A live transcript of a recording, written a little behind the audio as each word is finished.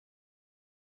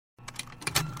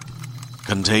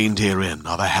Contained herein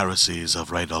are the heresies of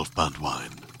Radolf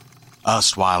Burntwine,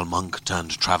 erstwhile monk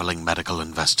turned traveling medical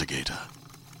investigator.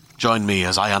 Join me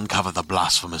as I uncover the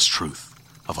blasphemous truth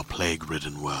of a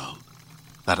plague-ridden world,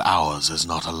 that ours is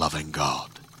not a loving God,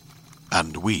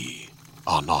 and we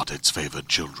are not its favored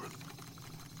children.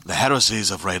 The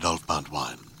heresies of Radolf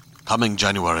Burntwine, coming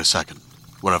January 2nd,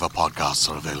 wherever podcasts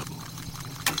are available.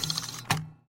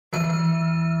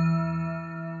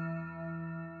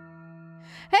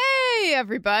 Hey,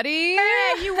 everybody.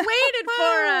 Hey, you waited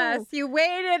for us. You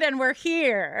waited and we're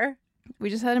here. We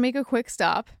just had to make a quick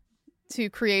stop to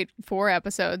create 4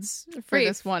 episodes for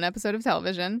this one episode of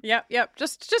television. Yep.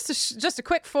 Just a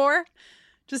quick 4.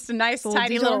 Just a nice,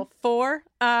 tiny little 4.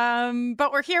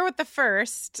 But we're here with the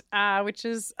first, which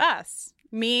is us,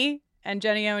 me and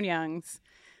Jenny Owen Youngs,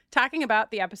 talking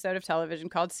about the episode of television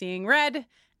called Seeing Red.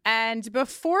 And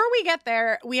before we get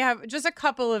there, we have just a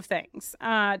couple of things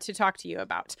to talk to you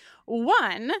about.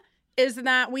 One is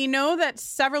that we know that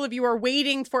several of you are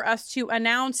waiting for us to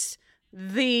announce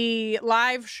the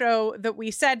live show that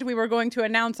we said we were going to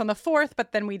announce on the 4th,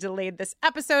 but then we delayed this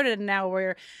episode, and now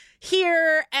we're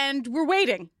here, and we're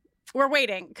waiting. We're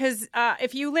waiting, because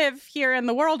if you live here in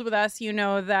the world with us, you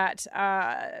know that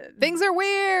things are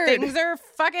weird.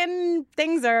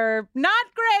 Things are not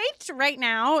great right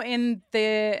now in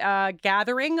the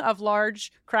gathering of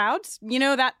large crowds. You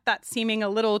know, that seeming a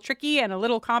little tricky and a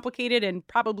little complicated and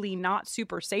probably not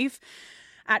super safe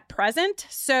at present.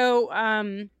 So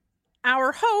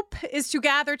our hope is to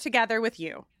gather together with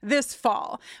you this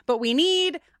fall, but we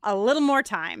need a little more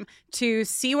time to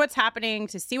see what's happening,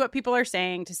 to see what people are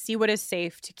saying, to see what is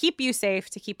safe, to keep you safe,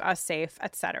 to keep us safe,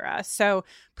 etc. So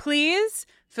please,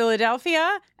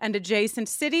 Philadelphia and adjacent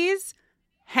cities,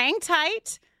 hang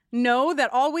tight. Know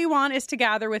that all we want is to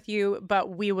gather with you,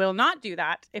 but we will not do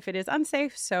that if it is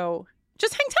unsafe. So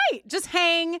just hang tight. Just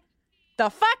hang the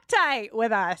fuck tight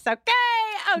with us, okay?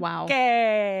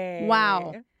 Okay.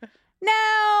 Wow.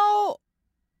 Now,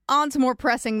 on to more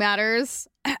pressing matters.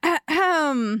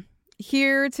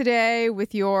 Here today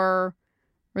with your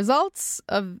results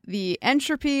of the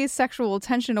Entropy Sexual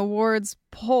Tension Awards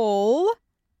poll.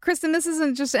 Kristen, this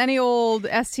isn't just any old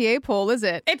STA poll, is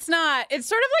it? It's not. It's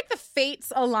sort of like the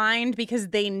fates aligned because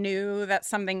they knew that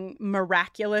something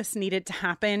miraculous needed to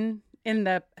happen in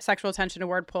the Sexual Tension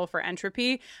Award poll for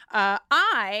Entropy.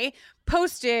 I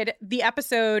posted the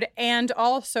episode and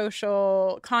all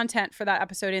social content for that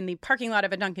episode in the parking lot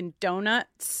of a Dunkin'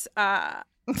 Donuts.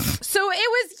 So it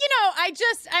was,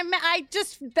 I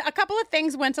just a couple of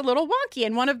things went a little wonky.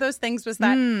 And one of those things was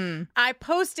that I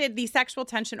posted the Sexual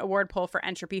Tension Award poll for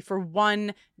Entropy for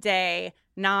 1 day,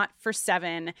 not for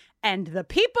 7. And the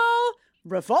people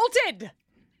revolted.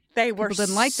 They were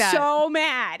didn't like that. So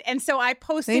mad. And so I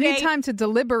posted They need time to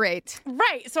deliberate.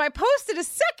 Right. So I posted a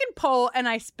second poll and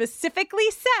I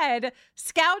specifically said,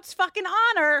 Scouts fucking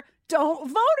honor, don't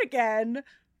vote again.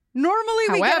 Normally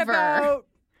we get about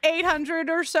 800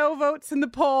 or so votes in the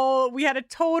poll. We had a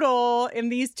total in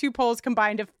these 2 polls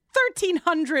combined of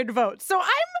 1,300 votes. So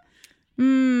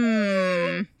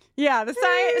yeah, the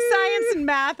science and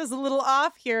math is a little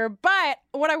off here. But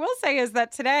what I will say is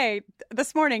that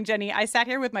this morning, Jenny, I sat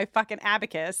here with my fucking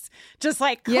abacus, just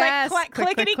like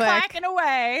clickety-clacking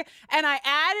away. And I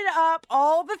added up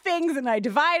all the things and I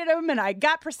divided them and I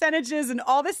got percentages and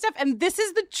all this stuff. And this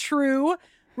is the true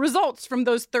results from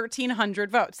those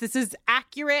 1,300 votes. This is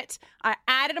accurate. I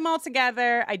added them all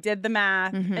together. I did the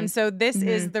math. And so this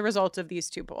is the result of these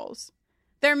 2 polls.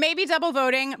 There may be double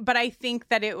voting, but I think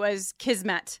that it was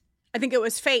kismet. I think it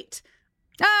was fate.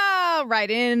 Ah,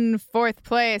 right. In 4th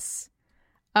place,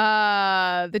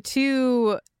 the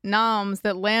 2 noms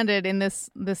that landed in the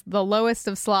lowest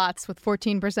of slots with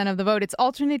 14% of the vote. It's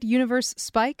alternate universe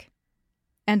Spike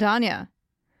and Anya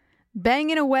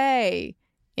banging away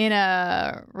in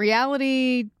a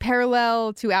reality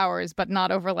parallel to ours, but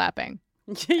not overlapping.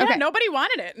 Yeah, okay. Nobody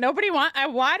wanted it.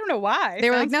 I don't know why. They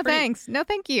were like, no thanks. No,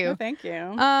 thank you. No, thank you.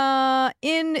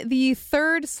 In the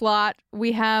 3rd slot,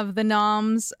 we have the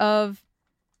noms of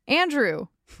Andrew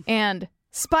and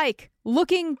Spike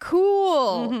looking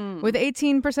cool with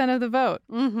 18% of the vote.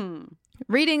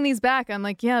 Reading these back, I'm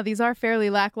like, yeah, these are fairly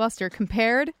lackluster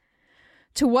compared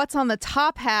to what's on the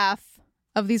top half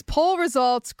of these poll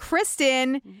results.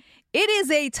 Kristen, it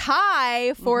is a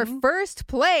tie for first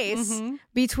place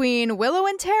between Willow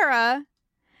and Tara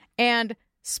and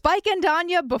Spike and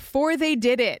Danya before they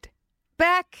did it.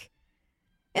 Back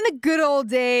in the good old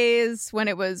days when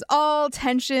it was all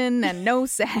tension and no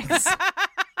sex.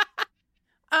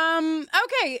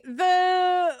 Okay,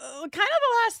 the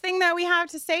last thing that we have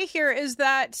to say here is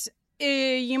that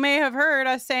you may have heard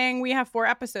us saying we have 4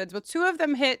 episodes. Well, 2 of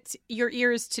them hit your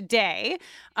ears today.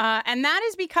 And that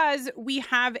is because we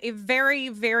have a very,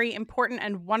 very important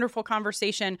and wonderful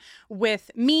conversation with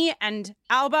me and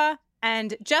Alba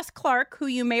and Jess Clark, who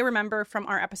you may remember from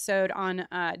our episode on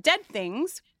Dead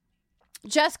Things.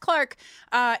 Jess Clark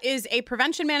is a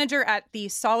prevention manager at the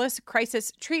Solace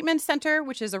Crisis Treatment Center,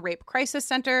 which is a rape crisis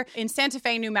center in Santa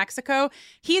Fe, New Mexico.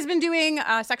 He's been doing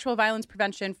sexual violence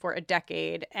prevention for a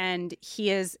decade, and he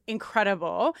is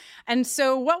incredible. And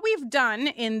so what we've done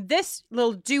in this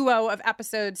little duo of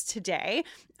episodes today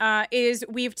is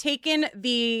we've taken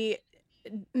the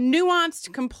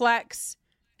nuanced, complex,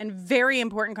 and very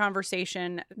important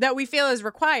conversation that we feel is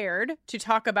required to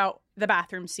talk about the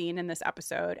bathroom scene in this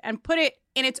episode and put it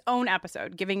in its own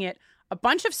episode, giving it a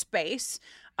bunch of space,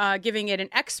 giving it an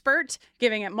expert,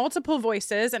 giving it multiple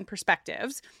voices and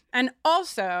perspectives, and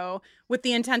also with the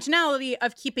intentionality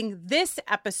of keeping this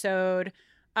episode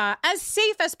as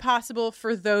safe as possible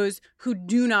for those who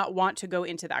do not want to go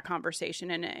into that conversation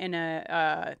in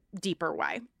a deeper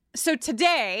way. So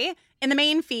today, in the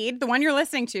main feed, the one you're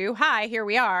listening to, hi, here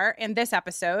we are in this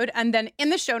episode. And then in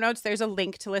the show notes, there's a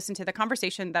link to listen to the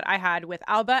conversation that I had with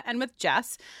Alba and with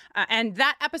Jess. And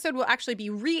that episode will actually be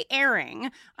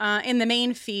re-airing in the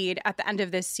main feed at the end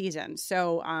of this season.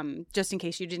 So just in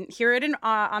case you didn't hear it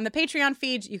on the Patreon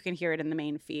feed, you can hear it in the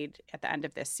main feed at the end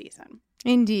of this season.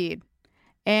 Indeed.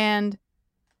 And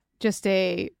just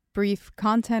a brief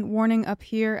content warning up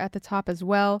here at the top as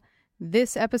well.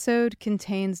 This episode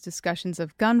contains discussions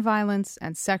of gun violence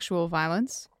and sexual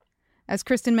violence. As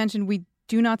Kristen mentioned, we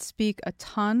do not speak a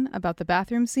ton about the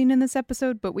bathroom scene in this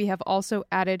episode, but we have also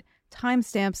added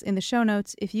timestamps in the show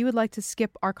notes if you would like to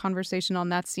skip our conversation on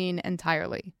that scene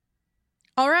entirely.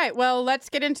 All right, well, let's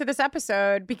get into this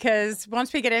episode because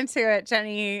once we get into it,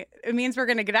 Jenny, it means we're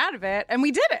going to get out of it, and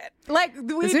we did it.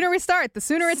 The sooner we start, the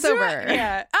sooner it's over.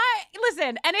 Yeah.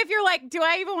 Listen, and if you're like, do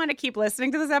I even want to keep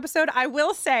listening to this episode? I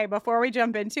will say before we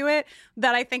jump into it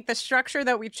that I think the structure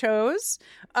that we chose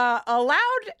allowed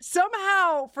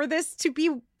somehow for this to be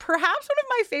perhaps one of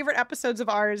my favorite episodes of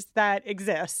ours that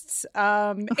exists.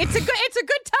 It's a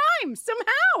good time.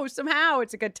 Somehow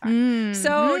it's a good time.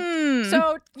 So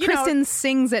you Kristen know,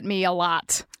 sings at me a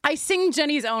lot. I sing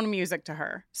Jenny's own music to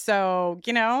her. So,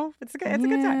 you know, it's a good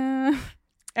time.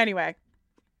 Anyway,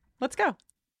 let's go.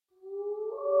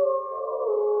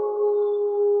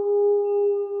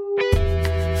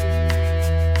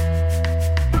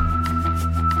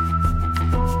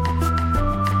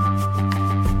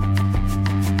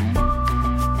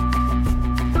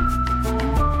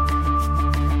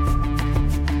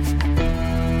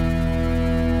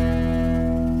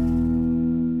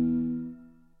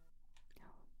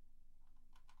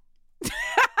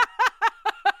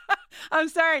 I'm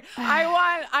sorry.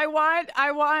 I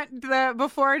want the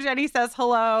before Jenny says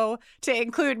hello to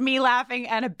include me laughing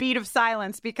and a beat of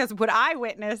silence because what I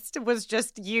witnessed was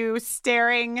just you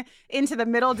staring into the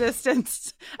middle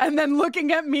distance and then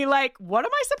looking at me like, what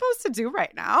am I supposed to do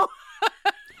right now?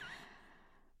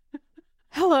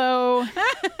 Hello.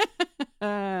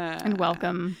 And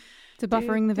welcome to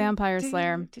Buffering the Vampire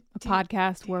Slayer, a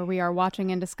podcast where we are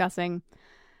watching and discussing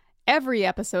every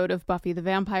episode of Buffy the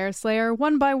Vampire Slayer,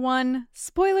 one by one,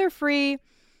 spoiler-free,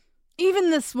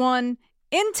 even this one,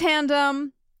 in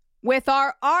tandem with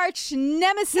our arch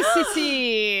nemesis.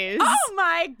 Oh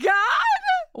my God!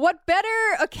 What better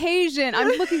occasion?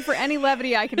 I'm looking for any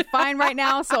levity I can find right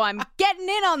now, so I'm getting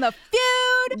in on the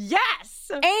feud.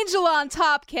 Yes! Angel on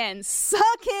top can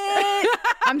suck it.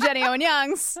 I'm Jenny Owen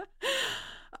Youngs.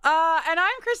 And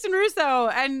I'm Kristen Russo.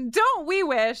 And don't we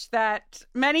wish that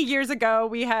many years ago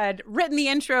we had written the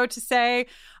intro to say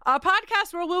a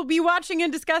podcast where we'll be watching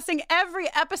and discussing every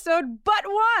episode but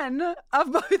one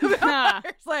of Buffy the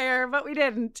Vampire Slayer, but we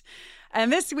didn't.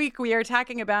 And this week we are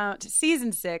talking about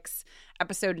Season 6,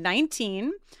 Episode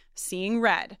 19, Seeing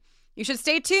Red. You should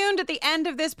stay tuned at the end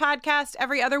of this podcast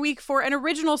every other week for an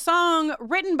original song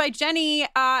written by Jenny.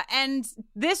 And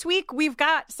this week we've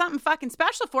got something fucking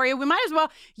special for you. We might as well.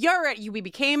 We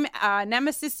became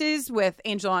nemesises with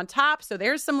Angel on top, so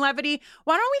there's some levity.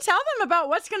 Why don't we tell them about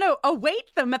what's going to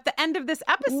await them at the end of this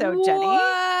episode, Jenny?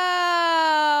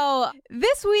 Wow!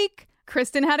 This week,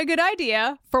 Kristen had a good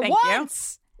idea for Thank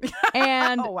once.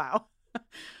 And oh wow!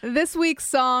 This week's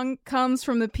song comes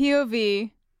from the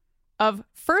POV of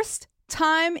first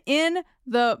time in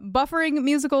the Buffering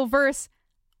musical verse,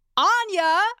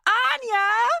 Anya,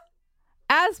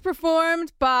 as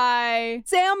performed by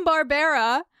Sam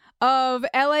Barbera of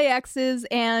LAX's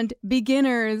and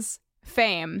Beginners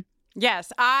fame.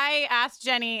 Yes, I asked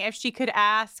Jenny if she could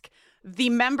ask the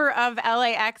member of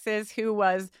LAX's who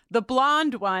was the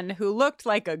blonde one who looked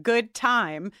like a good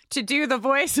time to do the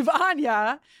voice of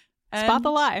Anya. Spot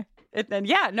the lie. And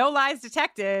yeah, no lies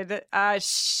detected.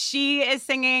 She is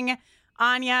singing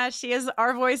Anya. She is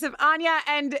our voice of Anya.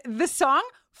 And the song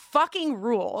fucking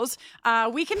rules.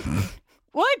 We can...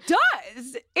 Well, it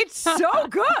does. It's so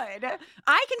good.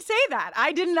 I can say that.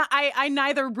 I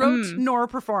neither wrote nor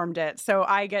performed it, so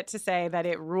I get to say that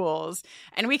it rules.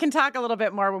 And we can talk a little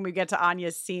bit more when we get to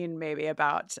Anya's scene, maybe,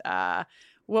 about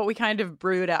what we kind of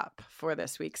brewed up for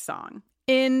this week's song.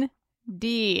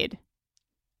 Indeed.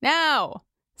 Now,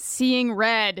 Seeing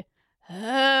Red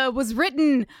was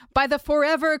written by the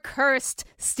forever cursed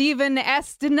Stephen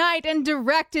S. DeKnight and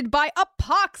directed by a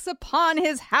pox upon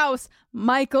his house,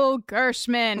 Michael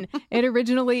Gershman. It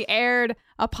originally aired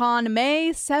upon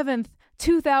May 7th,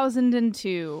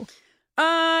 2002.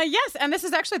 Yes, and this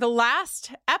is actually the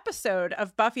last episode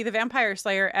of Buffy the Vampire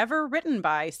Slayer ever written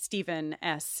by Stephen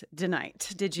S.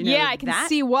 DeKnight. Did you know that? Yeah, I can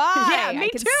see why. Yeah, me I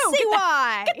can too. See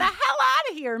why. Get the hell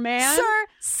out of here, man. Sir,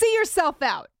 see yourself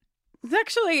out. It's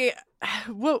actually,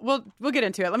 we'll get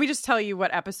into it. Let me just tell you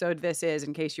what episode this is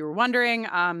in case you were wondering.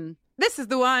 This is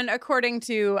the one, according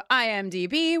to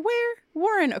IMDb, where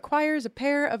Warren acquires a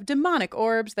pair of demonic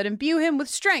orbs that imbue him with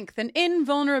strength and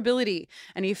invulnerability,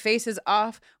 and he faces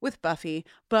off with Buffy,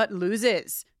 but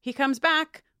loses. He comes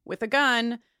back with a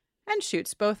gun and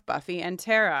shoots both Buffy and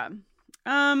Tara.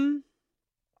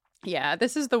 Yeah,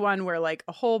 this is the one where, like,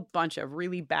 a whole bunch of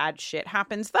really bad shit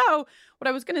happens. Though, what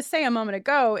I was going to say a moment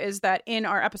ago is that in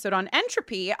our episode on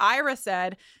Entropy, Ira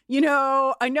said, you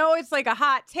know, I know it's like a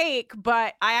hot take,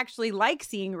 but I actually like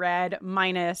Seeing Red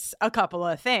minus a couple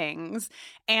of things.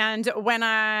 And when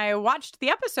I watched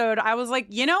the episode, I was like,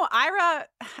 you know, Ira,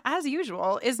 as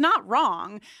usual, is not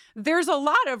wrong. There's a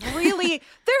lot of really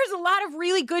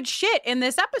good shit in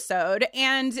this episode.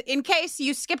 And in case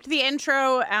you skipped the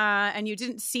intro and you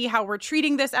didn't see how we're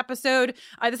treating this episode,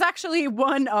 this is actually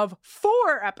one of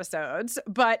 4 episodes,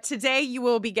 but today you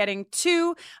will be getting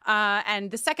 2.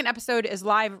 And the second episode is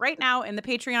live right now in the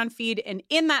Patreon feed. And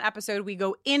in that episode, we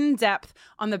go in depth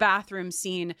on the bathroom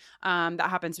scene that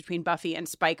happens between Buffy and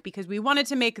Spike, because we wanted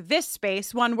to make this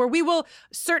space one where we will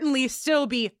certainly still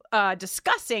be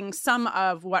discussing some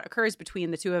of what occurs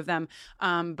between the two of them,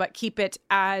 but keep it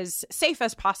as safe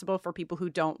as possible for people who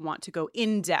don't want to go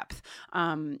in depth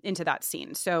into that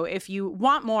scene. So if you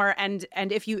want more, and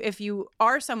if you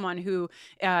are someone who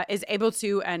is able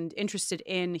to and interested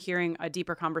in hearing a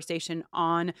deeper conversation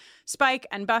on Spike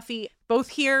and Buffy, both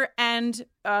here and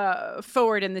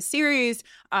forward in the series,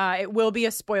 it will be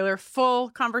a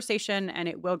spoiler-full conversation, and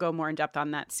it will go more in depth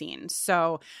on that scene.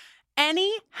 So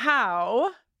anyhow,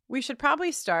 we should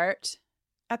probably start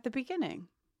at the beginning.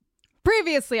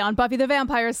 Previously on Buffy the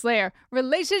Vampire Slayer,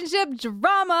 relationship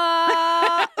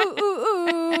drama.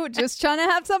 Ooh. Just trying to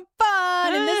have some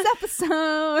fun in this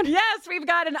episode. Yes, we've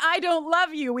got an I don't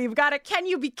love you. We've got a can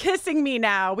you be kissing me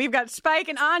now? We've got Spike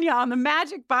and Anya on the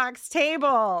magic box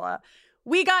table.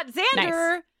 We got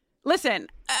Xander. Nice. Listen,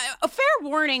 a fair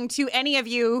warning to any of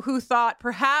you who thought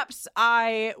perhaps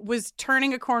I was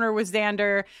turning a corner with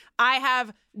Xander. I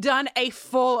have done a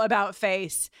full about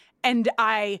face. And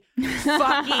I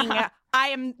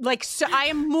am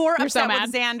more upset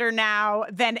with Xander now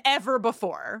than ever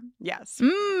before. Yes.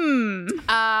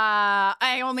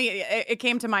 It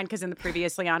came to mind because in the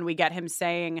previously on, we get him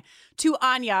saying to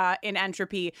Anya in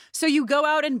Entropy, so you go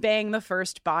out and bang the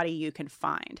first body you can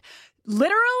find.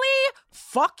 Literally,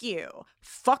 fuck you.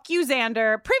 Fuck you,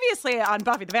 Xander. Previously on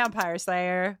Buffy the Vampire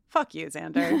Slayer, fuck you,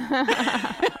 Xander.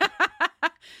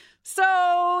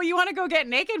 So you want to go get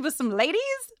naked with some ladies?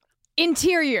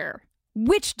 Interior,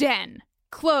 witch den,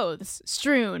 clothes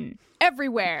strewn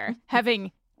everywhere,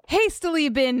 having hastily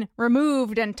been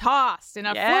removed and tossed in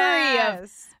a flurry of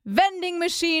vending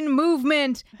machine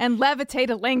movement and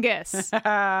levitalingus.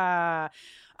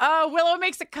 Willow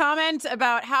makes a comment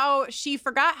about how she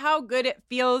forgot how good it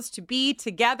feels to be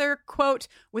together, quote,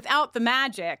 without the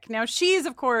magic. Now, she's,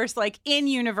 of course, like in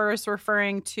universe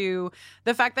referring to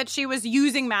the fact that she was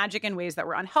using magic in ways that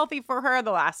were unhealthy for her the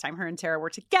last time her and Tara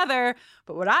were together.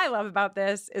 But what I love about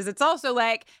this is it's also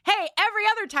like, hey, every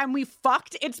other time we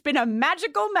fucked, it's been a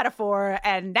magical metaphor.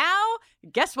 And now,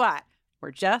 guess what? We're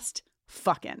just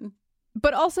fucking.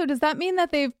 But also, does that mean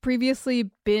that they've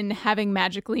previously been having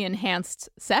magically enhanced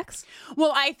sex?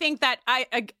 Well, I think that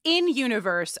in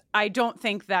universe, I don't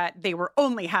think that they were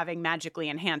only having magically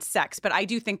enhanced sex, but I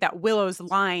do think that Willow's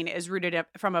line is rooted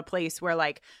from a place where,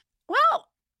 like, well,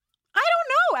 I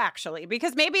don't know, actually,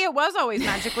 because maybe it was always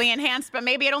magically enhanced, but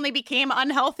maybe it only became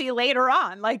unhealthy later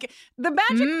on. Like the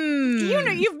magic,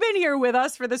 you've been here with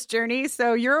us for this journey,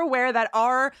 so you're aware that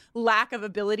our lack of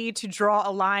ability to draw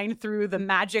a line through the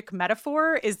magic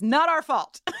metaphor is not our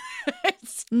fault.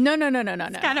 It's No.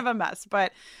 kind of a mess,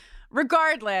 but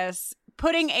regardless,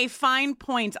 putting a fine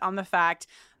point on the fact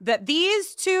that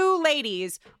these two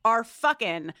ladies are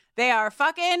fucking. They are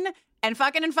fucking and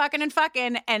fucking and fucking and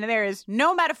fucking, and there is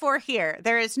no metaphor here.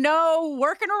 There is no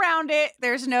working around it.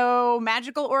 There's no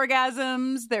magical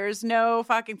orgasms. There's no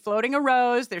fucking floating a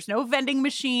rose. There's no vending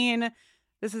machine.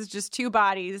 This is just two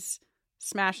bodies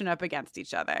smashing up against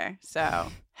each other. So,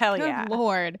 hell yeah. Good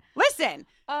Lord. Listen,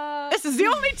 this is the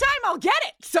only time I'll get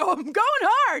it, so I'm going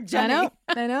hard, Jenny.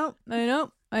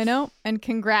 I know. And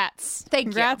congrats.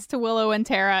 Congrats to Willow and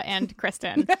Tara and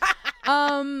Kristen.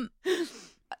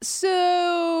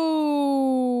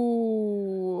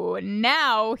 So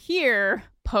now here,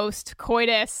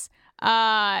 post-coitus,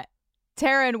 Tara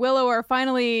and Willow are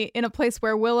finally in a place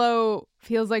where Willow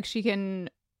feels like she can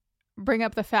bring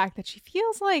up the fact that she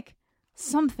feels like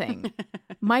something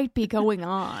might be going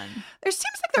on. There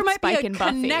seems like there might Spike be a and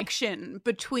Buffy. connection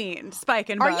between Spike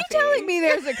and Are Buffy. you telling me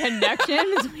there's a connection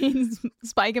between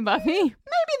Spike and Buffy?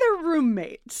 Maybe they're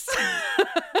roommates.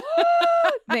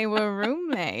 They were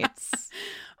roommates.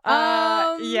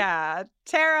 Yeah.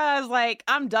 Tara's like,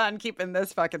 I'm done keeping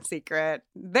this fucking secret.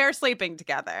 They're sleeping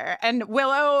together. And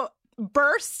Willow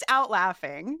bursts out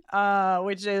laughing,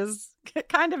 which is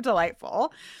kind of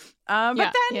delightful.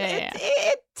 But then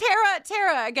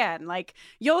Tara, again, like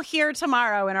you'll hear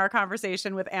tomorrow in our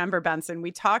conversation with Amber Benson,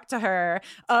 we talked to her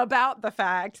about the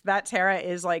fact that Tara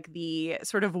is like the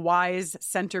sort of wise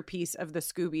centerpiece of the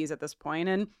Scoobies at this point.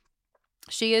 And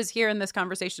she is here in this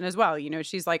conversation as well. You know,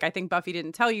 she's like, I think Buffy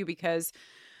didn't tell you because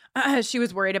she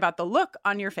was worried about the look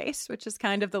on your face, which is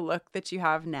kind of the look that you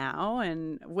have now.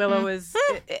 And Willow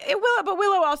but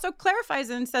Willow also clarifies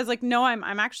and says like, no,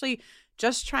 I'm actually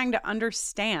just trying to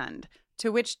understand,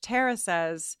 to which Tara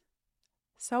says,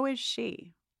 so is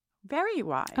she. Very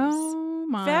wise. Oh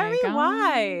my Very God.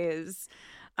 wise.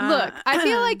 Look, I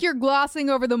feel like you're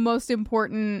glossing over the most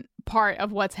important part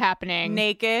of what's happening.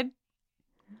 Naked.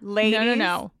 Ladies.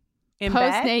 No. In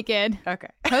bed? Post-naked. Okay.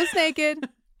 Post-naked.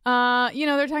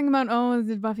 They're talking about,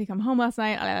 did Buffy come home last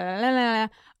night?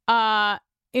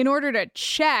 In order to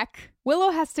check,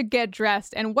 Willow has to get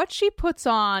dressed, and what she puts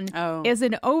on is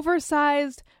an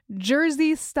oversized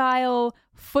Jersey-style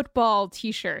football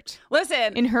t-shirt.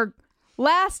 Listen. In her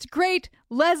last great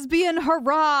lesbian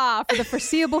hurrah for the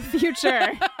foreseeable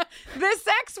future. The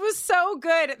sex was so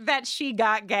good that she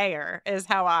got gayer, is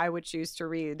how I would choose to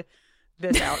read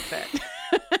this outfit.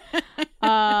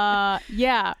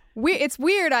 Yeah. It's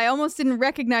weird. I almost didn't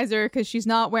recognize her because she's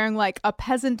not wearing like a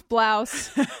peasant blouse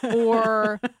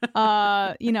or,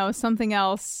 something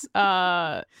else.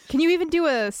 Can you even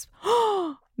do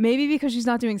maybe because she's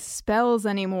not doing spells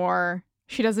anymore,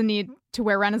 she doesn't need to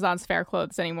wear Renaissance fair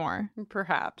clothes anymore.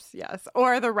 Perhaps, yes.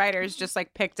 Or the writers just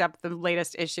like picked up the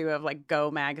latest issue of like Go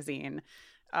magazine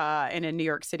in a New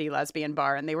York City lesbian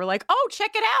bar, and they were like, oh,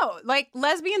 check it out. Like,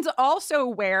 lesbians also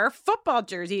wear football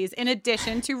jerseys in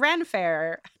addition to Ren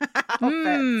Fair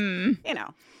outfits. You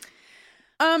know.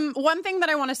 One thing that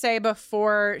I want to say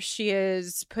before she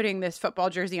is putting this football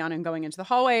jersey on and going into the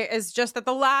hallway is just that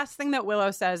the last thing that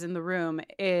Willow says in the room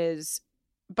is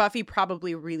Buffy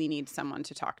probably really needs someone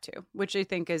to talk to, which I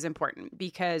think is important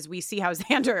because we see how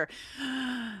Xander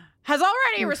has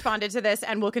already responded to this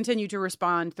and will continue to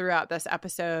respond throughout this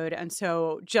episode. And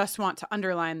so just want to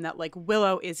underline that like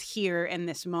Willow is here in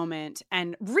this moment.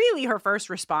 And really her first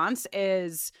response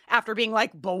is, after being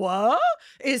like, but what?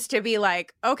 Is to be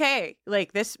like, okay,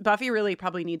 like this Buffy really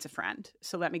probably needs a friend.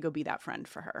 So let me go be that friend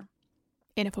for her.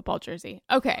 In a football jersey.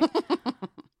 Okay.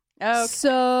 Okay.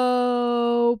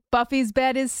 So Buffy's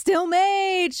bed is still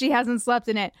made. She hasn't slept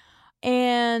in it.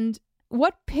 And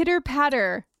what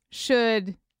pitter-patter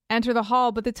should enter the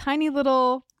hall but the tiny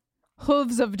little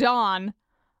hooves of Dawn?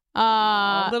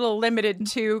 Little limited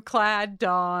to clad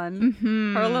Dawn.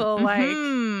 Mm-hmm, her little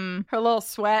her little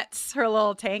sweats, her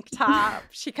little tank top.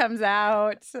 She comes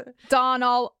out. Dawn,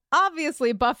 all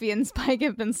obviously Buffy and Spike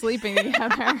have been sleeping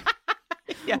together.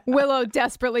 Yeah. Willow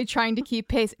desperately trying to keep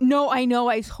pace. No, I know.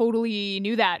 I totally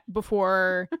knew that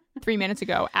before 3 minutes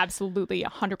ago. Absolutely.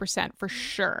 100% for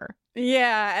sure.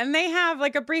 Yeah. And they have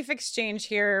like a brief exchange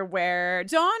here where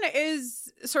Dawn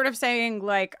is sort of saying,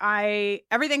 like,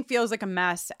 everything feels like a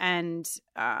mess. And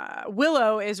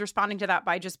Willow is responding to that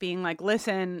by just being like,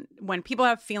 listen, when people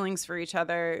have feelings for each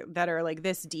other that are like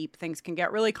this deep, things can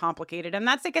get really complicated. And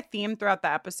that's like a theme throughout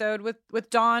the episode with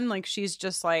Dawn. Like, she's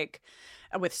just like,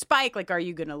 with Spike, like, are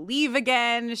you going to leave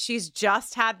again? She's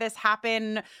just had this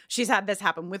happen. She's had this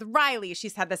happen with Riley.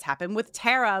 She's had this happen with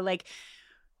Tara. Like,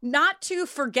 not to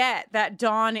forget that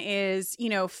Dawn is,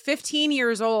 15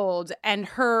 years old and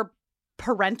her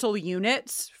parental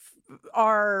units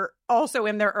are also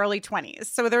in their early 20s.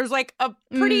 So there's like a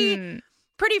pretty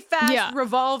fast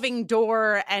revolving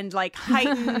door and like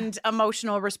heightened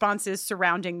emotional responses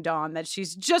surrounding Dawn that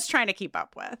she's just trying to keep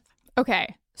up with.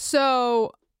 Okay,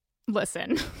 so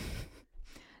listen.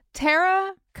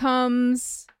 Tara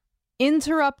comes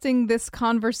interrupting this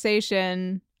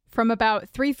conversation from about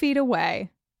 3 feet away,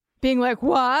 being like,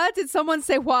 what? Did someone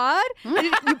say what?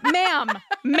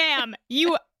 Ma'am,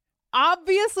 you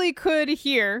obviously could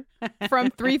hear from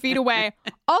 3 feet away.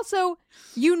 Also,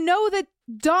 that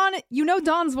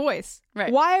Dawn's voice.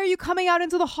 Right. Why are you coming out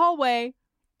into the hallway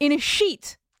in a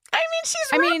sheet? I mean, she's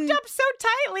wrapped up so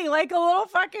tightly, like a little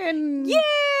fucking snug,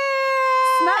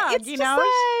 it's just like,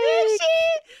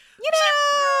 she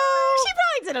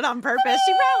probably did it on purpose.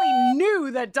 She probably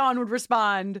knew that Dawn would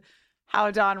respond how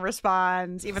Dawn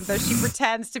responds, even though she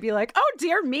pretends to be like, oh,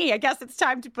 dear me, I guess it's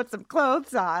time to put some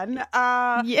clothes on. The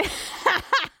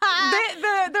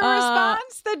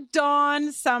response that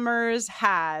Dawn Summers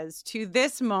has to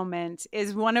this moment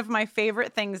is one of my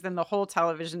favorite things in the whole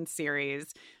television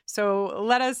series. So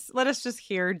let us just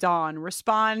hear Dawn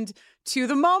respond to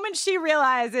the moment she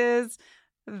realizes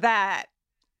that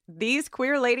these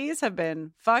queer ladies have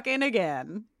been fucking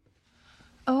again.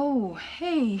 Oh,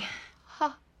 hey.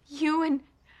 You and...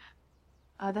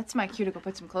 that's my cue to go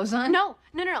put some clothes on. No.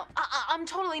 I'm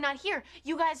totally not here.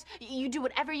 You guys, you do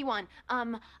whatever you want.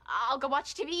 I'll go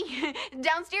watch TV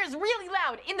downstairs really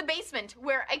loud in the basement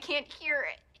where I can't hear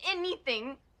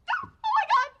anything. Oh my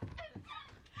God.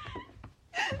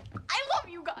 I love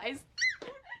you guys.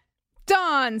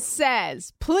 Dawn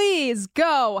says, please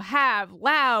go have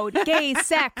loud gay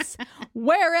sex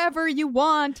wherever you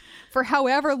want for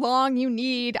however long you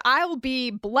need. I'll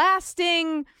be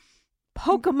blasting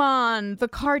Pokemon, the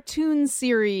cartoon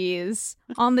series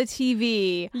on the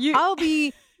TV. I'll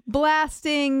be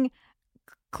blasting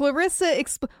Clarissa.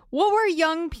 What were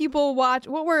young people watch?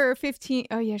 What were 15?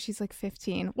 Oh, yeah, she's like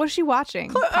 15. What is she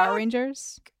watching? Power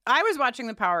Rangers? I was watching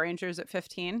the Power Rangers at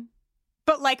 15.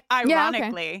 But like,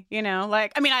 ironically,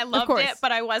 like, I mean, I loved it,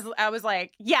 but I was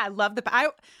like, yeah, I love I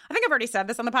think I've already said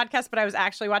this on the podcast, but I was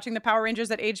actually watching the Power Rangers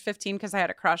at age 15 because I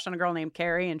had a crush on a girl named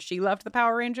Carrie and she loved the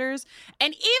Power Rangers.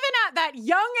 And even at that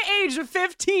young age of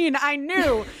 15, I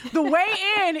knew the way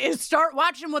in is start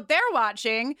watching what they're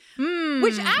watching,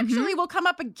 which actually will come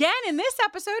up again in this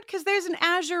episode because there's an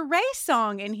Azure Ray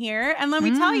song in here. And let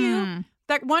me tell you,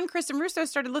 that one, Kristen Russo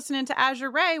started listening to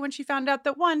Azure Ray when she found out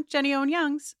that Jenny Owen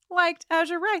Youngs liked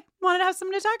Azure Ray, wanted to have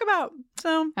something to talk about.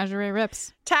 So Azure Ray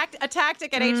rips. A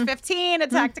tactic at age 15, a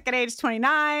tactic at age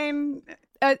 29.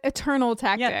 Eternal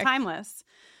tactic. Yeah, timeless.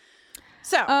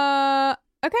 So,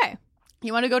 okay.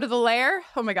 You want to go to the lair?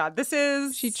 Oh my God,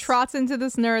 She trots into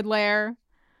this nerd lair.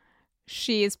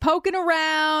 She's poking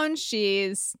around.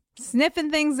 She's sniffing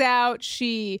things out.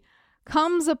 She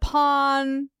comes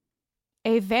upon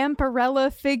a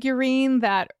Vampirella figurine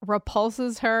that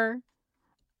repulses her.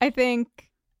 I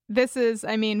think this is,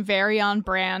 very on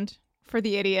brand for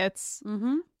the idiots.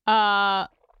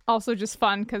 Also just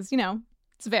fun because,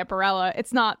 it's Vampirella.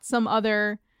 It's not some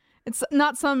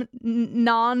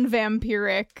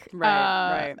non-vampiric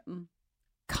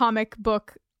comic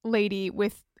book lady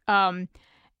with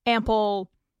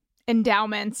ample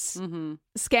endowments,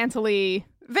 scantily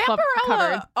Vampirella,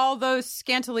 covered. Although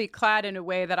scantily clad in a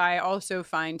way that I also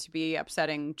find to be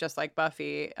upsetting, just like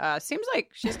Buffy, seems like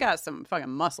she's got some fucking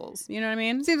muscles. You know what I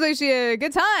mean? Seems like she had a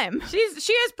good time. She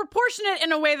is proportionate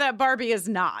in a way that Barbie is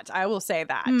not. I will say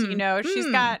that.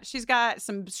 She's got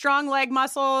some strong leg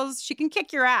muscles. She can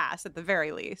kick your ass at the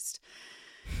very least.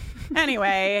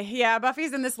 Anyway, yeah,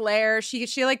 Buffy's in this lair. She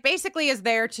like basically is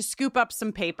there to scoop up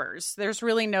some papers. There's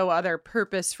really no other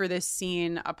purpose for this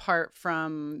scene apart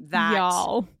from that.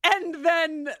 Y'all. And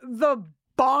then the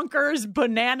bonkers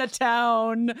Banana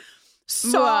Town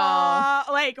saw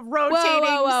like rotating.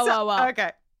 Whoa.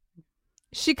 Okay.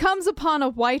 She comes upon a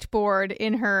whiteboard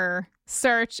in her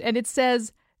search and it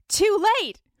says, "Too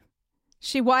late."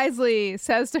 She wisely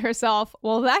says to herself,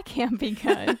 well, that can't be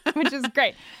good, which is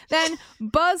great. Then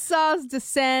buzzsaws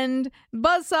descend.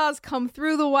 Buzzsaws come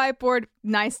through the whiteboard.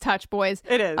 Nice touch, boys.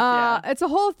 It is, It's a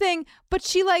whole thing. But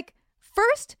she, like,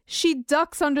 first she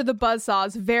ducks under the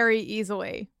buzzsaws very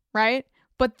easily, right?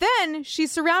 But then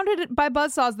she's surrounded by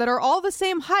buzzsaws that are all the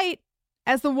same height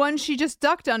as the one she just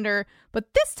ducked under.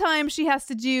 But this time she has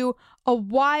to do a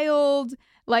wild,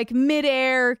 like,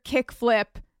 midair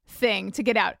kickflip thing to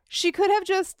get out. She could have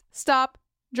just stopped,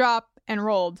 dropped, and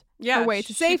rolled her way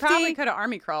to safety. She probably could have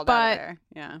army crawled out of there.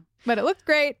 Yeah. But it looked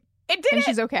great. It did. And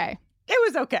she's okay. It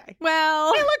was okay.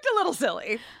 Well, it looked a little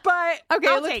silly, but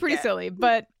okay, it looked pretty silly,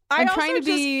 but I'm trying to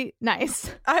be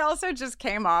nice. I also just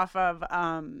came off of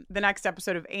the next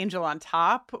episode of Angel on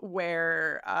Top,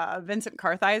 where Vincent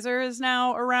Kartheiser is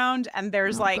now around, and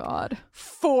there's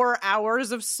 4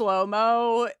 hours of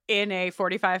slow-mo in a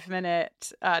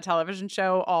 45-minute television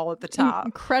show all at the top.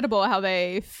 Incredible how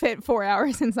they fit 4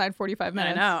 hours inside 45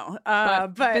 minutes. I know.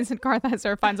 But Vincent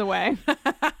Kartheiser finds a way.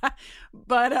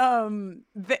 But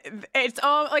it's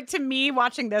all, like, to me,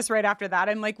 watching this right after that,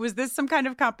 I'm like, was this some kind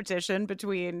of competition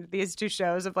between these two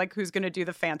shows of, like, who's going to do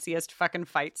the fanciest fucking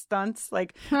fight stunts?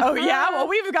 Like, oh yeah, well,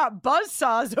 we've got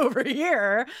buzzsaws over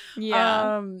here.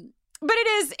 Yeah. But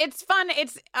it's fun.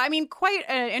 It's, I mean, quite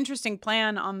an interesting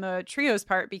plan on the trio's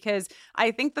part, because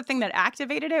I think the thing that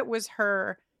activated it was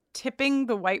her tipping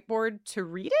the whiteboard to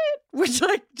read it, which,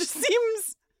 like, just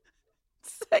seems,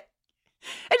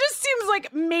 it just seems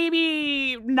like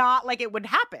maybe not like it would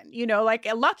happen, you know, like,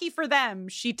 lucky for them,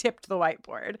 she tipped the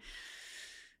whiteboard.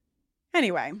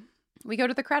 Anyway, we go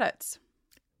to the credits.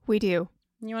 We do.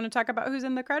 You want to talk about who's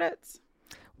in the credits?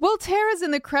 Well, Tara's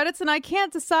in the credits, and I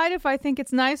can't decide if I think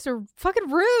it's nice or fucking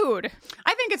rude.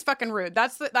 I think it's fucking rude.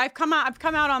 I've come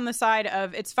out on the side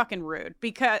of it's fucking rude,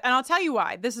 because, and I'll tell you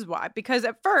why. This is why. Because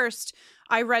at first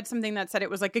I read something that said it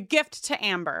was like a gift to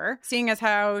Amber, seeing as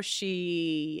how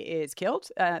she is killed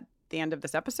at the end of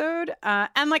this episode.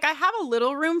 And, like, I have a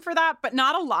little room for that, but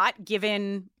not a lot,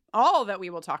 given all that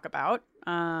we will talk about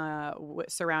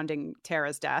surrounding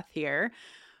Tara's death here.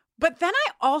 But then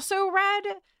I also read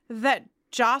that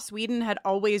Joss Whedon had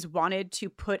always wanted to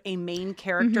put a main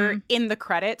character in the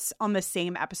credits on the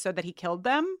same episode that he killed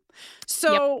them.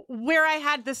 So where I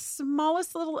had the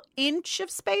smallest little inch of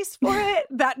space for it,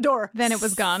 that door then it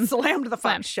was gone. Slammed the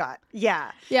fuck shut.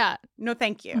 Yeah. Yeah. No,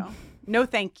 thank you. No,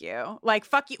 thank you. Like,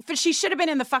 fuck you. She should have been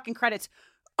in the fucking credits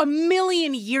a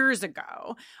million years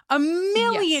ago.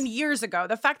 Years ago.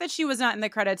 The fact that she was not in the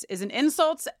credits is an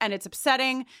insult, and it's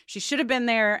upsetting. She should have been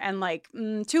there, and, like,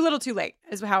 too little too late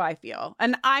is how I feel.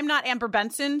 And I'm not Amber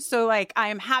Benson, so, like, I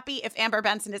am happy if Amber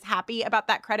Benson is happy about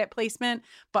that credit placement.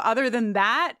 But other than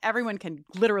that, everyone can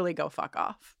literally go fuck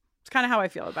off. It's kind of how I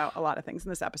feel about a lot of things in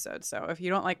this episode. So if you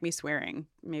don't like me swearing,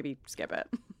 maybe skip it.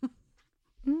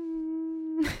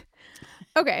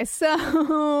 Okay,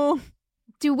 so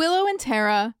do Willow and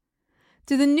Tara,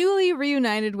 do the newly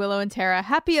reunited Willow and Tara,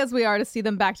 happy as we are to see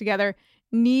them back together,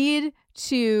 need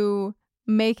to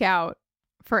make out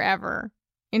forever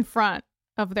in front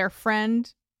of their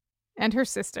friend and her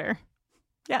sister?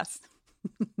 Yes.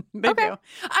 They do.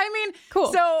 I mean,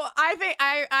 cool. So I think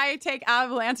I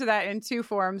will answer that in two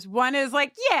forms. One is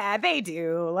like, yeah, they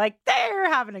do. Like, they're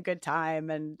having a good time,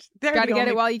 and they're gotta get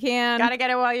it while you can. Gotta get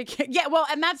it while you can. Yeah, well,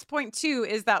 and that's point two,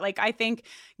 is that, like, I think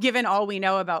given all we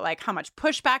know about, like, how much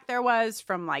pushback there was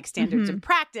from, like, standards and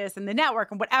practice and the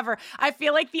network and whatever, I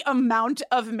feel like the amount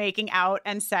of making out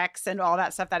and sex and all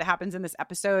that stuff that happens in this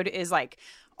episode is, like,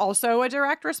 also a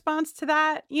direct response to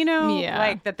that, you know? Yeah.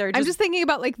 Like, that they're just... I'm just thinking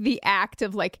about, like, the act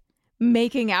of, like,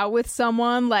 making out with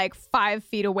someone, like, 5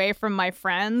 feet away from my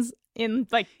friends in,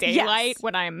 like, daylight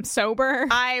when I'm sober.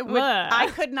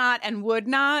 I could not and would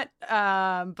not,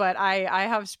 but I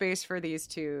have space for these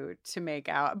two to make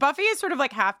out. Buffy is sort of,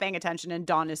 like, half paying attention, and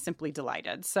Dawn is simply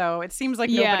delighted. So it seems like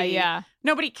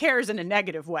nobody cares in a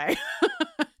negative way.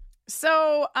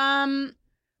 So,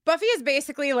 Buffy is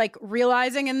basically, like,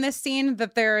 realizing in this scene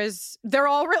that they're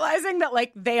all realizing that,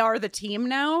 like, they are the team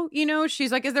now, you know?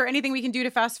 She's like, is there anything we can do to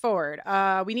fast forward?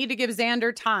 We need to give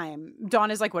Xander time.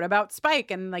 Dawn is like, what about Spike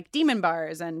and, like, demon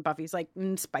bars? And Buffy's like,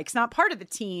 Spike's not part of the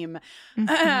team.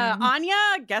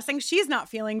 Anya, guessing she's not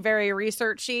feeling very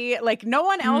researchy. Like, no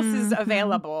one else is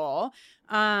available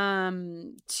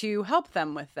to help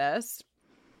them with this.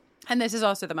 And this is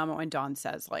also the moment when Dawn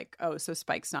says, like, oh, so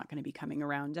Spike's not going to be coming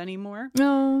around anymore.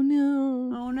 Oh,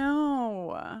 no. Oh,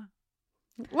 no.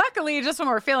 Luckily, just when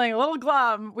we're feeling a little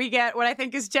glum, we get what I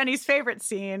think is Jenny's favorite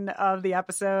scene of the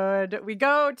episode. We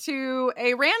go to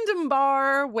a random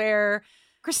bar where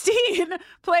Christine,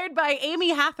 played by Amy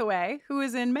Hathaway, who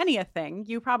is in many a thing,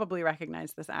 you probably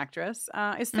recognize this actress,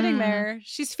 is sitting there.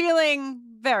 She's feeling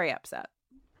very upset.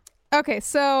 Okay,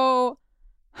 so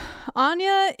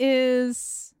Anya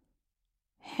is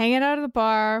hanging out at the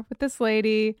bar with this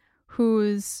lady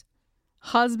who's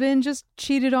husband just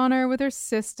cheated on her with her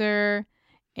sister,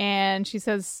 and she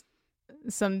says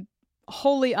some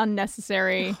wholly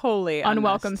unnecessary,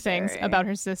 unwelcome things about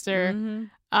her sister.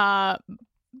 Mm-hmm.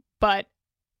 But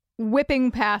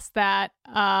whipping past that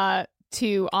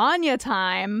to Anya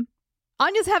time,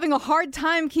 Anya's having a hard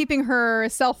time keeping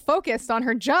herself focused on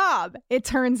her job, it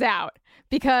turns out,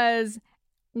 because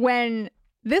when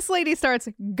this lady starts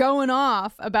going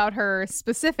off about her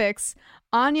specifics,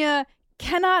 Anya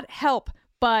cannot help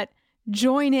but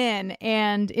join in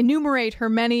and enumerate her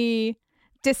many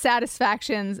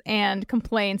dissatisfactions and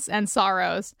complaints and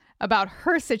sorrows about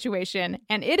her situation,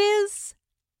 and it is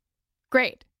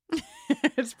great.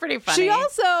 It's pretty funny. She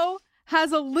also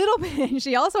has a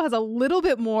little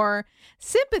bit more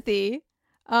sympathy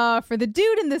for the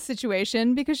dude in this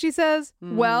situation, because she says,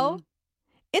 well,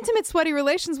 intimate sweaty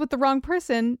relations with the wrong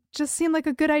person just seem like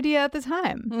a good idea at the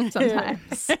time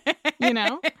sometimes. You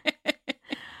know?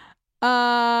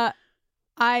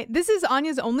 This is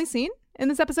Anya's only scene in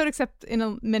this episode, except in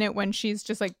a minute when she's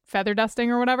just like feather dusting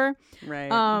or whatever. Right.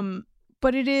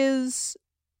 But it is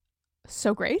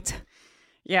so great.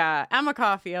 Yeah, Emma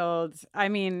Caulfield. I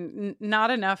mean, not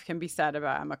enough can be said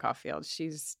about Emma Caulfield.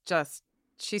 She's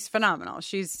phenomenal.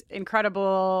 She's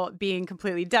incredible being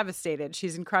completely devastated.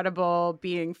 She's incredible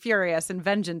being furious and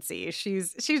vengeancey.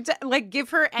 She's like,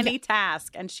 give her any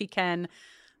task and she can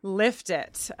lift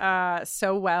it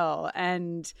so well.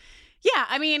 And yeah,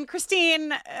 I mean, Christine,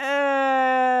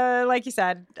 like you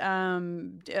said,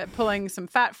 pulling some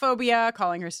fat phobia,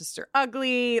 calling her sister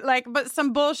ugly, but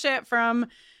some bullshit from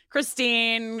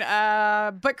Christine,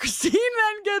 but Christine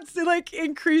then gets like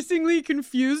increasingly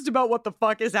confused about what the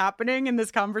fuck is happening in this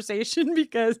conversation,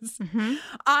 because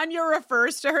Anya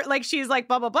refers to her like she's like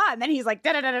blah blah blah, and then he's like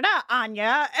da da da da da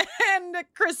Anya, and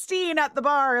Christine at the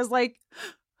bar is like,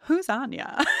 who's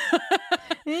Anya?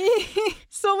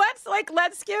 So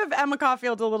let's give Emma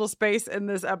Caulfield a little space in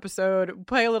this episode.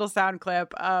 Play a little sound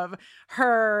clip of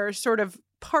her sort of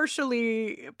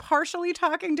partially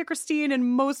talking to Christine and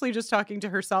mostly just talking to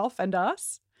herself and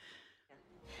us.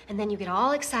 And then you get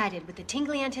all excited with the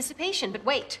tingly anticipation. But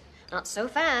wait, not so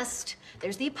fast.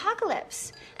 There's the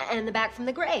apocalypse and the back from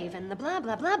the grave and the blah,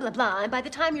 blah, blah, blah, blah. And by the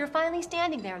time you're finally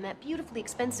standing there in that beautifully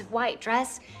expensive white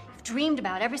dress you've dreamed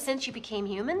about ever since you became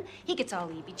human, he gets all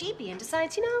eepy-jeepy and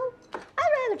decides, I'd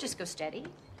rather just go steady.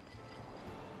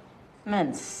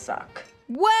 Men suck.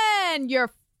 When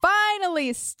you're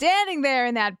finally standing there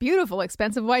in that beautiful,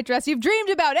 expensive white dress you've dreamed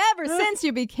about ever since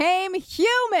you became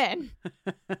human.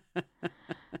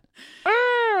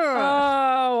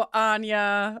 Oh,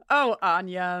 Anya.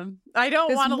 I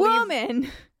don't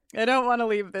want to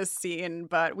leave this scene,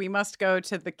 but we must go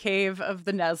to the cave of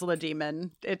the Nesla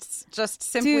demon. It's just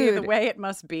simply the way it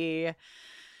must be.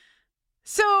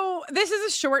 So this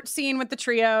is a short scene with the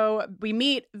trio. We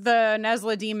meet the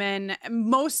Nesla demon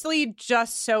mostly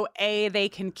just so they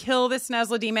can kill this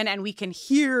Nesla demon, and we can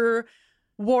hear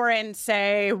Warren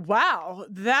say, wow,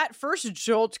 that first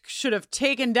jolt should have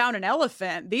taken down an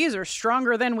elephant. These are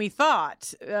stronger than we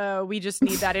thought. We just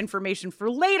need that information for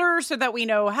later so that we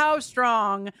know how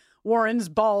strong Warren's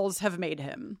balls have made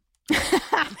him.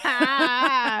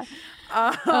 I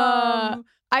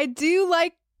do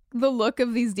like the look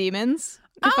of these demons,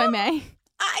 if I may.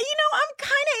 I'm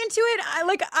kind of into it.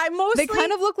 They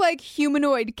kind of look like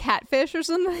humanoid catfish or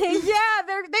something. Yeah,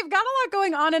 they've got a lot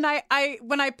going on, and I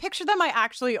when I picture them, I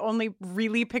actually only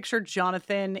really picture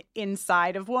Jonathan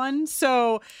inside of one.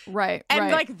 So right,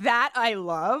 like that I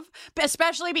love,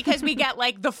 especially because we get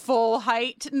like the full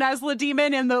height Nesla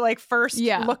demon in the first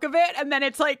look of it, and then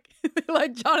it's like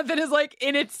Jonathan is like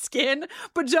in its skin,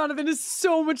 but Jonathan is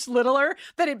so much littler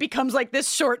that it becomes like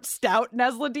this short, stout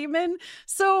Nesla demon.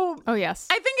 So oh yes,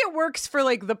 I think it works for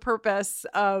the purpose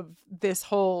of this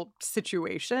whole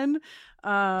situation.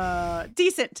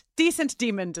 Decent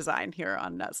demon design here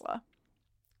on Nesla.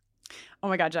 Oh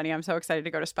my God, Jenny, I'm so excited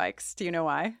to go to Spike's. Do you know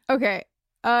why? Okay.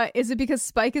 Is it because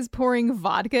Spike is pouring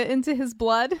vodka into his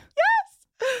blood? Yes!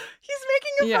 He's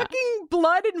making a fucking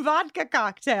blood and vodka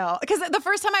cocktail. Because the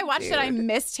first time I watched it, I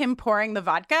missed him pouring the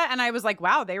vodka, and I was like,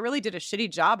 wow, they really did a shitty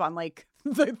job on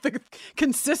the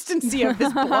consistency of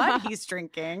this blood he's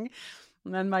drinking.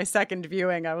 And then my second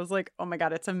viewing, I was like, oh my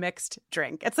God, it's a mixed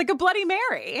drink. It's like a Bloody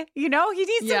Mary. He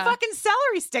needs some fucking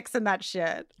celery sticks in that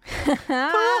shit. Put a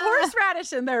little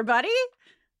horseradish in there, buddy.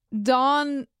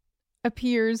 Dawn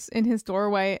appears in his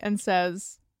doorway and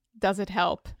says, does it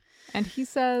help? And he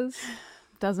says,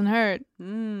 doesn't hurt.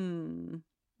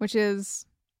 Which is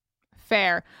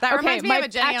Fair. That okay, reminds me of a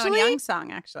Jenny actually, Owen Young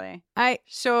song, actually. I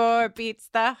Sure beats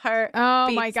the hurt. Oh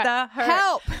beats my God. The hurt,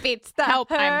 Help. Beats the Help.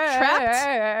 hurt. I'm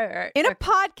trapped in a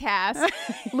podcast.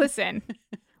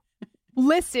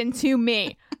 Listen to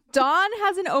me. Dawn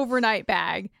has an overnight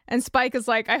bag, and Spike is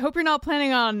like, I hope you're not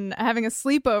planning on having a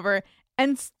sleepover.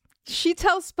 And she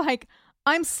tells Spike,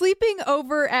 I'm sleeping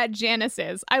over at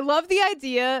Janice's. I love the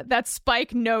idea that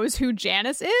Spike knows who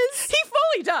Janice is. He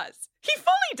fully does.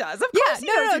 Of course he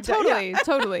knows who totally,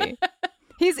 totally.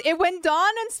 When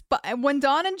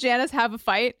Dawn and Janice have a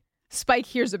fight, Spike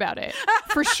hears about it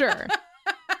for sure.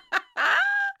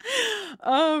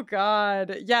 Oh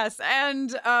God, yes.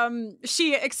 And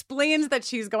she explains that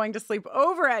she's going to sleep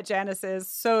over at Janice's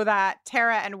so that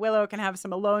Tara and Willow can have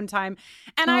some alone time.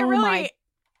 And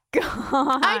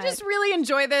God. I just really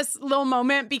enjoy this little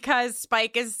moment because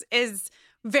Spike is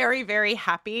very, very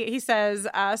happy. He says,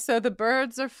 so the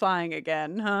birds are flying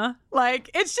again, huh? Like,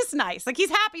 it's just nice. Like,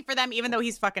 he's happy for them even though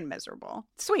he's fucking miserable.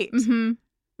 Sweet.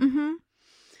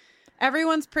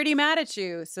 Everyone's pretty mad at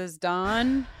you, says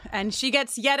Dawn. And she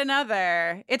gets yet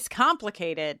another. It's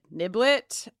complicated,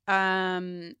 Niblet.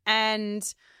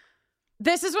 And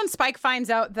this is when Spike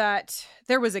finds out that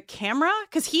there was a camera,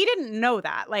 because he didn't know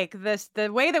that. Like,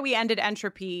 the way that we ended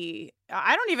Entropy,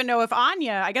 I don't even know if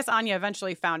I guess Anya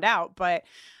eventually found out, but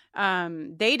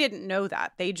they didn't know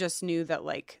that. They just knew that,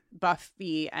 like,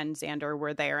 Buffy and Xander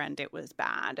were there and it was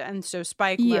bad. And so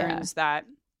Spike learns that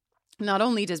not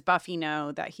only does Buffy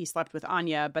know that he slept with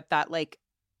Anya, but that, like,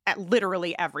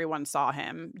 literally everyone saw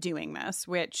him doing this,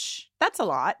 which that's a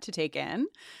lot to take in.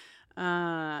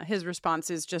 His response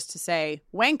is just to say,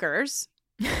 wankers.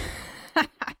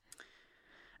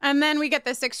 And then we get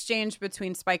this exchange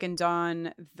between Spike and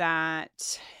Dawn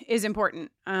that is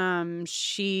important.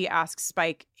 She asks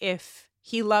Spike if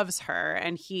he loves her,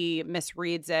 and he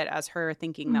misreads it as her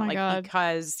thinking that, like,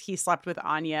 because he slept with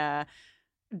Anya,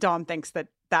 Dawn thinks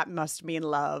that must mean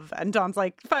love. And Dawn's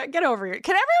like, get over it.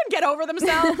 Can everyone get over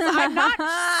themselves? I'm not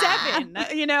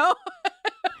 7, you know?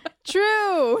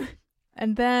 True.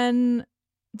 And then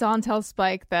Dawn tells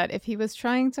Spike that if he was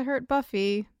trying to hurt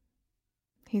Buffy,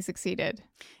 he succeeded.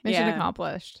 Mission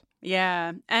accomplished.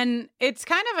 Yeah. And it's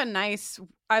kind of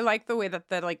I like the way that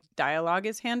the, like, dialogue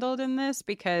is handled in this,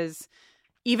 because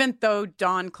even though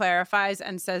Dawn clarifies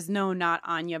and says, no, not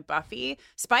Anya, Buffy,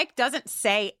 Spike doesn't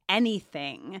say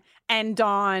anything. And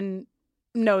Dawn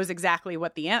knows exactly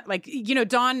what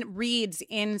Dawn reads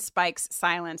in Spike's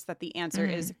silence that the answer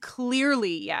is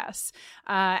clearly yes.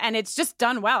 And it's just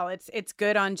done well. It's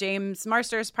good on James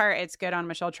Marsters' part. It's good on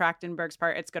Michelle Trachtenberg's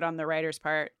part. It's good on the writer's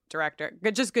part, director.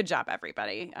 Good job,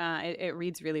 everybody. It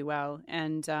reads really well.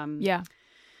 And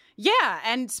yeah,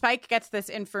 and Spike gets this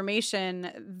information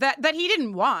that he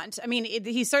didn't want. I mean,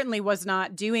 he certainly was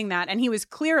not doing that, and he was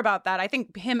clear about that. I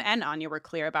think him and Anya were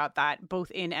clear about that,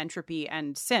 both in Entropy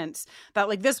and since, that,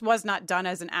 like, this was not done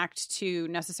as an act to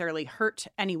necessarily hurt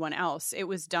anyone else. It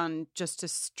was done just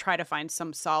to try to find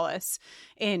some solace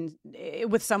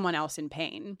with someone else in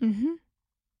pain. Mm-hmm.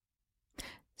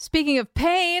 Speaking of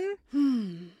pain,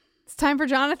 it's time for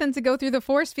Jonathan to go through the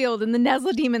force field in the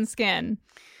Nesla demon skin.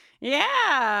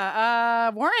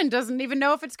 Yeah, Warren doesn't even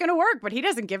know if it's going to work, but he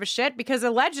doesn't give a shit because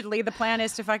allegedly the plan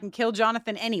is to fucking kill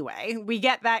Jonathan anyway. We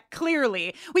get that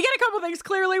clearly. We get a couple things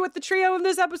clearly with the trio in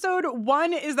this episode.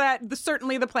 One is that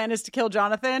certainly the plan is to kill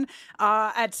Jonathan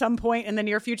at some point in the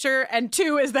near future. And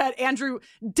two is that Andrew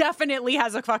definitely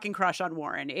has a fucking crush on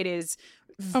Warren. It is...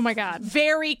 Oh my God.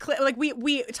 Very clear. Like,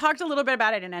 we talked a little bit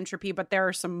about it in Entropy, but there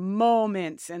are some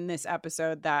moments in this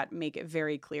episode that make it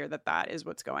very clear that that is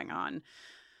what's going on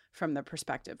from the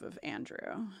perspective of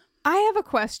Andrew. I have a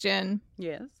question.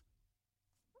 Yes.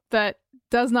 That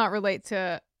does not relate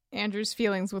to Andrew's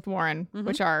feelings with Warren,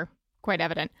 which are quite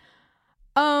evident.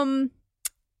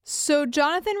 So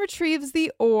Jonathan retrieves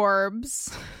the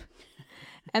orbs,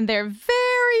 and they're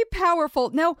very powerful.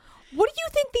 Now, what do you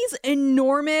think these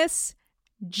enormous,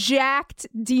 jacked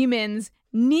demons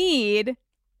need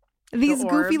these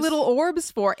goofy little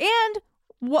orbs for? And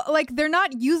what, like, they're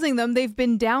not using them. They've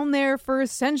been down there for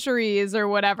centuries or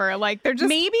whatever. Like, they're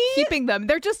just keeping them.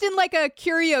 They're just in, like, a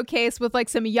curio case with, like,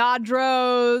 some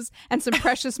Yadros and some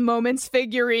Precious Moments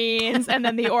figurines and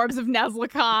then the orbs of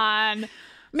Nezlakhan.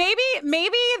 Maybe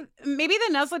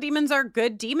the Nesla demons are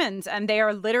good demons and they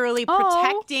are literally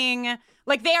protecting,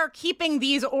 like, they are keeping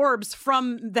these orbs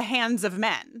from the hands of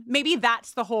men. Maybe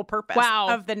that's the whole purpose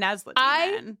of the Nesla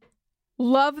demon.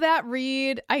 Love that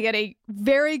read. I get a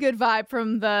very good vibe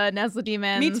from the Nesla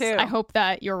demons. Me too. I hope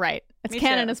that you're right. It's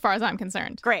canon as far as I'm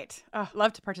concerned. Great.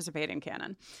 Love to participate in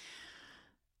canon.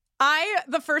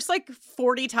 The first, like,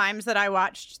 40 times that I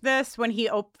watched this, when he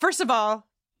first of all,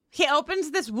 he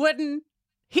opens this wooden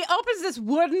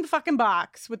fucking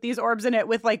box with these orbs in it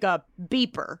with like a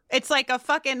beeper. It's like a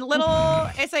fucking little,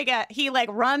 it's like he like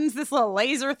runs this little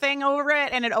laser thing over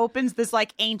it and it opens this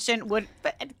like ancient wood.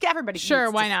 But everybody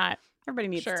Why not? Everybody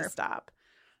needs to stop.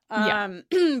 Yeah.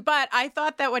 But I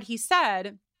thought that what he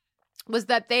said was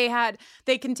that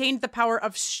they contained the power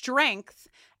of strength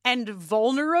and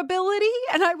vulnerability.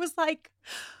 And I was like,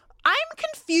 I'm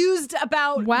confused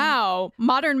about. Wow,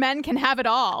 modern men can have it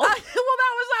all.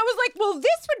 I was like, well,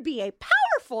 this would be a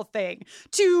powerful thing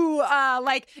to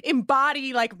like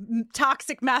embody like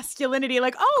toxic masculinity,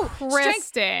 like Kristen.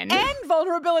 strength and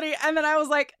vulnerability. And then I was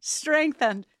like, strength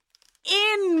and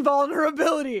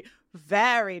invulnerability,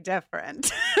 very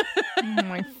different. Oh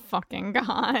my fucking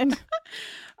God.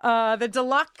 The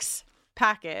deluxe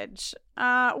package.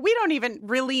 We don't even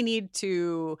really need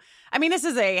to. I mean, this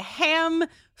is a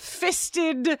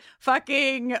ham-fisted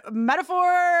fucking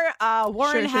metaphor.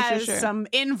 Warren has some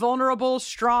invulnerable,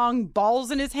 strong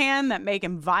balls in his hand that make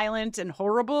him violent and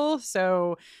horrible.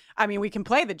 So, I mean, we can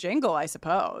play the jingle, I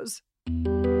suppose. The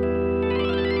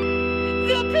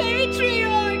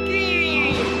patriarchy!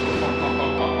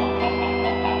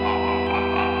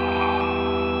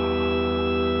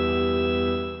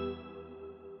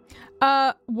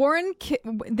 Warren,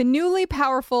 the newly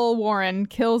powerful Warren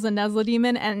kills a Nesla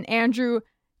demon, and Andrew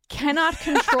cannot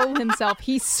control himself.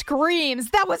 He screams.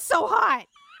 That was so hot.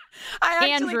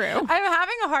 Andrew. I'm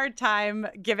having a hard time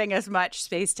giving as much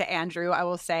space to Andrew, I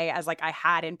will say, as like I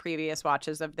had in previous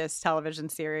watches of this television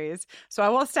series. So I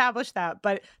will establish that.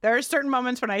 But there are certain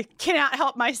moments when I cannot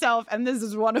help myself, and this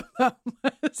is one of them.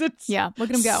 It's look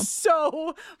at him go.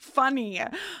 So funny.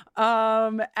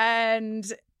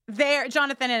 And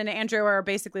Jonathan and Andrew are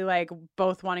basically like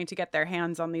both wanting to get their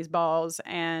hands on these balls,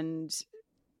 and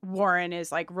Warren is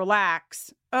like,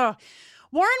 relax.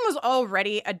 Warren was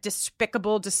already a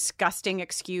despicable, disgusting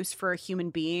excuse for a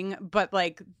human being, but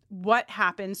like what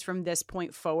happens from this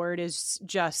point forward is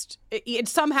just, it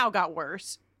somehow got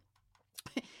worse.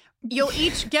 You'll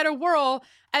each get a whirl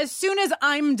as soon as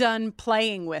I'm done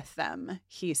playing with them,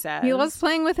 he says. He loves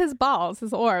playing with his balls,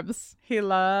 his orbs. He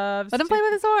loves Let him play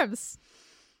with his orbs.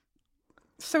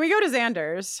 So we go to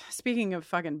Xander's. Speaking of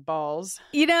fucking balls.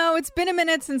 You know, it's been a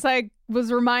minute since I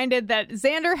was reminded that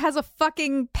Xander has a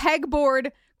fucking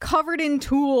pegboard covered in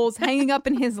tools hanging up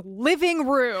in his living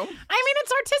room. I mean,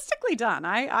 it's artistically done.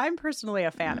 I'm personally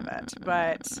a fan of it.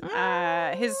 But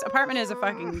his apartment is a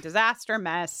fucking disaster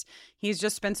mess. He's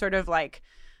just been sort of like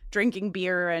drinking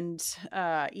beer and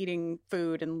eating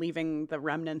food and leaving the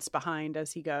remnants behind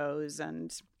as he goes.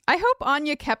 And I hope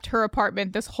Anya kept her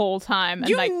apartment this whole time,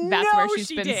 and like that's where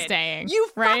she's been staying. You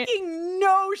right? fucking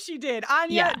know she did.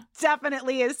 Anya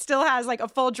definitely still has like a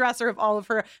full dresser of all of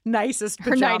her nicest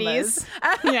pajamas.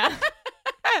 Her 90s. Yeah.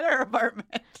 At her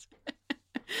apartment.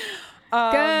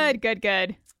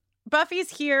 Good.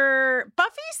 Buffy's here,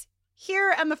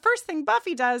 and the first thing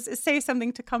Buffy does is say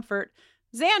something to comfort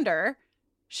Xander.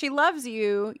 She loves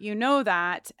you, you know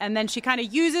that, and then she kind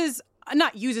of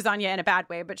not uses Anya in a bad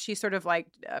way, but she sort of like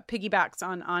piggybacks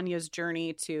on Anya's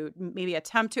journey to maybe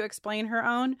attempt to explain her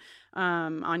own.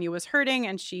 Anya was hurting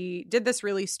and she did this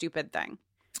really stupid thing.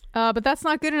 But that's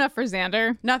not good enough for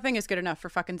Xander. Nothing is good enough for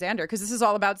fucking Xander, because this is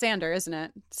all about Xander, isn't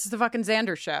it? This is the fucking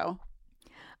Xander show.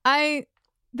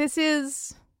 This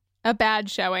is a bad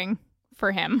showing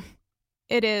for him.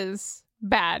 It is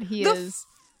bad.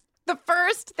 The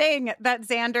first thing that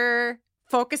Xander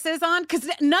focuses on, because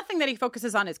nothing that he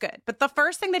focuses on is good, but the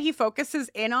first thing that he focuses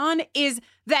in on is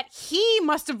that he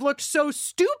must have looked so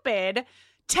stupid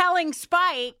telling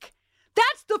Spike.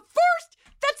 That's the first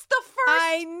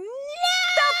I know!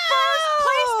 The first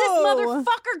place this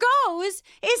motherfucker goes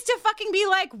is to fucking be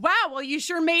like, wow, well, you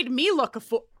sure made me look a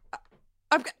fool.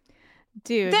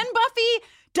 Dude. Then Buffy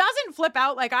doesn't flip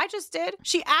out like I just did.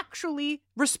 She actually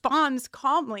responds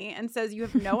calmly and says, you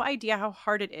have no idea how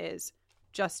hard it is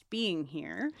just being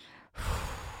here.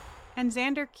 And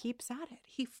Xander keeps at it.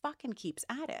 He fucking keeps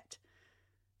at it.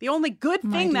 The only good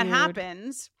thing that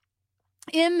happens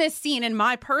in this scene, in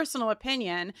my personal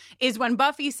opinion, is when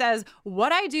Buffy says,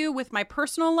 what I do with my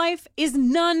personal life is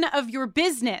none of your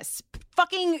business.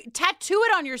 Fucking tattoo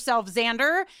it on yourself,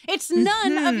 Xander. It's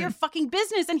none of your fucking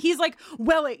business. And he's like,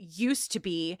 well, it used to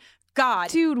be. God.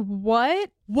 Dude, what?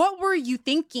 What were you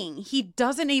thinking? He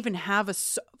doesn't even have a...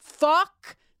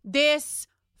 Fuck this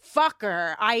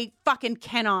fucker. I fucking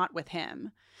cannot with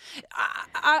him.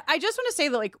 I just want to say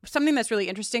that, like, something that's really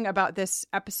interesting about this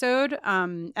episode,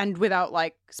 and without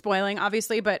like spoiling,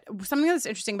 obviously, but something that's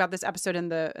interesting about this episode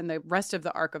and the rest of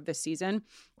the arc of this season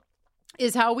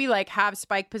is how we like have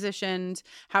Spike positioned,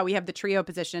 how we have the trio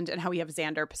positioned, and how we have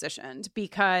Xander positioned,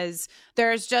 because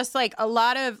there's just like a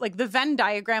lot of like the Venn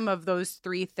diagram of those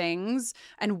three things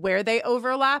and where they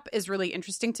overlap is really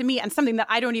interesting to me, and something that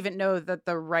I don't even know that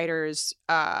the writers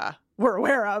were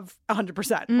aware of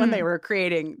 100% when they were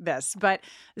creating this. But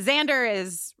Xander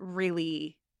is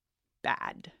really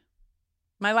bad.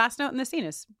 My last note in the scene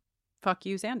is fuck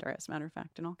you, Xander, as a matter of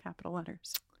fact, in all capital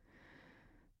letters.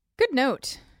 Good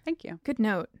note. Thank you. Good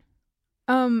note.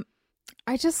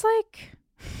 I just like,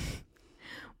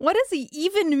 what does he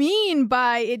even mean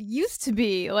by it used to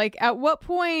be? Like, at what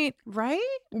point,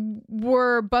 right?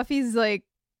 Were Buffy's like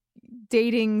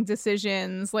dating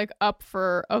decisions like up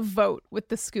for a vote with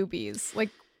the Scoobies? Like,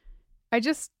 I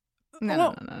just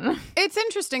no. It's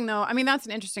interesting though. I mean, that's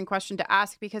an interesting question to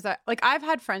ask, because I've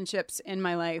had friendships in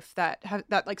my life that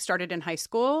like started in high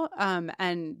school,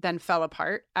 and then fell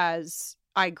apart as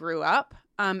I grew up.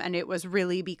 And it was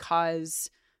really because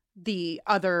the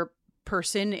other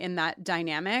person in that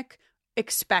dynamic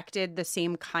expected the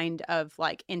same kind of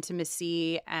like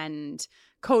intimacy and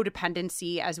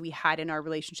codependency as we had in our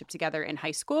relationship together in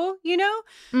high school, you know?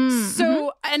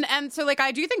 So, and so like,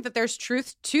 I do think that there's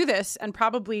truth to this, and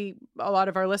probably a lot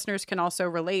of our listeners can also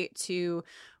relate to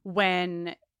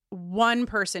when one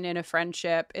person in a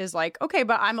friendship is like, okay,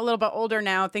 but I'm a little bit older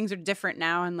now, things are different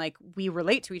now, and like we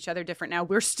relate to each other different now.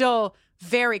 We're still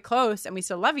very close and we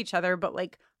still love each other, but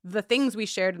like the things we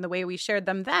shared and the way we shared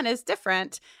them then is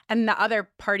different, and the other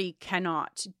party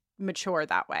cannot mature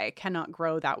that way, cannot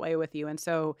grow that way with you. And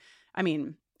so, I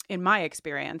mean, in my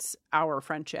experience,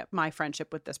 my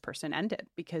friendship with this person ended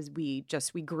because we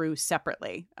grew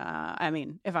separately. I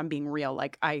mean, if I'm being real,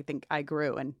 like I think I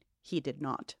grew and he did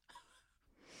not.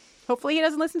 Hopefully he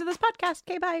doesn't listen to this podcast.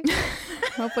 Okay, bye.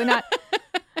 Hopefully not.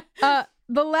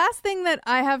 The last thing that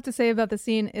I have to say about the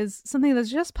scene is something that's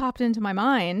just popped into my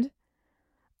mind.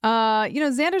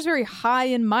 Xander's very high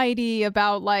and mighty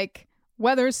about like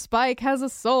whether Spike has a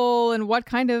soul and what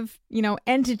kind of,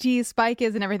 entity Spike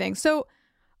is and everything. So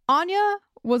Anya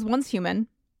was once human.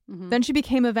 Mm-hmm. Then she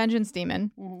became a vengeance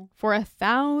demon for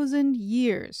 1,000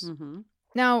 years. Mm-hmm.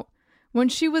 Now, when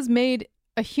she was made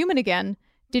a human again,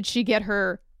 did she get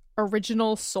her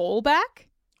original soul back?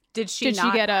 Did she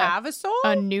get have a soul?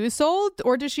 A new soul?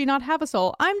 Or does she not have a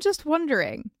soul? I'm just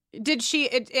wondering. Did she?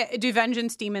 Do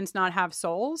vengeance demons not have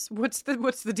souls? What's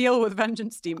the deal with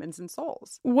vengeance demons and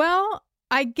souls? Well,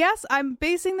 I guess I'm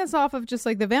basing this off of just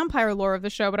like the vampire lore of the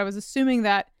show, but I was assuming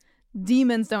that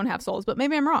demons don't have souls, but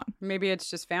maybe I'm wrong. Maybe it's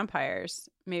just vampires.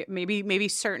 Maybe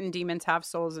certain demons have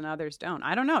souls and others don't.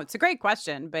 I don't know. It's a great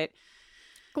question, but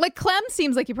like Clem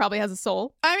seems like he probably has a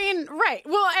soul. I mean, right.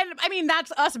 Well, and I mean,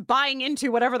 that's us buying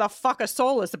into whatever the fuck a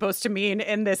soul is supposed to mean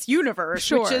in this universe,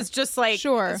 which is just like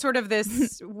sort of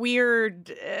this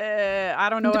weird, I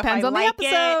don't know. Depends on the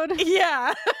episode.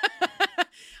 Yeah.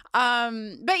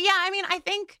 But yeah, I mean, I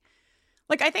think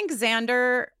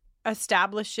Xander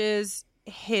establishes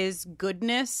his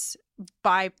goodness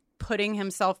by putting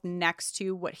himself next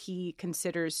to what he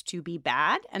considers to be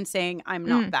bad and saying, I'm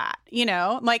not that,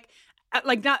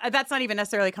 that's not even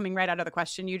necessarily coming right out of the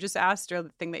question you just asked or the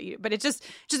thing that but it just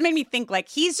made me think like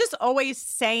he's just always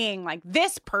saying like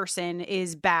this person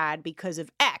is bad because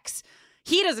of X.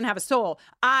 He doesn't have a soul.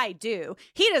 I do.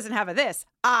 He doesn't have a this.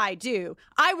 I do.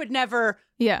 I would never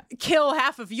kill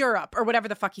half of Europe or whatever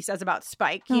the fuck he says about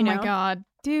Spike. You know? Oh my God,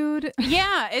 dude.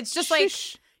 Yeah, it's just like,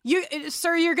 you're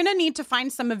going to need to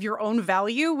find some of your own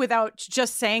value without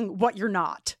just saying what you're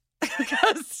not.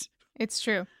 Because it's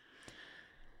true.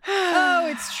 Oh,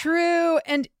 it's true.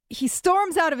 And he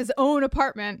storms out of his own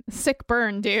apartment. Sick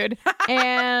burn, dude.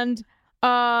 And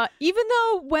even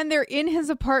though when they're in his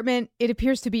apartment, it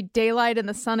appears to be daylight and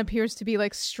the sun appears to be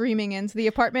like streaming into the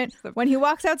apartment, when he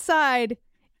walks outside,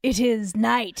 it is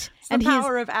night. It's the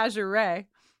power of Azure Ray.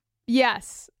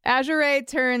 Yes. Azure Ray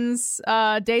turns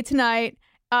day to night.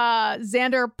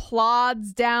 Xander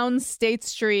plods down State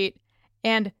Street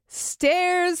and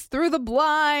stares through the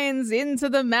blinds into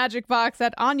the magic box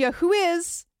at Anya, who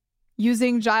is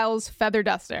using Giles' feather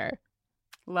duster.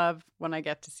 Love when I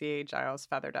get to see Giles'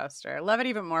 feather duster. Love it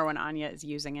even more when Anya is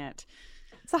using it.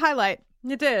 It's a highlight.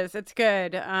 It is. It's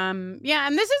good. Yeah,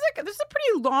 and this is a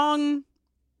pretty long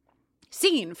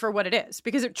scene for what it is,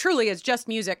 because it truly is just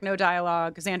music, no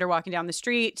dialogue. Xander walking down the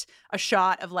street, a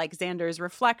shot of like Xander's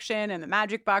reflection in the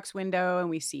magic box window, and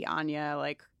we see Anya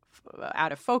like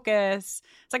out of focus.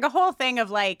 It's like a whole thing of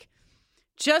like,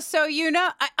 just so you know,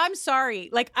 I'm sorry.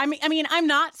 Like, I mean, I'm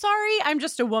not sorry. I'm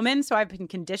just a woman, so I've been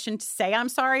conditioned to say I'm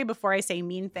sorry before I say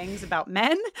mean things about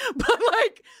men. But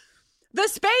like, the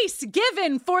space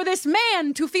given for this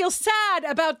man to feel sad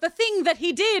about the thing that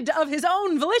he did of his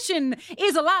own volition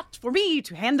is a lot for me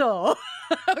to handle.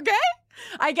 Okay?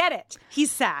 I get it.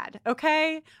 He's sad,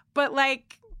 okay? But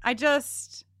like, I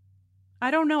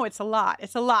don't know. It's a lot.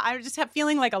 It's a lot. I just have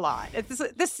feeling like a lot.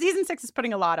 This season 6 is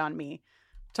putting a lot on me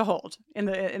to hold in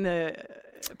the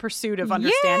pursuit of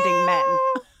understanding men.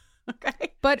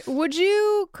 Okay. But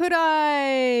could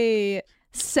I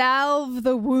salve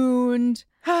the wound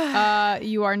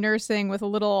you are nursing with a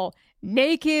little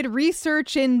naked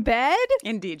research in bed?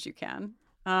 Indeed you can.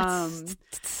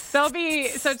 So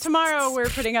tomorrow we're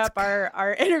putting up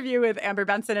our interview with Amber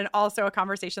Benson, and also a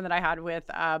conversation that I had with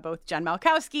both Jen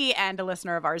Malkowski and a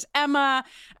listener of ours, Emma.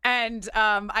 And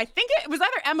I think it was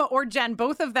either Emma or Jen,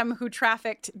 both of them who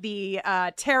trafficked the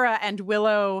Tara and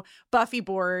Willow Buffy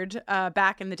board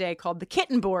back in the day called the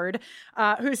Kitten board,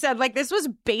 who said like this was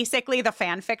basically the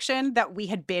fan fiction that we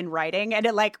had been writing, and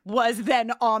it like was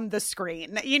then on the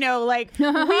screen. You know, like we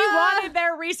wanted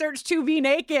their research to be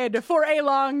naked for a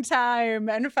long time,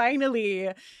 and finally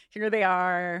here they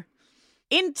are.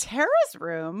 In Tara's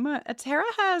room, Tara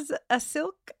has a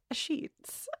silk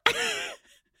sheets.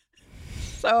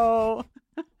 So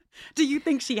do you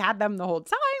think she had them the whole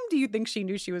time? Do you think she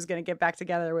knew she was going to get back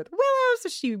together with Willow, so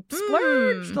she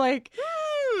splurged?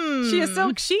 She a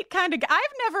silk sheet kind of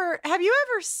have you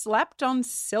ever slept on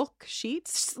silk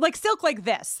sheets? Like silk like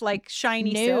this, like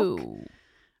shiny silk?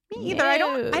 Me either. I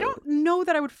don't know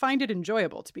that I would find it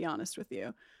enjoyable, to be honest with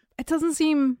you. It doesn't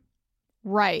seem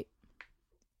right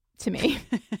to me,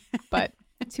 but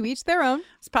to each their own.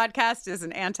 This podcast is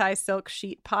an anti-silk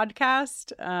sheet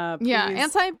podcast. Yeah,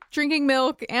 anti-drinking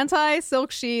milk,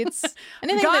 anti-silk sheets,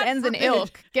 anything that ends in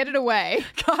ilk, get it away.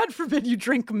 God forbid you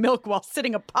drink milk while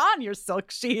sitting upon your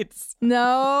silk sheets.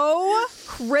 No,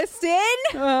 Kristen.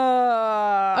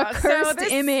 A cursed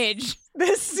image.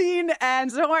 This scene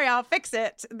ends. Don't worry, I'll fix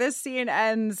it. This scene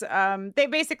ends. They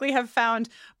basically have found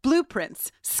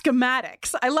blueprints,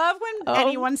 schematics. I love when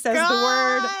anyone says the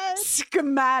word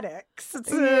schematics.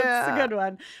 It's a good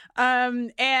one.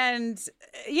 And,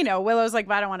 you know, Willow's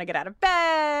like, I don't want to get out of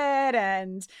bed.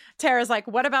 And Tara's like,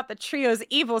 what about the trio's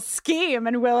evil scheme?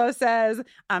 And Willow says,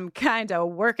 I'm kind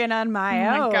of working on my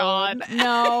own. Oh, my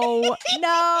God.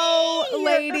 No,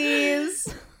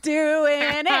 ladies.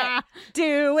 Doing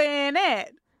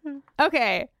it.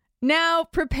 Okay, now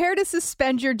prepare to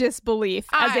suspend your disbelief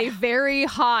as a very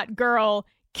hot girl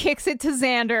kicks it to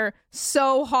Xander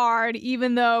so hard,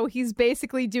 even though he's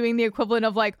basically doing the equivalent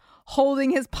of like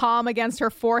holding his palm against her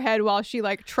forehead while she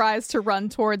like tries to run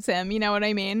towards him. You know what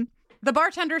I mean? The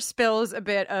bartender spills a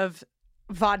bit of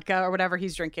vodka or whatever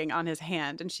he's drinking on his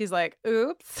hand, and she's like,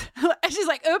 oops. She's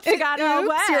like, oops, I got it all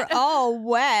wet. You're all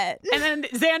wet. And then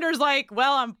Xander's like,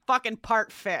 well, I'm fucking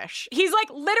part fish. He's like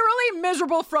literally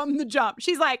miserable from the jump.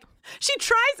 She's like, she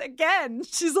tries again.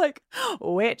 She's like,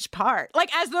 which part?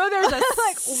 Like as though there's a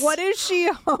like, what is she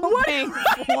hoping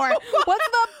for? What's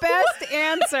the best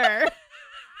answer?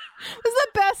 What's the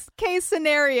best case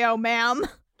scenario, ma'am? Like,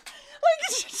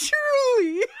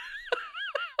 truly.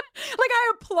 Like,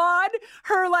 I applaud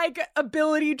her, like,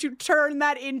 ability to turn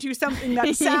that into something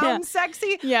that sounds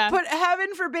sexy. Yeah. But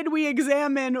heaven forbid we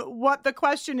examine what the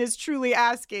question is truly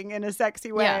asking in a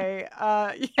sexy way.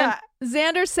 And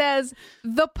Xander says,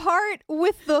 the part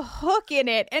with the hook in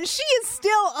it. And she is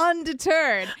still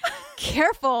undeterred.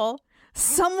 Careful.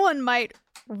 Someone might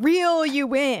reel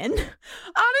you in. Honestly,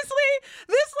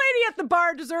 this lady at the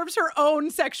bar deserves her own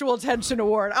sexual tension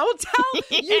award. I will tell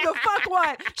you the fuck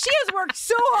what. She has worked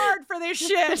so hard for this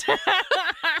shit.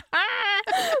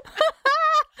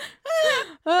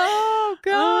 Oh,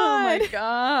 God. Oh, my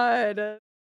God.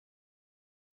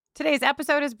 Today's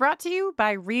episode is brought to you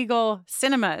by Regal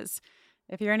Cinemas.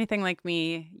 If you're anything like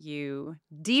me, you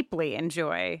deeply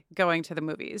enjoy going to the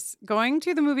movies. Going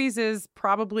to the movies is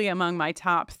probably among my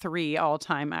top 3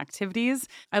 all-time activities.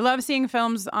 I love seeing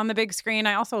films on the big screen.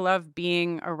 I also love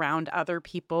being around other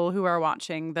people who are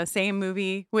watching the same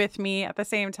movie with me at the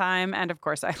same time. And of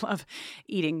course, I love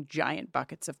eating giant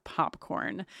buckets of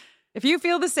popcorn. If you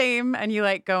feel the same and you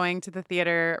like going to the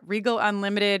theater, Regal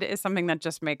Unlimited is something that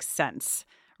just makes sense.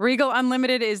 Regal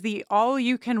Unlimited is the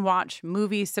all-you-can-watch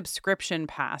movie subscription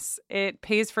pass. It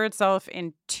pays for itself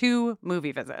in 2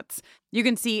 movie visits. You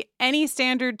can see any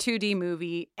standard 2D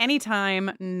movie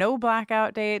anytime, no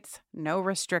blackout dates, no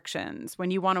restrictions. When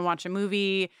you want to watch a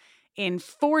movie in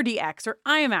 4DX or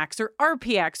IMAX or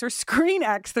RPX or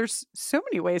ScreenX. There's so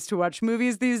many ways to watch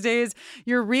movies these days.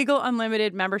 Your Regal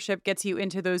Unlimited membership gets you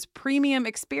into those premium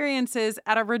experiences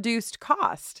at a reduced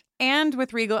cost. And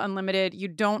with Regal Unlimited, you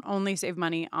don't only save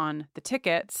money on the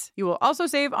tickets, you will also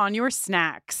save on your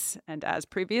snacks. And as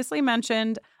previously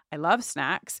mentioned, I love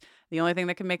snacks. The only thing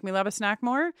that can make me love a snack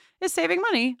more is saving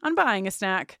money on buying a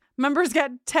snack. Members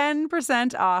get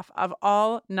 10% off of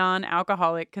all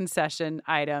non-alcoholic concession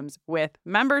items with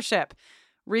membership.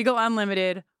 Regal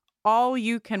Unlimited, all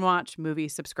you can watch movie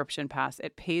subscription pass.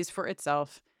 It pays for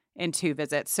itself in 2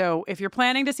 visits. So if you're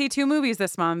planning to see 2 movies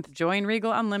this month, join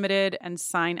Regal Unlimited and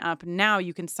sign up now.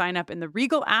 You can sign up in the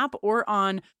Regal app or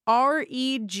on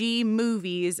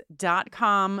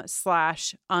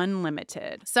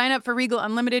regmovies.com/unlimited. Sign up for Regal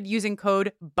Unlimited using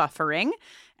code BUFFERING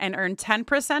and earn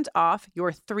 10% off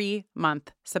your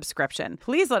 3-month subscription.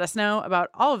 Please let us know about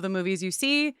all of the movies you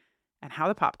see and how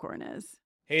the popcorn is.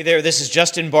 Hey there, this is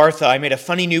Justin Bartha. I made a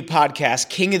funny new podcast,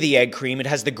 King of the Egg Cream. It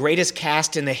has the greatest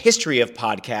cast in the history of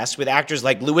podcasts with actors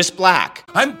like Louis Black.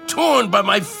 I'm torn by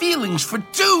my feelings for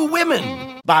 2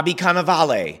 women. Bobby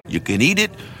Cannavale. You can eat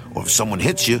it, or if someone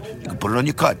hits you, you can put it on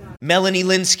your cut. Melanie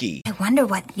Linsky. I wonder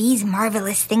what these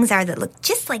marvelous things are that look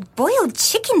just like boiled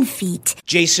chicken feet.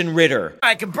 Jason Ritter.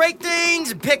 I can break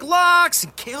things and pick locks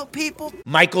and kill people.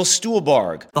 Michael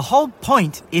Stuhlbarg. The whole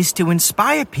point is to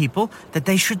inspire people that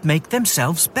they should make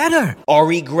themselves better.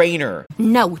 Ari Grainer.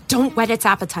 No, don't whet its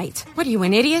appetite. What are you,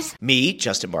 an idiot? Me,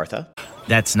 Justin Bartha.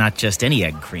 That's not just any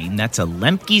egg cream, that's a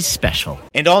Lemke's special.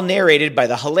 And all narrated by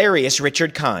the hilarious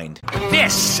Richard Kind.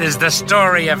 This is the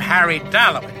story of Harry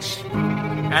Dalowitz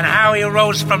and how he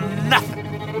rose from nothing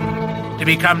to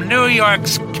become New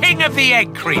York's King of the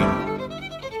Egg Cream.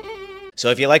 So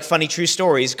if you like funny true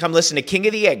stories, come listen to King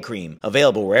of the Egg Cream,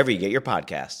 available wherever you get your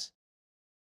podcasts.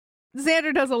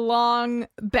 Xander does a long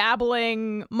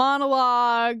babbling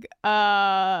monologue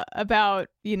about,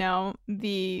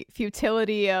 the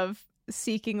futility of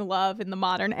seeking love in the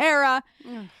modern era.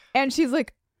 And she's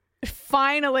like,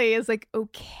 finally is like,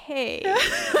 okay.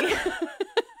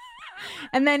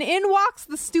 And then in walks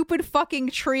the stupid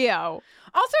fucking trio.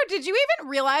 Also, did you even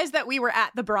realize that we were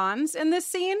at the Bronze in this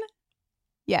scene?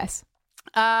 Yes.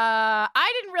 I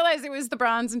didn't realize it was the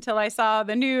Bronze until I saw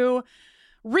the new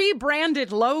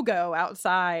rebranded logo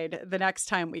outside the next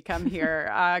time we come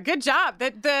here. Good job.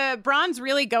 The Bronze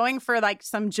really going for like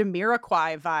some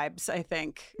Jamiroquai vibes, I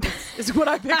think, is what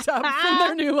I picked up from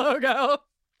their new logo.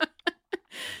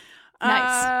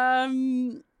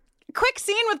 Nice. Quick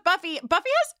scene with Buffy. Buffy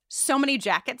has so many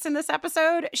jackets in this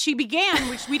episode. She began,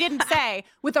 which we didn't say,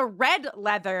 with a red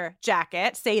leather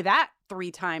jacket. Say that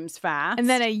 3 times fast. And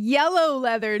then a yellow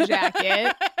leather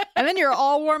jacket. And then you're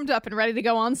all warmed up and ready to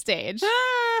go on stage.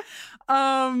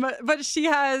 But she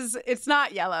has, it's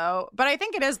not yellow, but I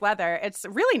think it is leather. It's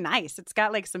really nice. It's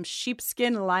got like some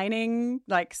sheepskin lining,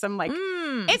 like some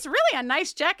it's really a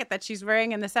nice jacket that she's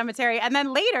wearing in the cemetery. And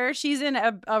then later she's in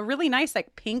a really nice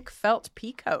like pink felt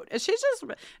pea coat. She's just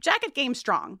jacket game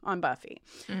strong on Buffy.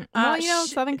 Well,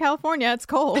 Southern California, it's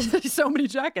cold. So many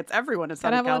jackets. Everyone in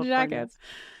Southern California. Gotta have a lot of jackets.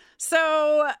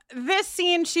 So this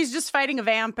scene, she's just fighting a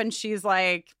vamp and she's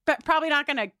like, probably not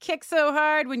going to kick so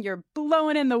hard when you're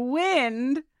blowing in the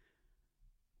wind.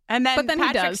 And then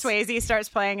Patrick Swayze starts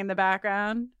playing in the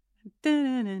background.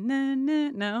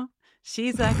 No,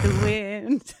 she's like the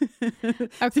wind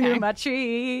through my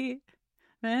tree.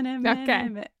 Okay.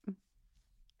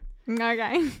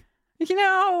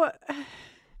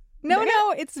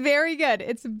 No, it's very good.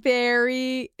 It's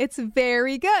very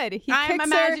good. I'm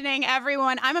imagining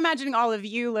all of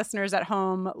you listeners at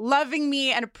home loving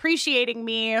me and appreciating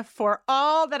me for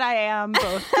all that I am,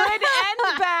 both good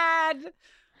and bad.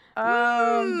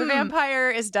 The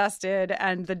vampire is dusted,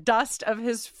 and the dust of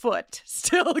his foot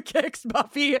still kicks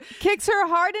Buffy. Kicks her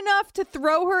hard enough to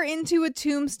throw her into a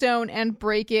tombstone and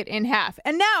break it in half.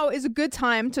 And now is a good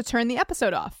time to turn the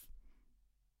episode off.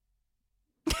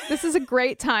 This is a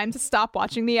great time to stop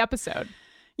watching the episode.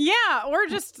 Yeah, or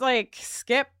just like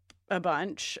skip a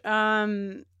bunch.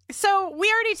 So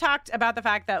we already talked about the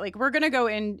fact that like we're going to go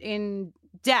in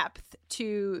depth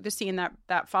to the scene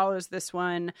that follows this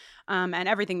one and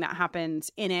everything that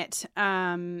happens in it.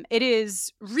 It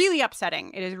is really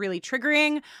upsetting. It is really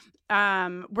triggering.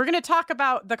 We're going to talk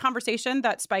about the conversation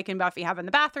that Spike and Buffy have in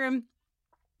the bathroom.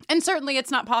 And certainly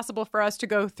it's not possible for us to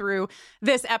go through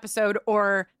this episode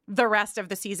or the rest of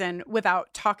the season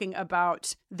without talking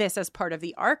about this as part of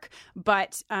the arc.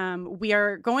 But we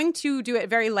are going to do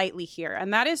it very lightly here.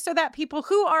 And that is so that people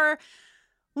who are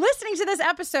listening to this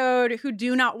episode who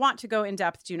do not want to go in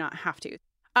depth do not have to.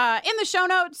 In the show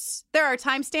notes, there are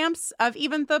timestamps of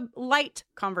even the light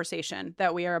conversation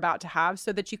that we are about to have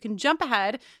so that you can jump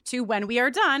ahead to when we are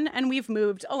done and we've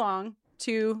moved along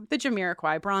to the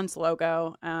Jamiroquai bronze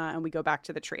logo and we go back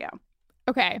to the trio.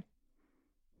 Okay.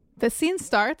 The scene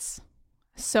starts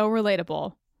so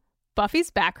relatable.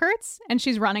 Buffy's back hurts and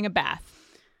she's running a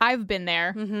bath. I've been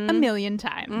there a million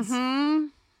times.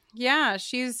 Yeah,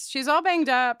 she's all banged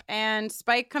up and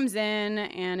Spike comes in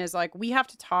and is like, we have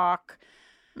to talk.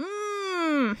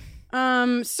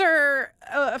 Sir,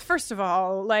 first of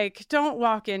all, like, don't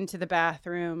walk into the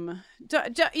bathroom. You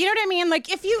know what I mean? Like,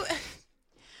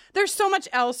 there's so much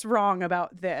else wrong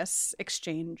about this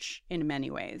exchange in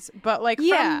many ways. But, like,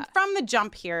 from the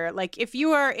jump here, like, if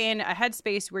you are in a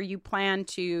headspace where you plan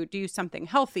to do something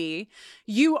healthy,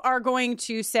 you are going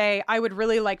to say, I would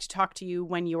really like to talk to you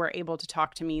when you are able to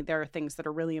talk to me. There are things that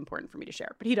are really important for me to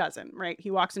share. But he doesn't, right?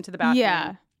 He walks into the bathroom.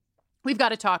 Yeah. We've got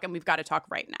to talk, and we've got to talk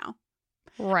right now.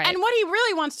 Right. And what he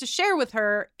really wants to share with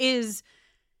her is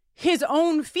his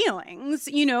own feelings,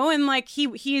 you know, and like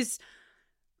he's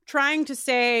trying to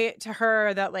say to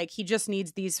her that like he just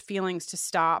needs these feelings to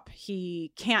stop.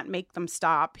 He can't make them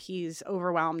stop. He's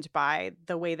overwhelmed by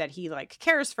the way that he like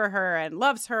cares for her and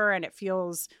loves her, and it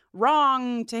feels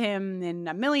wrong to him in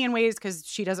a million ways because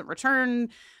she doesn't return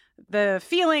the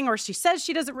feeling, or she says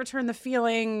she doesn't return the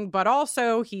feeling, but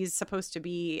also he's supposed to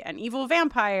be an evil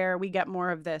vampire. We get more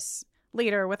of this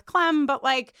later with Clem, but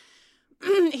like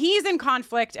he's in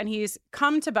conflict and he's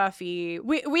come to Buffy.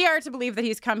 We are to believe that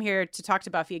he's come here to talk to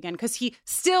Buffy again because he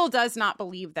still does not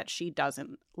believe that she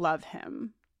doesn't love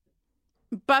him.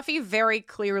 Buffy very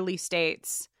clearly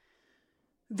states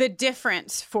the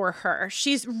difference for her.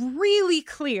 She's really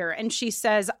clear and she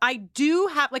says, I do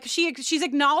have, like, she's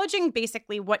acknowledging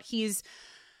basically what he's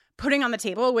putting on the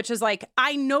table, which is like,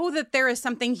 I know that there is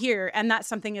something here and that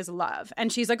something is love.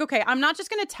 And she's like, okay, I'm not just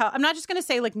going to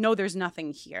say like, no, there's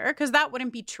nothing here, because that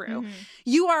wouldn't be true.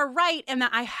 You are right in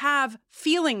that I have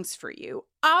feelings for you.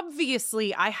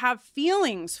 Obviously, I have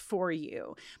feelings for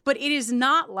you, but it is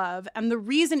not love. And the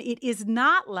reason it is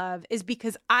not love is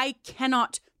because I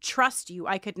cannot trust you.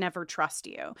 I could never trust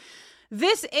you.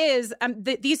 This is,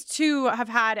 these two have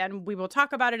had, and we will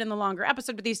talk about it in the longer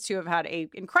episode, but these two have had a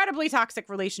incredibly toxic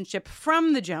relationship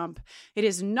from the jump. It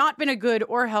has not been a good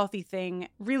or healthy thing,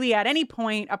 really, at any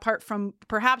point, apart from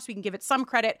perhaps we can give it some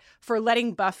credit for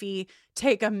letting Buffy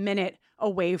take a minute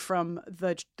away from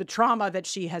the trauma that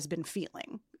she has been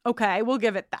feeling. Okay, we'll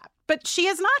give it that. But she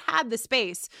has not had the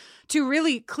space to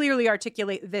really clearly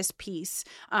articulate this piece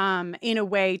in a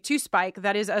way to Spike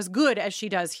that is as good as she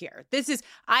does here. This is,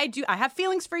 I have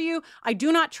feelings for you. I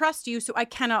do not trust you, so I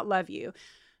cannot love you.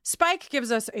 Spike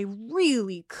gives us a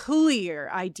really clear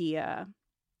idea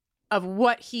of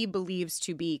what he believes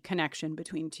to be connection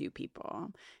between two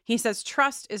people. He says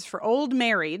trust is for old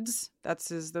marrieds.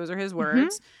 Those are his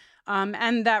words.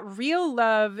 And that real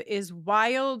love is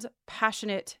wild,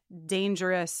 passionate,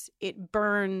 dangerous. It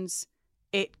burns,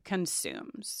 it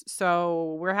consumes.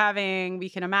 So we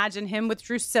can imagine him with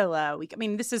Drusilla.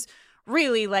 This is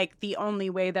really like the only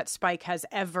way that Spike has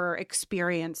ever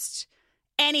experienced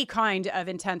any kind of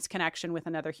intense connection with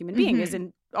another human being is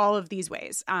in all of these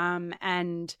ways.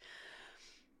 And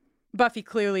Buffy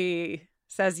clearly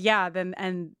says,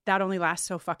 and that only lasts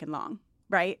so fucking long.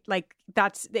 Right? Like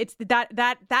it's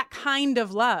that kind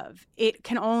of love. It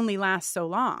can only last so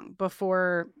long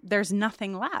before there's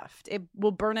nothing left. It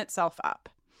will burn itself up.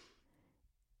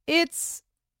 It's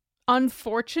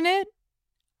unfortunate.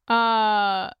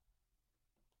 It's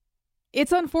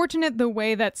unfortunate the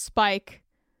way that Spike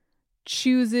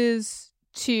chooses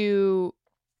to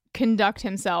conduct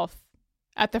himself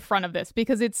at the front of this,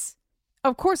 because it's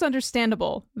of course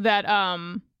understandable that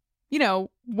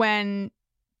when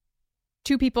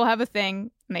two people have a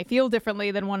thing and they feel differently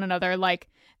than one another, like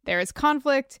there is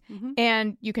conflict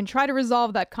and you can try to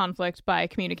resolve that conflict by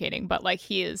communicating, but like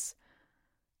he is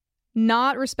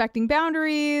not respecting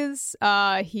boundaries.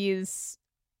 He's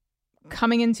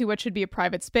coming into what should be a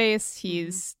private space.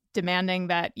 He's demanding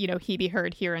that, he be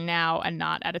heard here and now and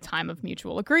not at a time of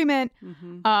mutual agreement.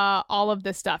 All of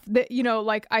this stuff that,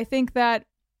 I think that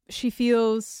she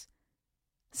feels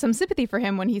some sympathy for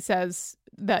him when he says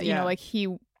that, he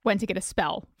went to get a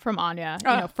spell from Anya.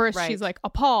 First she's like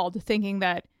appalled, thinking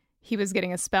that he was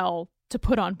getting a spell to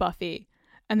put on Buffy,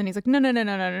 and then he's like,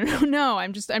 no.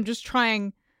 I'm just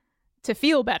trying to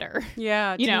feel better.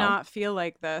 Yeah, to not feel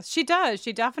like this. She does.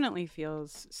 She definitely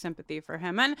feels sympathy for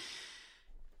him, and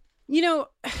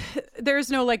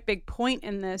there's no like big point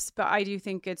in this, but I do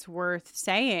think it's worth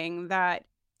saying that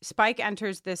Spike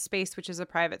enters this space, which is a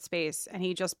private space, and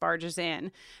he just barges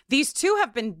in. These two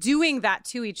have been doing that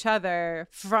to each other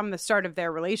from the start of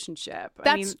their relationship.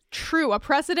 That's true. A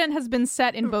precedent has been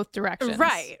set in both directions.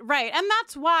 Right. And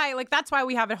that's why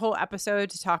we have a whole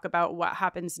episode to talk about what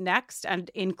happens next,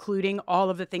 and including all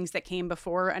of the things that came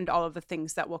before and all of the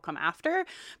things that will come after,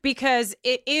 because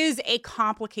it is a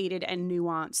complicated and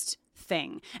nuanced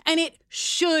thing. And it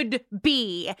should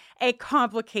be a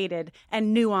complicated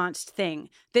and nuanced thing.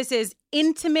 This is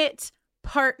intimate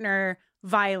partner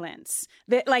violence.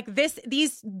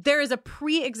 There is a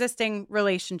pre-existing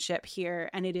relationship here,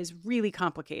 and it is really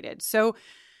complicated. So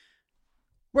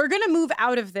we're going to move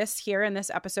out of this here in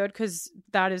this episode, because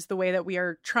that is the way that we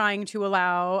are trying to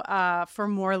allow for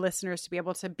more listeners to be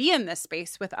able to be in this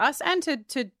space with us and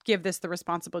to give this the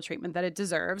responsible treatment that it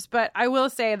deserves. But I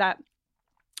will say that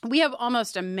we have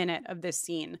almost a minute of this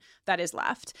scene that is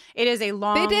left. It is a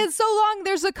long... It is so long.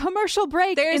 There's a commercial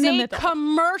break There's in the a middle.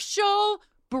 commercial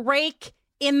break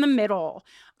in the middle.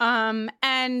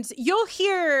 And you'll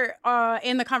hear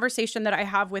in the conversation that I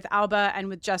have with Alba and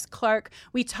with Jess Clark,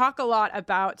 we talk a lot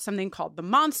about something called the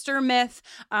monster myth,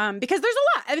 because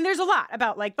there's a lot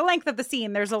about like the length of the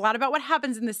scene. There's a lot about what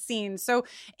happens in the scene. So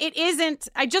it isn't,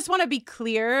 I just want to be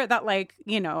clear that like,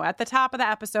 at the top of the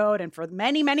episode and for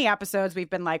many, many episodes, we've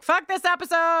been like, fuck this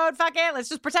episode, fuck it, let's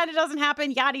just pretend it doesn't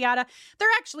happen, yada, yada. There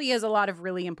actually is a lot of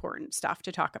really important stuff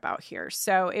to talk about here.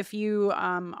 So if you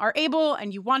are able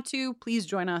and you want to, please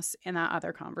join us in that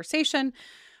other conversation.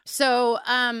 So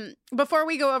before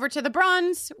we go over to the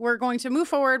bronze, we're going to move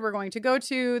forward. We're going to go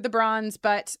to the bronze,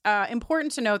 but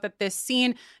important to note that this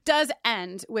scene does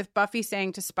end with Buffy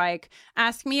saying to Spike,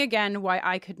 "Ask me again why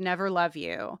I could never love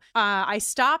you. I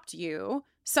stopped you,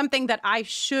 something that I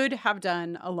should have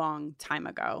done a long time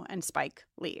ago." And Spike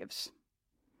leaves.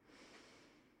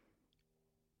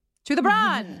 To the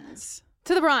bronze.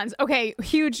 To the bronze. Okay,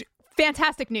 huge,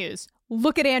 fantastic news.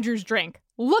 Look at Andrew's drink.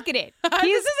 Look at it.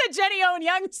 This is a Jenny Owen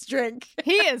Young's drink.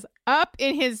 He is up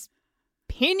in his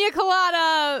pina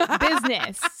colada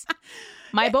business.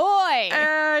 My boy,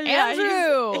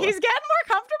 Andrew. He's getting more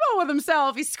comfortable with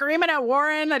himself. He's screaming at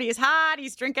Warren that he's hot.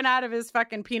 He's drinking out of his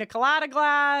fucking pina colada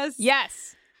glass.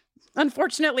 Yes.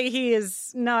 Unfortunately, he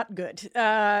is not good.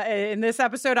 In this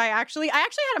episode, I actually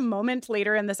had a moment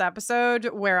later in this episode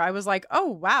where I was like, oh,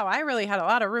 wow, I really had a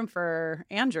lot of room for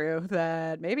Andrew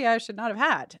that maybe I should not have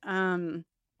had.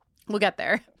 We'll get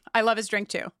there. I love his drink,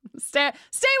 too. Stay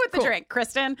with the drink,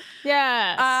 Kristen.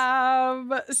 Yes.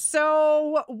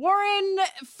 So Warren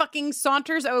fucking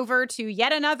saunters over to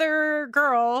yet another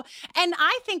girl. And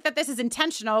I think that this is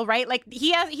intentional, right? Like,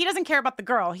 he doesn't care about the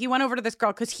girl. He went over to this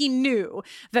girl because he knew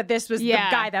that this was the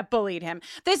guy that bullied him.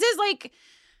 This is like...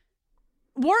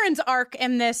 Warren's arc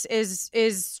in this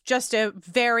is just a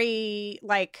very,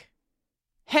 like...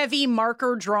 heavy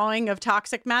marker drawing of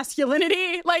toxic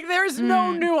masculinity. Like, there's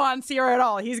no nuance here at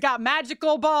all. He's got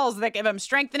magical balls that give him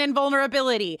strength and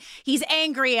invulnerability. He's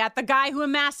angry at the guy who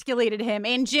emasculated him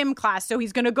in gym class, so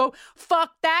he's gonna go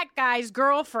fuck that guy's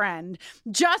girlfriend.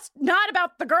 Just not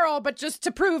about the girl, but just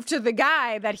to prove to the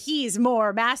guy that he's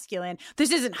more masculine.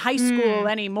 This isn't high school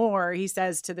anymore, he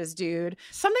says to this dude.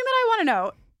 Something that I want to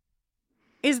know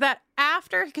is that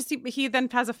after, because he then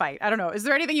has a fight. I don't know. Is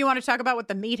there anything you want to talk about with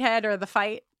the meathead or the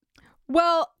fight?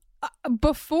 Well,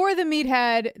 before the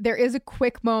meathead, there is a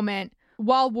quick moment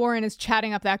while Warren is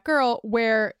chatting up that girl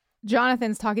where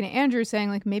Jonathan's talking to Andrew saying,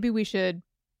 like, maybe we should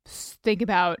think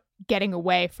about getting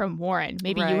away from Warren.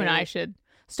 Maybe you and I should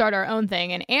start our own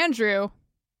thing. And Andrew,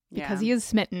 because he is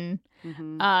smitten,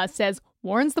 says,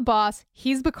 Warren's the boss.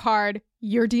 He's Picard.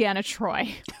 You're Deanna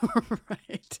Troi.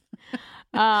 Right.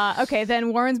 Okay,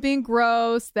 then Warren's being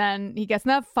gross. Then he gets in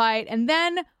that fight. And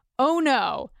then, oh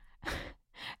no.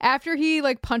 After he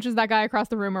like punches that guy across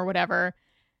the room or whatever,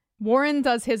 Warren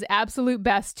does his absolute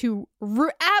best to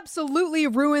absolutely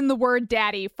ruin the word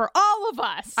daddy for all of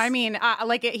us. I mean,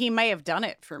 he may have done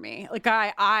it for me. Like,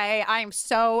 I'm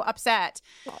so upset.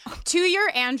 To your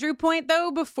Andrew point,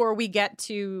 though, before we get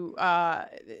to,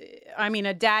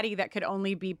 a daddy that could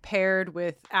only be paired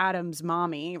with Adam's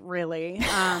mommy, really.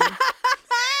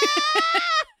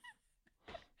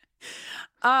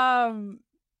 Warren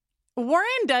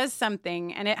does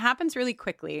something, and it happens really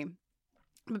quickly.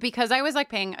 But because I was like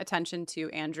paying attention to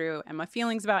Andrew and my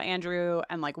feelings about Andrew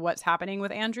and like what's happening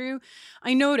with Andrew,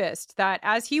 I noticed that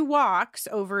as he walks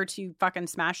over to fucking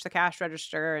smash the cash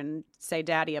register and say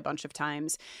daddy a bunch of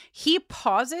times, he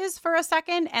pauses for a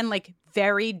second and like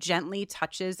very gently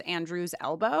touches Andrew's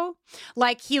elbow.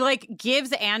 Like he like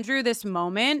gives Andrew this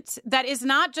moment that is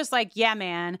not just like, yeah,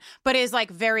 man, but is like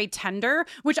very tender,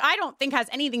 which I don't think has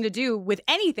anything to do with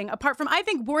anything apart from I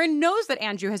think Warren knows that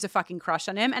Andrew has a fucking crush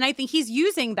on him. And I think he's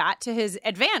using that to his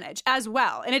advantage as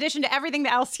well. In addition to everything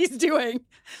else he's doing,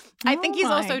 I think he's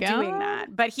also doing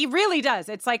that. But he really does.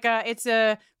 It's like it's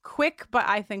a quick, but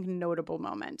I think notable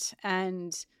moment.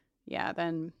 And yeah,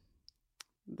 then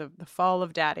the fall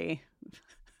of daddy.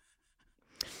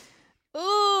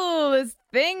 Ooh, this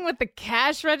thing with the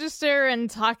cash register and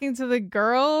talking to the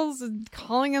girls and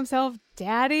calling himself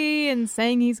daddy and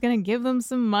saying he's going to give them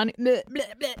some money. Bleh,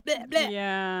 bleh, bleh, bleh, bleh.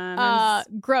 Yeah.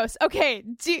 Gross. Okay.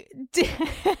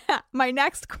 My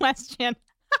next question.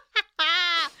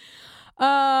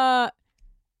 Xander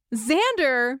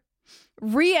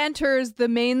re-enters the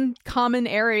main common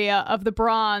area of the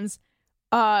Bronze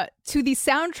to the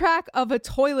soundtrack of a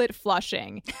toilet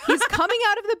flushing. He's coming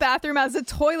out of the bathroom as a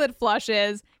toilet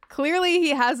flushes. Clearly,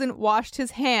 he hasn't washed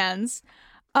his hands.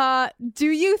 Do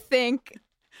you think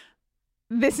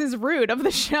this is rude of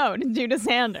the show to do to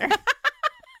Xander?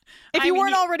 If you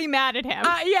weren't already mad at him.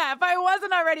 Yeah, if I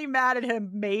wasn't already mad at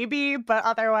him, maybe, but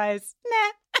otherwise,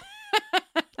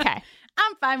 nah. Okay.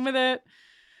 I'm fine with it.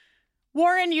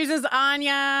 Warren uses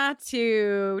Anya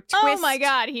to twist. Oh my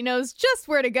God, he knows just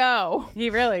where to go. He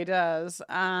really does.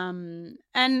 And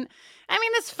I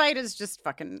mean, this fight is just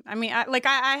fucking. I mean,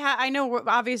 I know we're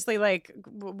obviously like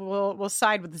we'll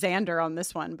side with Xander on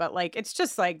this one, but like it's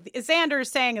just like Xander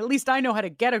saying, "At least I know how to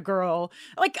get a girl."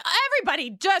 Like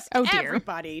everybody,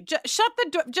 everybody, just shut the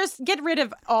door. Just get rid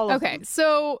of all of them. Okay,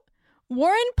 so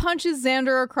Warren punches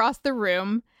Xander across the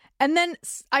room, and then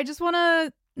I just want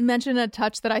to mention a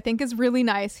touch that I think is really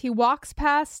nice. He walks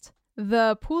past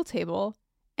the pool table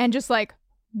and just like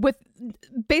with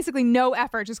basically no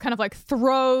effort, just kind of like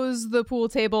throws the pool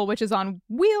table, which is on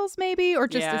wheels maybe, or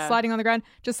just is sliding on the ground,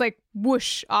 just like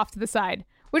whoosh off to the side,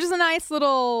 which is a nice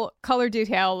little color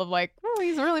detail of like, oh,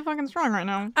 he's really fucking strong right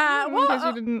now. In case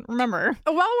you didn't remember.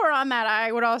 While we're on that, I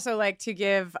would also like to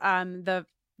give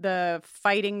the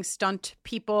fighting stunt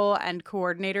people and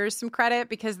coordinators some credit,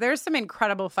 because there's some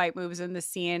incredible fight moves in the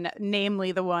scene,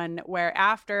 namely the one where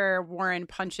after Warren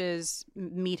punches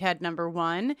Meathead number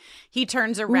 1, he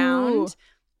turns around. Ooh.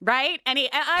 Right? And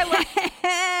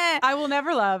I will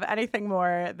never love anything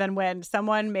more than when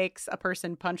someone makes a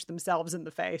person punch themselves in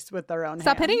the face with their own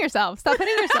Stop hand. hitting yourself. Stop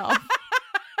hitting yourself.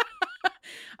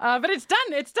 But it's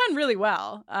done really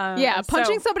well.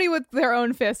 Punching somebody with their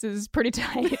own fist is pretty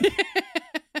tight.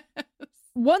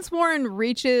 Once Warren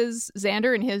reaches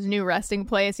Xander in his new resting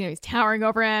place, you know, he's towering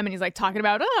over him and he's like talking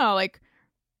about, like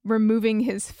removing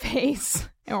his face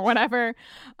or whatever.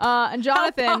 And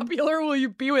Jonathan, how popular will you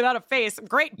be without a face?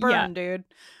 Great burn, dude.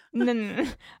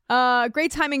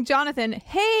 Great timing, Jonathan.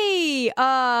 Hey,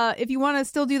 if you want to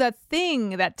still do that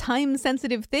thing, that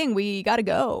time-sensitive thing, we gotta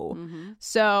go. Mm-hmm.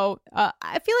 So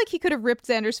I feel like he could have ripped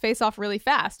Xander's face off really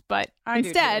fast, but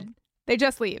instead, they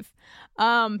just leave.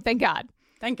 Thank God.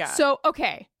 Thank God. So,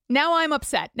 okay, now I'm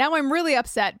upset. Now I'm really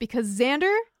upset because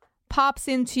Xander pops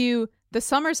into the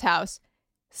Summers house,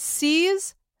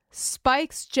 sees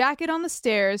Spike's jacket on the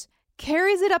stairs,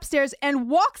 carries it upstairs, and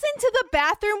walks into the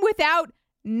bathroom without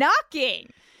knocking.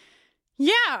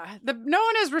 Yeah, no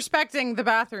one is respecting the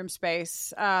bathroom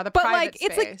space, but private like space.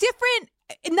 It's like different.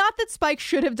 Not that Spike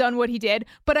should have done what he did,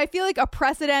 but I feel like a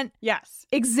precedent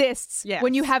exists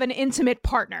when you have an intimate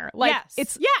partner. Like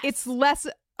it's less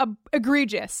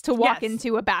egregious to walk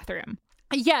into a bathroom.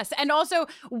 Yes, and also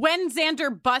when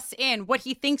Xander busts in, what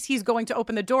he thinks he's going to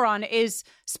open the door on is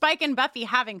Spike and Buffy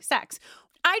having sex.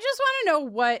 I just want to know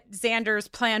what Xander's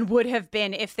plan would have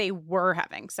been if they were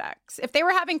having sex. If they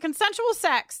were having consensual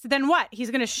sex, then what?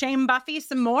 He's going to shame Buffy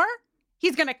some more?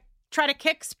 He's going to try to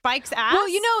kick Spike's ass? Well,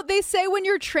 you know, they say when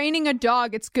you're training a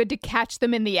dog, it's good to catch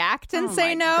them in the act and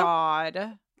say no.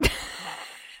 God.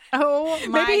 Oh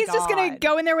my Maybe he's God. just going to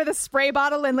go in there with a spray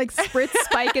bottle and like spritz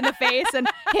Spike in the face and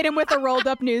hit him with a rolled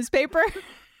up newspaper.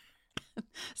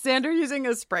 Xander using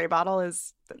a spray bottle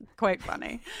is quite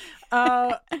funny.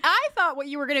 I thought what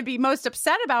you were going to be most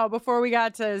upset about before we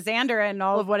got to Xander and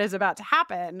all of what is about to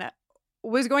happen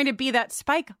was going to be that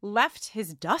Spike left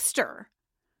his duster.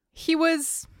 He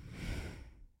was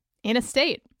in a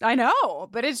state. I know,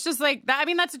 but it's just like that. I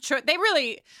mean, that's a choice. They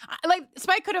really like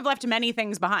Spike could have left many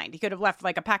things behind. He could have left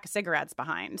like a pack of cigarettes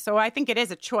behind. So I think it is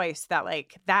a choice that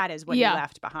like that is what he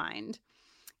left behind.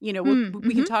 you know,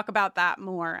 we can talk about that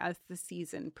more as the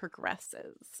season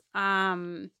progresses.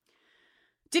 Did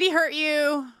he hurt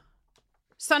you?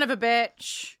 Son of a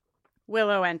bitch.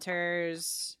 Willow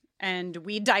enters, and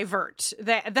we divert.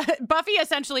 Buffy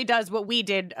essentially does what we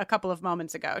did a couple of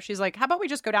moments ago. She's like, how about we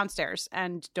just go downstairs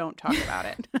and don't talk about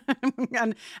it?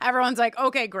 And everyone's like,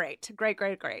 okay, great.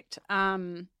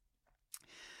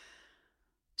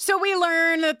 So we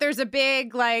learn that there's a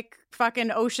big, like,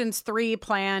 fucking Ocean's 3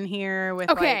 plan here with,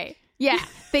 Yeah,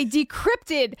 they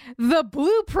decrypted the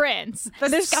blueprints.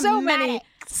 There's so many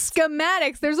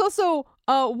schematics. There's also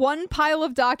one pile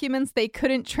of documents they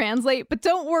couldn't translate, but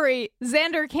don't worry,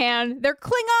 Xander can. They're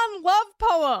Klingon love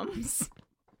poems.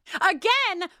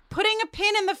 Again, putting a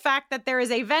pin in the fact that there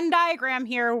is a Venn diagram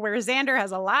here where Xander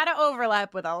has a lot of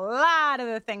overlap with a lot of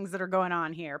the things that are going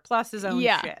on here, plus his own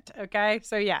shit. Okay,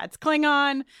 so yeah, it's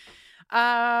Klingon.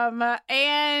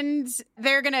 And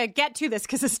they're gonna get to this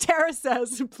because as Tara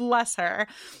says, bless her,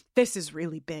 this is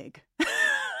really big.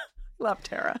 Love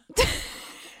Tara.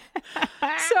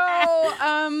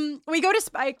 So we go to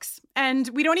Spike's, and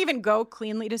we don't even go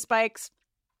cleanly to Spike's.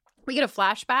 We get a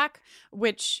flashback,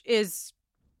 which is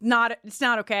not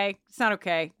okay. It's not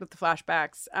okay with the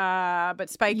flashbacks. But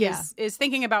Spike is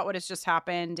thinking about what has just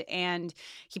happened, and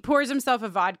he pours himself a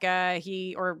vodka,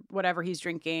 or whatever he's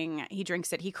drinking. He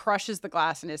drinks it. He crushes the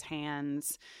glass in his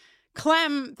hands.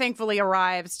 Clem thankfully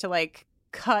arrives to like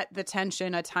cut the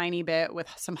tension a tiny bit with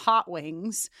some hot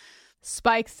wings.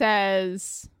 Spike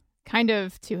says, kind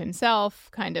of to himself,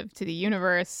 kind of to the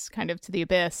universe, kind of to the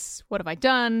abyss, what have I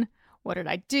done? What did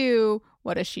I do?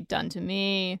 What has she done to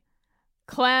me?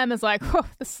 Clem is like, whoa,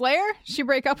 the Slayer? She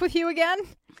break up with you again?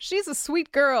 She's a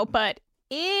sweet girl, but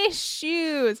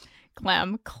issues.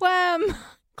 Clem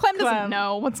doesn't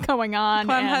know what's going on.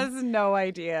 Clem has no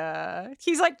idea.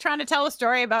 He's like trying to tell a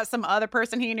story about some other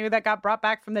person he knew that got brought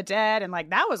back from the dead, and like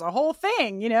that was a whole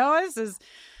thing, you know? This is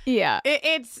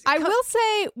I will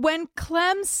say when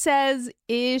Clem says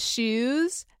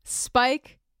issues,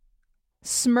 Spike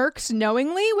smirks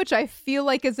knowingly, which I feel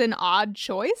like is an odd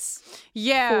choice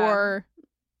for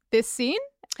this scene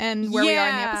and where we are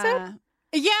in the episode.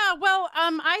 Yeah, well,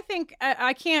 I think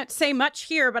I can't say much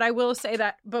here, but I will say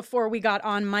that before we got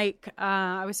on mic,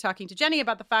 I was talking to Jenny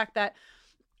about the fact that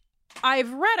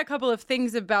I've read a couple of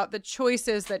things about the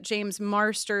choices that James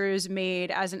Marsters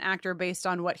made as an actor based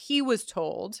on what he was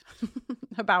told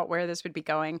about where this would be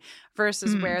going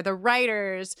versus where the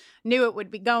writers knew it would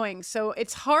be going. So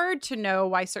it's hard to know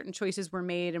why certain choices were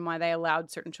made and why they allowed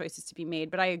certain choices to be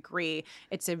made. But I agree.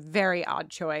 It's a very odd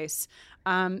choice.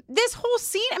 This whole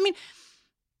scene, I mean,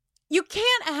 you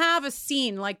can't have a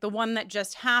scene like the one that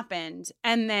just happened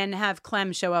and then have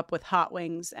Clem show up with hot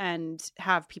wings and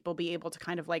have people be able to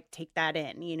kind of like take that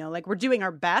in, you know, like we're doing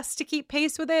our best to keep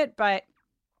pace with it, but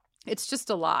it's just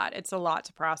a lot. It's a lot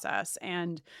to process.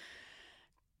 And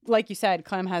like you said,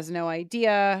 Clem has no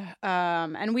idea.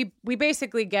 And we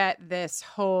basically get this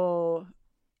whole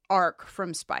arc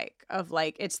from Spike of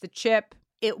like, it's the chip.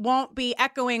 It won't be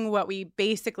echoing what we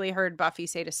basically heard Buffy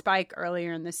say to Spike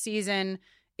earlier in the season.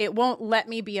 It won't let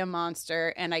me be a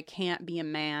monster, and I can't be a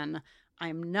man.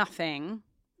 I'm nothing.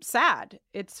 Sad.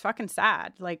 It's fucking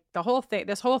sad. Like the whole thing.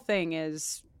 This whole thing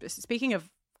is. Speaking of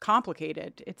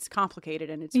complicated, it's complicated,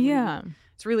 and it's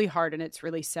really hard, and it's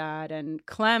really sad. And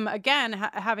Clem again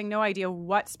having no idea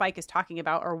what Spike is talking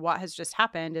about or what has just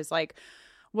happened is like,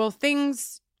 well,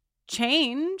 things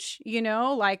change. You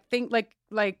know, like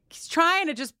he's trying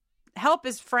to just help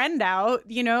his friend out,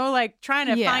 you know, like trying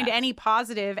to find any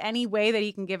positive, any way that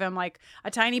he can give him like a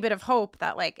tiny bit of hope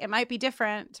that like it might be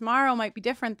different. Tomorrow might be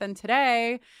different than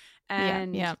today.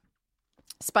 And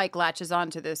Spike latches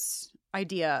onto this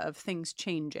idea of things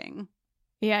changing.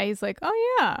 Yeah, he's like,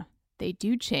 oh yeah, they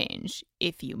do change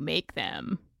if you make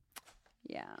them.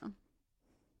 Yeah.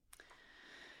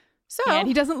 So, and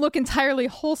he doesn't look entirely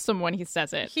wholesome when he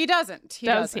says it. He doesn't.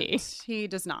 Does he? He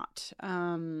does not.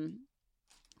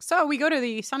 So we go to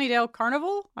the Sunnydale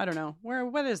Carnival. I don't know.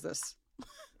 What is this?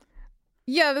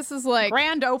 Yeah, this is like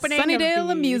grand opening.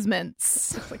 Sunnydale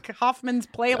Amusements. Like Hoffman's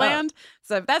Playland.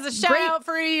 So that's a shout out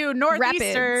for you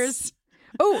Northeasters.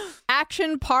 Oh,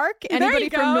 Action Park. Anybody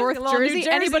from North Jersey?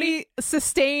 Anybody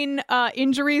sustain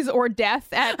injuries or death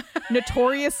at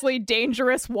notoriously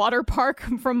dangerous water park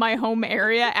from my home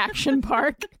area, Action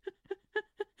Park?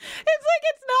 It's like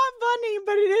it's not funny,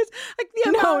 but it is like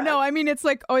the no. I mean, it's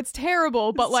like it's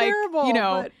terrible, but like terrible, you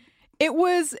know, it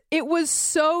was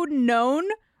so known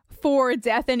for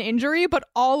death and injury, but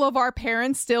all of our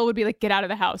parents still would be like, "Get out of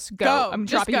the house, go! I'm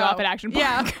dropping you off at Action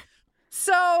Park."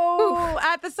 So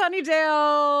at the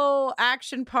Sunnydale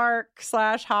Action Park /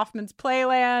 Hoffman's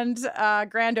Playland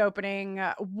grand opening,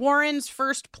 Warren's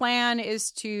first plan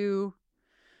is to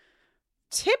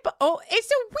tip. Oh, it's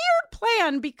a weird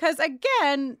plan because,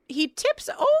 again, he tips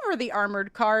over the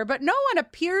armored car, but no one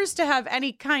appears to have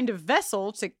any kind of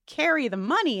vessel to carry the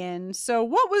money in. So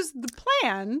what was the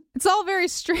plan? It's all very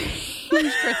strange,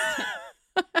 Kristen.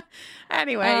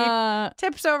 Anyway, he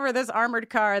tips over this armored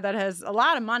car that has a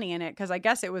lot of money in it because I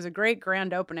guess it was a great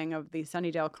grand opening of the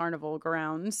Sunnydale Carnival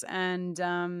grounds. And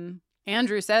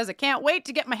Andrew says, I can't wait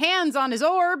to get my hands on his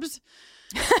orbs.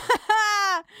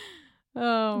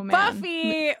 Oh, man.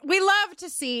 Buffy, we love to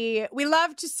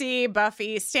see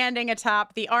Buffy standing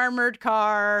atop the armored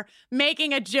car,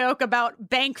 making a joke about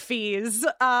bank fees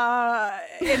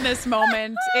in this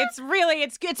moment. It's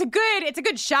a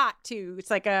good shot too. It's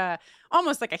like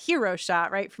almost like a hero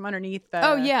shot right from underneath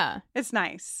Oh yeah. It's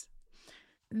nice.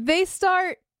 They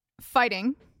start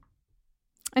fighting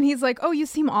and he's like, "Oh, you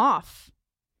seem off.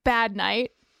 Bad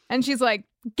night." And she's like,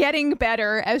 getting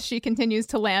better as she continues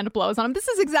to land blows on him. This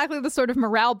is exactly the sort of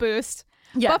morale boost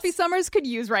Buffy Summers could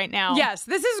use right now. Yes,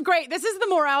 this is great. This is the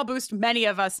morale boost many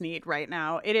of us need right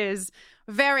now. It is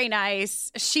very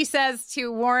nice. She says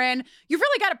to Warren, "You've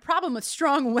really got a problem with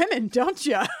strong women, don't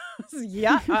you?"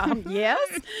 Yeah, yes.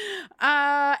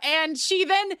 And she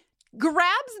then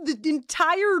grabs the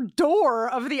entire door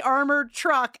of the armored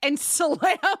truck and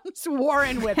slams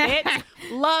Warren with it.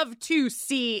 Love to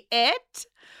see it.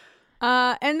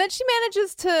 And then she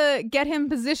manages to get him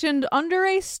positioned under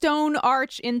a stone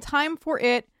arch in time for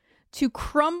it to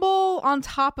crumble on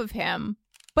top of him.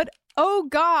 But, oh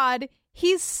God,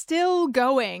 he's still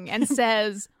going and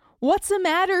says, "What's the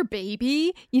matter,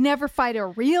 baby? You never fight a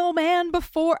real man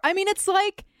before?" I mean, it's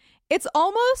like, it's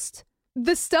almost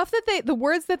the stuff that the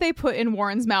words that they put in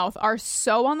Warren's mouth are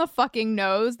so on the fucking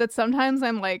nose that sometimes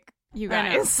I'm like, you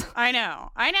guys. I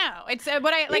know. It's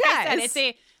what I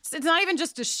said, it's not even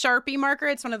just a Sharpie marker.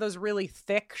 It's one of those really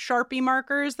thick Sharpie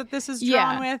markers that this is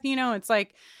drawn with. You know, it's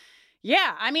like,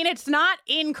 yeah, I mean, it's not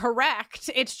incorrect.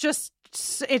 It's just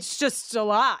a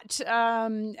lot.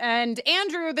 And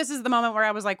Andrew, this is the moment where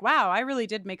I was like, wow, I really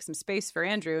did make some space for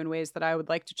Andrew in ways that I would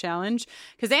like to challenge.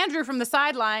 Because Andrew from the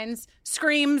sidelines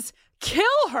screams,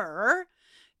 "Kill her!"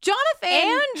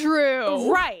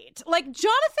 Andrew. Right. Like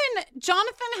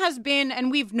Jonathan has been,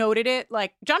 and we've noted it,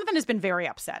 like Jonathan has been very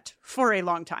upset for a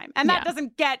long time. And that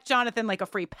doesn't get Jonathan like a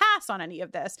free pass on any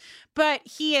of this. But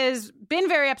he has been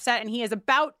very upset and he is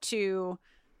about to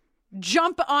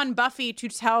jump on Buffy to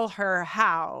tell her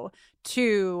how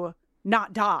to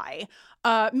not die.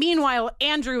 Meanwhile,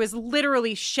 Andrew is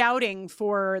literally shouting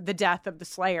for the death of the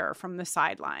Slayer from the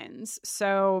sidelines.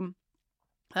 So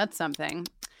that's something.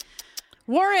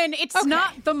 Warren, it's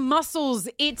not the muscles,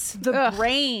 it's the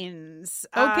brains.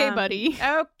 Okay, buddy.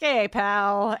 Okay,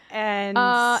 pal.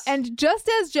 And just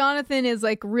as Jonathan is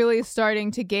like really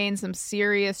starting to gain some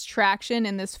serious traction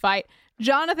in this fight,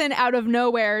 Jonathan out of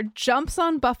nowhere jumps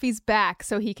on Buffy's back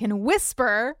so he can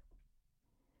whisper,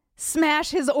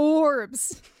 "Smash his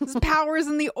orbs." His power's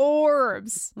in the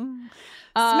orbs.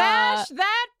 Smash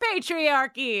that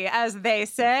patriarchy, as they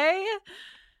say.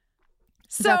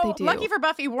 So, lucky for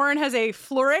Buffy, Warren has a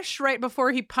flourish right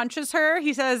before he punches her.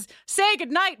 He says, "Say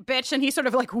goodnight, bitch," and he sort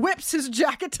of like whips his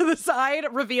jacket to the side,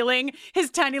 revealing his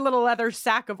tiny little leather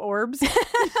sack of orbs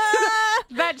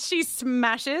that she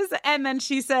smashes. And then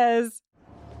she says,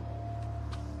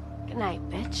 "Good night,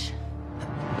 bitch."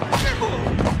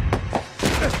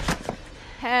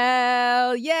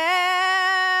 Hell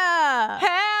yeah!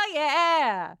 Hell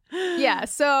yeah! Yeah,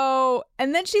 so,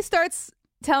 and then she starts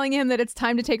telling him that it's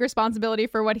time to take responsibility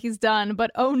for what he's done, but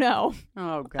oh no.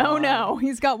 Oh God. Oh no.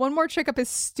 He's got one more trick up his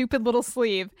stupid little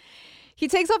sleeve. He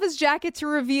takes off his jacket to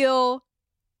reveal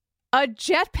a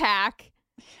jetpack,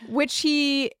 which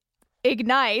he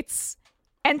ignites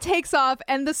and takes off,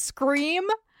 and the scream,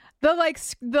 the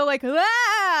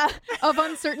ah! of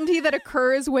uncertainty that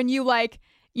occurs when you like,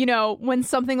 you know, when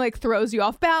something like throws you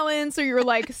off balance, or you're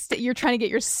like you're trying to get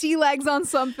your sea legs on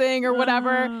something or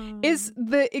whatever, is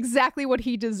exactly what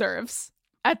he deserves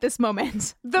at this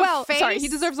moment. He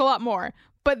deserves a lot more,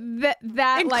 but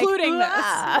that including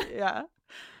like, this, yeah.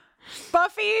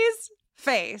 Buffy's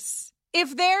face.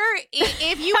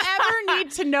 If you ever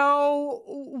need to know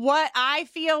what I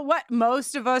feel, what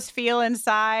most of us feel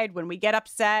inside when we get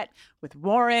upset with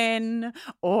Warren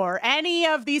or any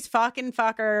of these fucking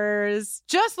fuckers,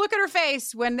 just look at her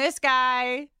face when this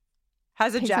guy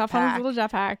has a jetpack. Little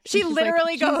jetpack. She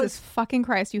literally goes, "Jesus fucking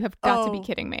Christ, you have got to be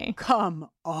kidding me. Come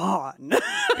on."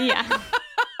 Yeah.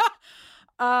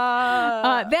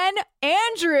 Then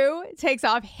Andrew takes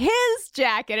off his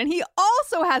jacket and he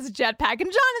also has a jetpack. And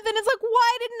Jonathan is like,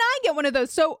 why didn't I get one of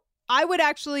those? So I would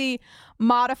actually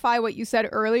modify what you said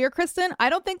earlier, Kristen. I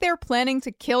don't think they were planning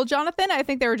to kill Jonathan. I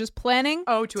think they were just planning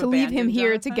to leave him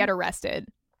here to get arrested.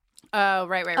 Oh,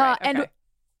 right. Okay. And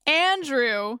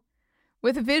Andrew,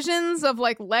 with visions of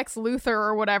like Lex Luthor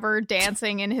or whatever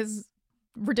dancing in his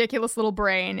ridiculous little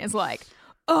brain, is like,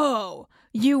 oh,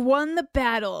 you won the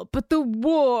battle, but the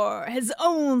war has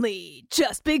only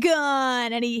just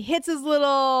begun. And he hits his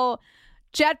little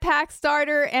jetpack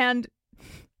starter and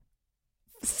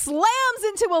slams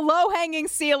into a low-hanging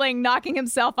ceiling, knocking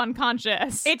himself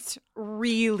unconscious. It's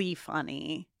really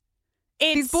funny.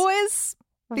 These boys.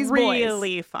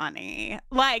 Really funny.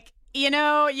 Like, you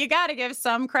know, you got to give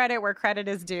some credit where credit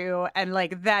is due. And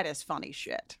like, that is funny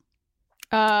shit.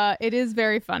 It is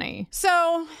very funny.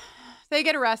 So they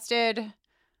get arrested.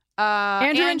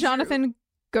 Andrew and Jonathan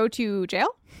go to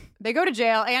jail? They go to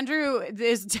jail. Andrew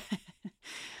is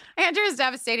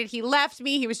devastated. He left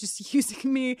me. He was just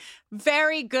using me.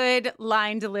 Very good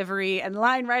line delivery and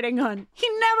line writing on. He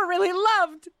never really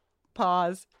loved.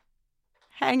 Pause.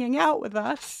 Hanging out with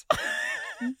us.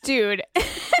 Dude.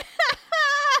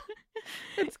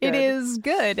 It is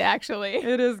good, actually.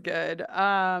 It is good.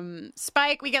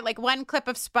 Spike, we get like one clip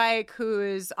of Spike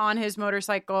who's on his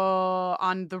motorcycle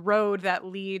on the road that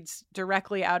leads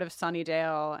directly out of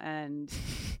Sunnydale, and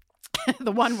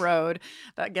the one road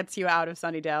that gets you out of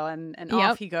Sunnydale, and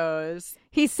off he goes.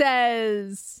 He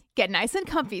says, get nice and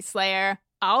comfy, Slayer.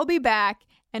 I'll be back.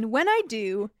 And when I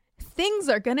do, things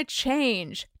are gonna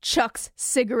change. Chucks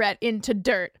cigarette into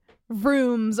dirt.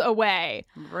 Rooms away.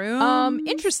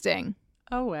 Interesting.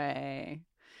 Away.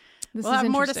 We'll have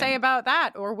more to say about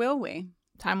that, or will we?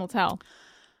 Time will tell.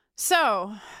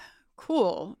 So,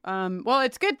 cool. Well,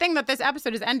 it's a good thing that this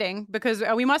episode is ending, because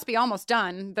we must be almost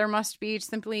done. There must be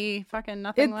simply fucking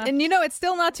nothing left. And you know, it's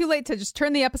still not too late to just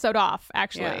turn the episode off,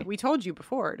 actually. Yeah, we told you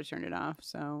before to turn it off,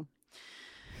 so...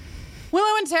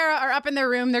 Willow and Tara are up in their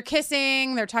room. They're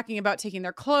kissing. They're talking about taking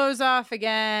their clothes off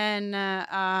again.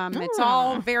 It's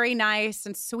all very nice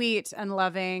and sweet and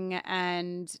loving.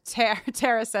 And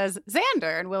Tara says,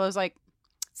 Xander. And Willow's like,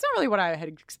 it's not really what I had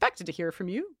expected to hear from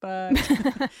you. But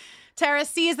Tara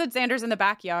sees that Xander's in the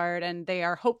backyard, and they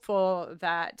are hopeful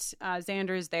that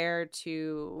Xander is there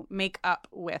to make up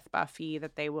with Buffy,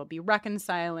 that they will be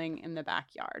reconciling in the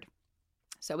backyard.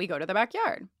 So we go to the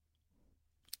backyard.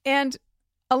 And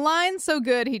a line so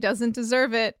good he doesn't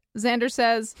deserve it. Xander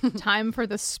says, time for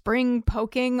the spring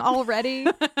poking already.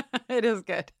 It is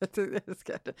good. It is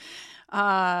good.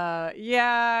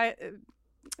 Yeah.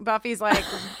 Buffy's like,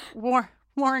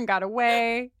 Warren got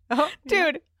away. Oh,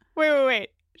 dude,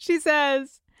 wait. She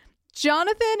says,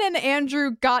 Jonathan and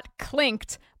Andrew got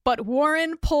clinked, but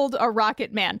Warren pulled a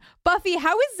Rocket Man. Buffy,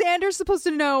 how is Xander supposed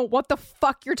to know what the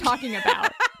fuck you're talking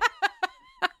about?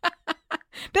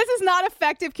 This is not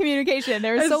effective communication.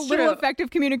 There is so little effective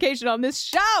communication on this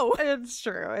show. It's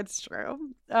true.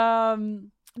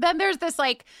 Then there's this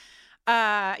like,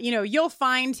 you'll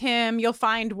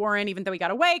find Warren even though he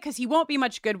got away, because he won't be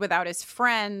much good without his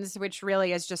friends, which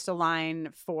really is just a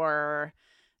line for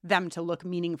them to look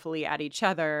meaningfully at each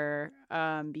other,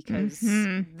 because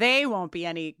they won't be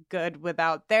any good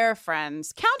without their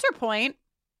friends. Counterpoint,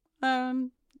 I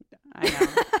know.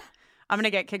 I'm going to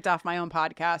get kicked off my own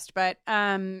podcast, but...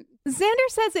 Xander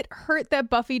says it hurt that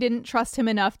Buffy didn't trust him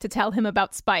enough to tell him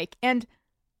about Spike, and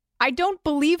I don't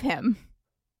believe him.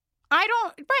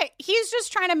 Right. He's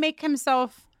just trying to make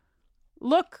himself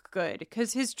look good,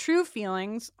 because his true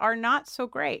feelings are not so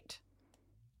great.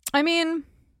 I mean,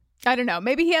 I don't know.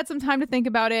 Maybe he had some time to think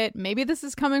about it. Maybe this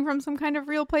is coming from some kind of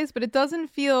real place, but it doesn't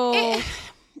feel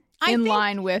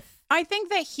line with... I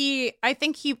think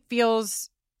he feels...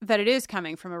 that it is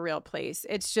coming from a real place.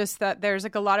 It's just that there's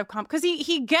like a lot of because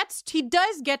he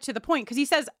does get to the point, because he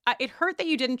says, it hurt that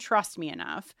you didn't trust me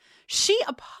enough. She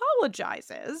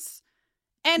apologizes.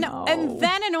 And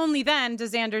then and only then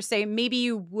does Xander say, maybe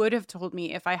you would have told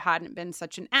me if I hadn't been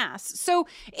such an ass. So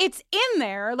it's in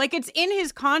there, like it's in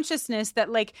his consciousness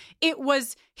that like it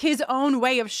was his own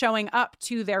way of showing up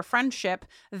to their friendship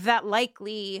that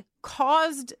likely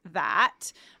caused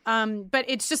that. But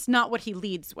it's just not what he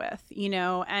leads with,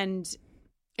 and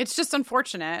It's just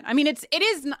unfortunate. I mean, it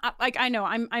is not, like, I know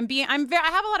I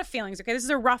have a lot of feelings. Okay. This is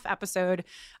a rough episode.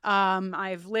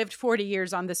 I've lived 40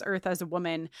 years on this earth as a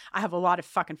woman. I have a lot of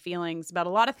fucking feelings about a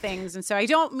lot of things. And so I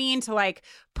don't mean to like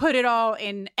put it all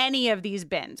in any of these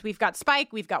bins. We've got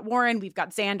Spike, we've got Warren, we've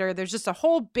got Xander. There's just a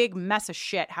whole big mess of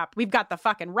shit happening. We've got the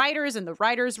fucking writers in the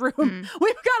writer's room.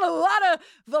 We've got a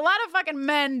lot of fucking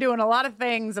men doing a lot of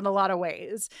things in a lot of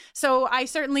ways. So I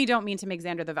certainly don't mean to make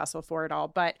Xander the vessel for it all,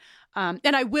 but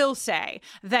and I will say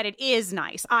that it is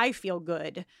nice. I feel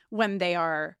good when they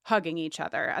are hugging each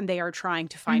other and they are trying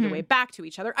to find a way back to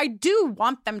each other. I do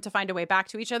want them to find a way back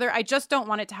to each other. I just don't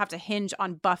want it to have to hinge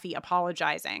on Buffy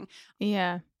apologizing.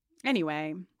 Yeah.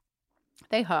 Anyway,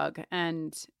 they hug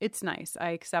and it's nice.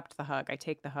 I accept the hug. I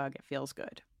take the hug. It feels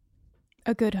good.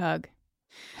 A good hug.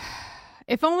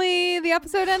 If only the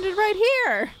episode ended right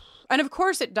here. And of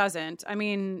course it doesn't. I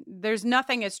mean, there's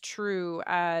nothing as true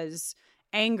as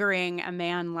angering a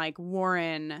man like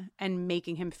Warren and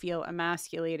making him feel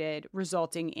emasculated,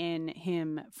 resulting in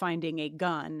him finding a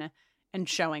gun and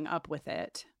showing up with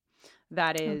it.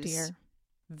 That is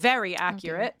very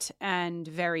accurate and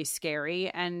very scary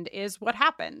and is what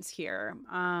happens here.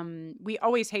 We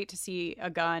always hate to see a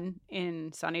gun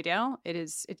in Sunnydale.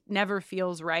 It never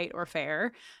feels right or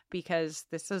fair because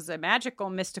this is a magical,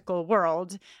 mystical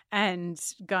world and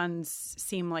guns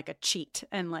seem like a cheat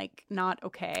and like not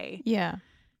okay. Yeah.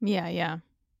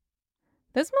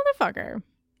 This motherfucker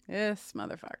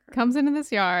comes into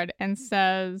this yard and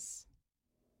says,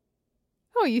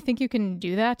 "Oh, you think you can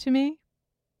do that to me?"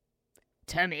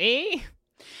 To me?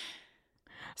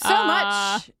 So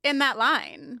much in that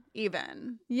line,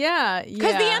 even. Yeah.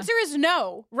 Because the answer is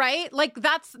no, right? Like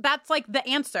that's like the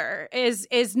answer is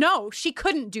no. She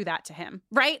couldn't do that to him,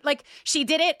 right? Like she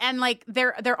did it, and like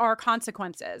there are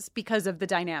consequences because of the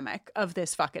dynamic of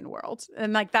this fucking world,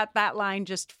 and like that line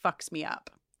just fucks me up.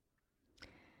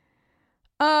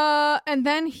 And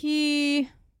then he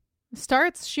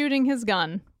starts shooting his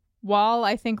gun while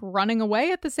I think running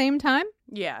away at the same time.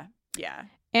 Yeah.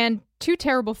 And two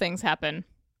terrible things happen.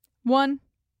 One,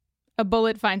 a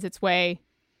bullet finds its way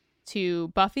to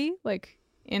Buffy, like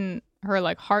in her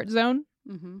like heart zone,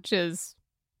 which is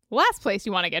the last place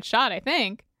you want to get shot, I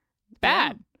think.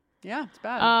 Bad. Yeah, it's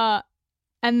bad.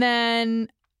 And then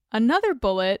another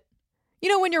bullet, you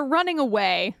know, when you're running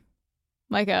away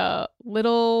like a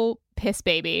little piss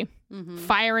baby,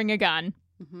 firing a gun,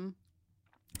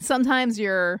 sometimes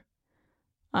your,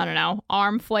 I don't know,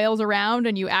 arm flails around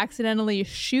and you accidentally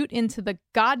shoot into the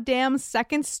goddamn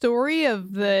second story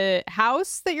of the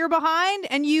house that you're behind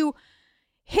and you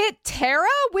hit Tara,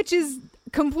 which is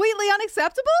completely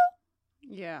unacceptable.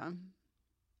 Yeah.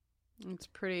 It's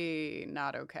pretty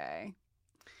not okay.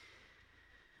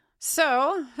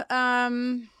 So,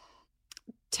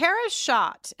 Tara's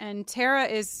shot and Tara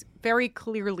is very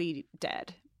clearly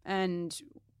dead. And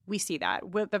we see that.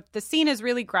 The scene is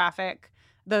really graphic.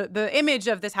 The image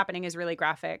of this happening is really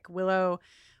graphic. Willow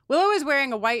is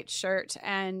wearing a white shirt,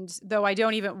 and though I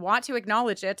don't even want to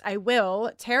acknowledge it, I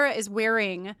will. Tara is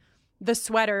wearing the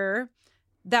sweater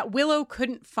that Willow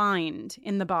couldn't find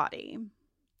in the body.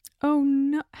 Oh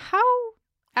no! How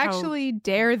actually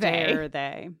dare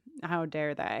they? How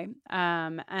dare they?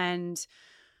 And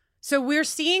so we're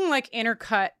seeing like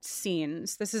intercut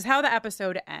scenes. This is how the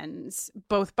episode ends.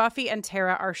 Both Buffy and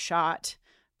Tara are shot.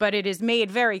 But it is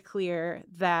made very clear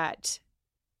that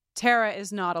Tara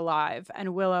is not alive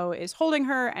and Willow is holding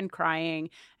her and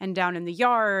crying. And down in the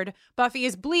yard, Buffy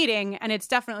is bleeding and it's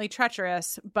definitely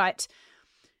treacherous. But,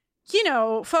 you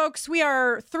know, folks, we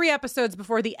are 3 episodes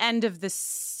before the end of the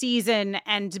season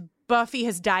and Buffy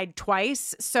has died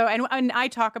twice. So, and I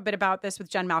talk a bit about this with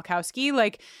Jen Malkowski.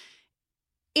 Like,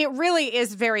 it really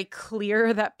is very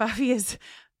clear that Buffy is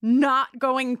not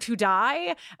going to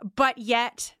die, but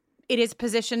yet it is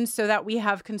positioned so that we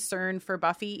have concern for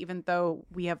Buffy, even though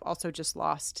we have also just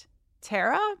lost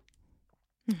Tara.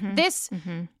 This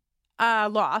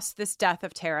loss, this death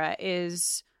of Tara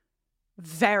is a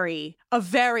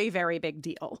very, very big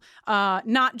deal.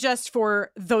 Not just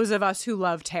for those of us who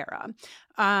love Tara.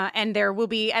 And there will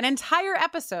be an entire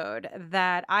episode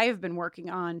that I've been working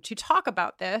on to talk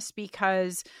about this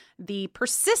because the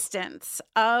persistence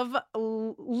of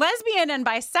lesbian and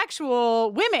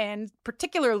bisexual women,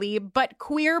 particularly, but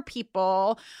queer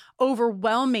people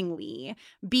overwhelmingly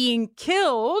being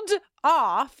killed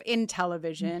off in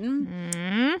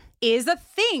television is a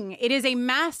thing. It is a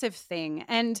massive thing.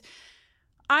 And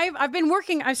I've been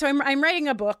working, so I'm writing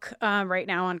a book right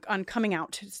now on coming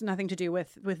out. It's nothing to do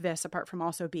with this apart from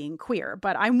also being queer.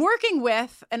 But I'm working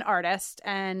with an artist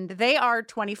and they are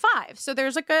 25. So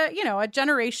there's like a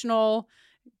generational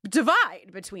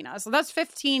divide between us. So that's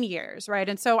 15 years, right?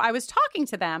 And so I was talking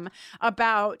to them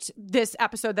about this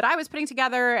episode that I was putting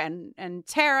together and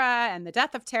Tara and the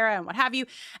death of Tara and what have you.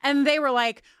 And they were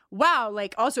like, wow,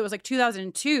 like also it was like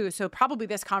 2002. So probably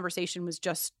this conversation was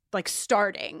just like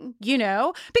starting, you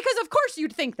know, because of course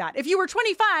you'd think that if you were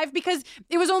 25, because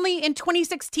it was only in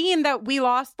 2016 that we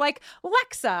lost like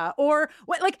Lexa or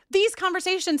what, like these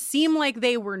conversations seem like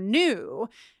they were new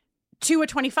to a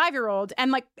 25-year-old.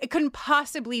 And like, it couldn't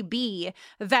possibly be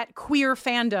that queer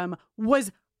fandom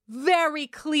was very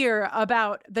clear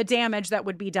about the damage that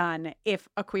would be done if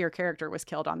a queer character was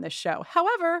killed on this show.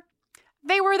 However,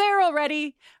 they were there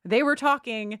already. They were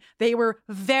talking. They were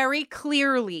very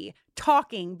clearly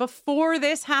talking before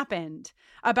this happened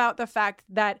about the fact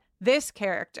that this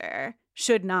character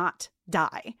should not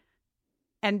die.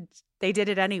 And they did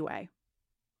it anyway.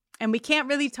 And we can't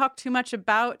really talk too much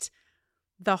about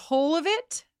the whole of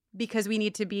it because we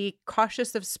need to be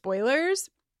cautious of spoilers,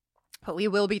 but we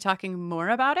will be talking more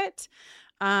about it.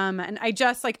 And I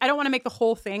just like, I don't want to make the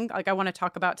whole thing. Like I want to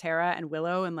talk about Tara and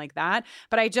Willow and like that,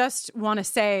 but I just want to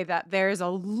say that there's a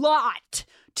lot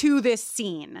to this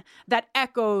scene that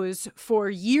echoes for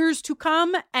years to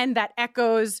come and that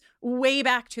echoes way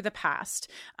back to the past.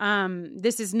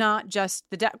 This is not just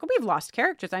the death. We've lost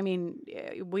characters. I mean,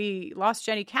 we lost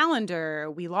Jenny Calendar.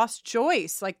 We lost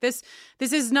Joyce. Like this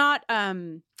is not,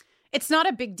 it's not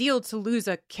a big deal to lose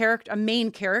a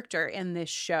main character in this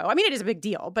show. I mean, it is a big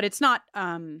deal, but it's not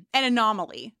an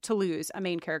anomaly to lose a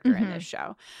main character in this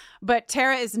show. But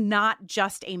Tara is not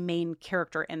just a main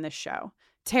character in this show.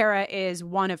 Tara is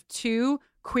one of two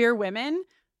queer women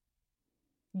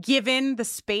given the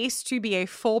space to be a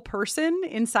full person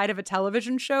inside of a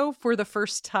television show for the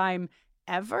first time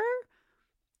ever.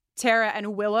 Tara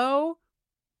and Willow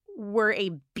were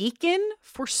a beacon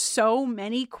for so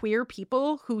many queer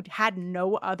people who had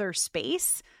no other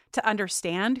space to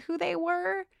understand who they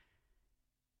were.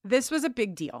 This was a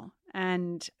big deal.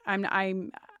 And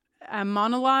I'm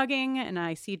monologuing and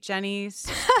I see Jenny's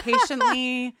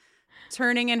patiently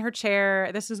turning in her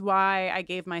chair. This is why I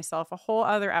gave myself a whole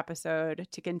other episode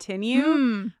to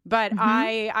continue. But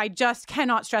I just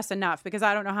cannot stress enough because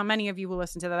I don't know how many of you will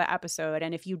listen to that episode.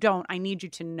 And if you don't, I need you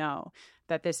to know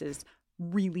that this is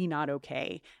really not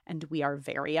okay. And we are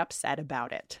very upset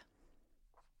about it.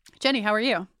 Jenny, how are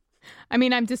you? I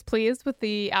mean, I'm displeased with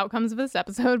the outcomes of this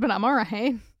episode, but I'm all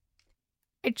right.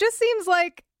 It just seems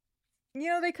like, you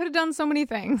know, they could have done so many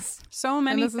things. So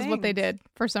many things. And this is what they did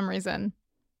for some reason.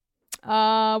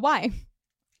 Why?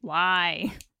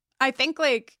 I think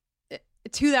like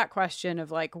to that question of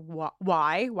like,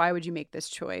 why would you make this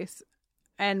choice?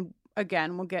 And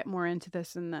again, we'll get more into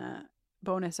this in the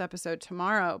bonus episode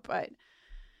tomorrow, but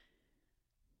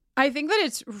I think that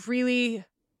it's really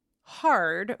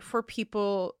hard for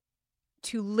people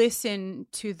to listen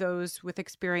to those with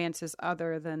experiences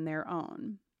other than their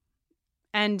own.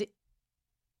 And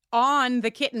on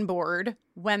the kitten board,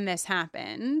 when this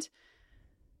happened,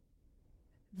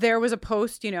 there was a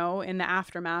post, you know, in the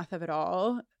aftermath of it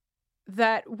all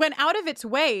that went out of its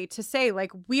way to say,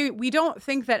 like, we don't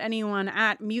think that anyone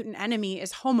at Mutant Enemy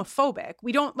is homophobic.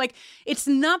 We don't, like, it's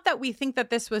not that we think that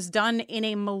this was done in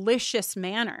a malicious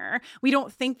manner. We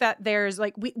don't think that there's,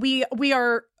 like, we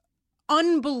are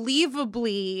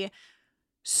unbelievably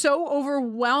so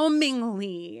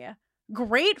overwhelmingly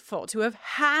grateful to have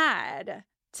had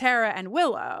Tara and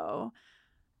Willow.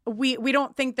 We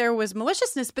don't think there was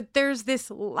maliciousness, but there's this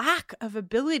lack of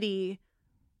ability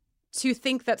to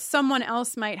think that someone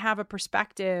else might have a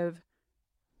perspective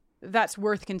that's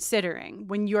worth considering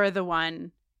when you're the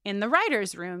one in the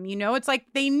writer's room. You know, it's like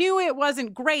they knew it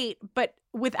wasn't great, but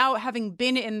without having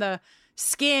been in the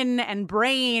skin and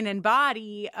brain and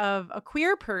body of a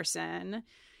queer person,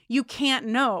 you can't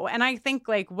know. And I think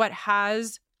like what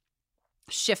has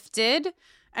shifted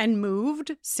and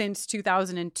moved since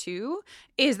 2002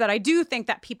 is that I do think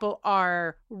that people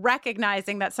are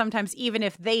recognizing that sometimes even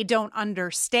if they don't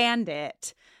understand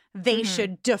it, they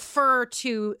should defer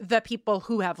to the people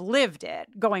who have lived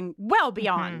it, going well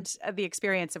beyond the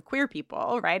experience of queer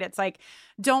people, right? It's like,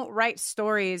 don't write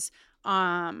stories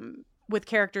with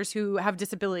characters who have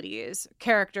disabilities,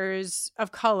 characters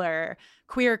of color,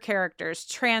 queer characters,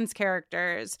 trans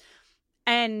characters,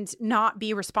 and not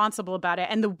be responsible about it.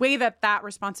 And the way that that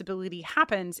responsibility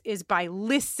happens is by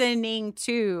listening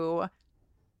to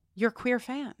your queer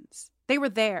fans. They were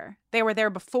there. They were there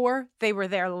before. They were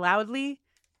there loudly.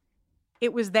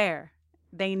 It was there.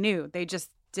 They knew. They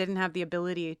just didn't have the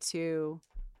ability to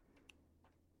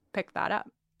pick that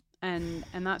up. And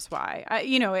that's why.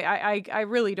 I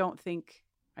really don't think...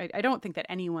 I don't think that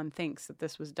anyone thinks that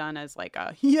this was done as like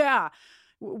a,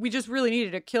 we just really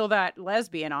needed to kill that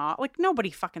lesbian off. Like, nobody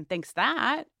fucking thinks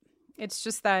that. It's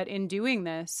just that in doing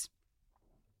this,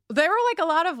 there were like a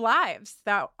lot of lives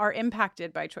that are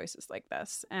impacted by choices like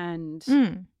this. And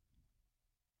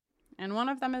one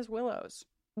of them is Willow's.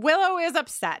 Willow is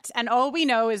upset. And all we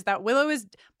know is that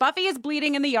Buffy is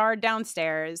bleeding in the yard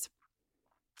downstairs.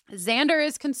 Xander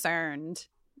is concerned,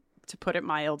 to put it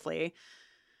mildly.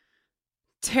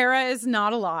 Tara is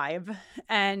not alive.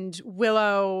 And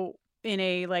Willow, in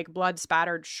a like blood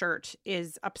spattered shirt,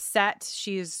 is upset.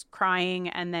 She's crying.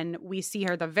 And then we see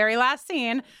her, the very last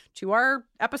scene to our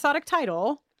episodic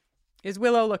title is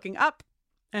Willow looking up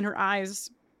and her eyes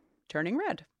turning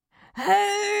red.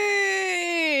 Hey!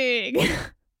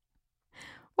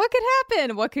 What could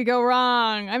happen? What could go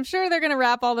wrong? I'm sure they're going to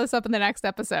wrap all this up in the next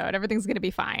episode. Everything's going to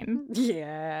be fine.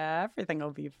 Yeah, everything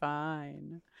will be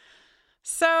fine.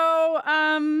 So,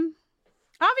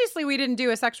 obviously we didn't do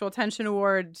a sexual tension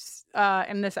awards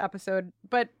in this episode,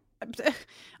 but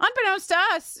unbeknownst to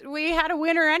us, we had a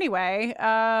winner anyway.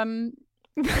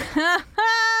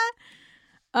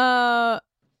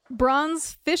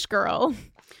 Bronze Fish Girl.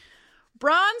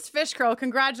 Bronze Fish Girl,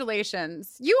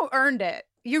 congratulations. You earned it.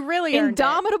 You really earned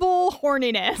Indomitable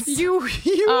horniness. You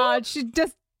she's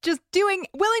just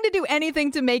willing to do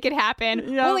anything to make it happen.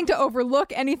 Yep. Willing to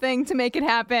overlook anything to make it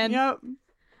happen. Yep.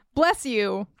 Bless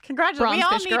you.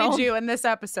 Congratulations. We all needed you in this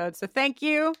episode, so thank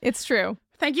you. It's true.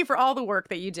 Thank you for all the work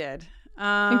that you did.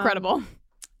 Incredible.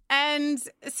 And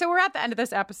so we're at the end of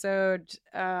this episode.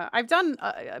 I've done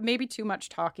maybe too much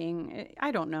talking.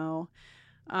 I don't know.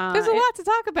 There's a lot to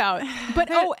talk about. But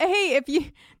hey,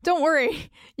 don't worry.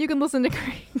 You can listen to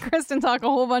Kristen talk a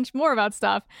whole bunch more about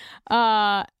stuff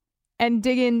and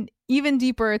dig in even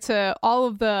deeper to all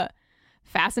of the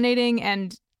fascinating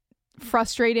and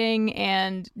frustrating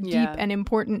and deep and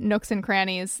important nooks and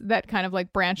crannies that kind of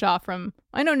like branch off from.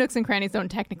 I know nooks and crannies don't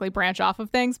technically branch off of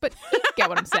things, but you get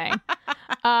what I'm saying.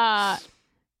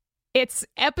 It's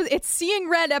seeing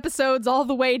red episodes all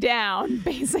the way down,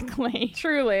 basically.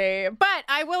 Truly. But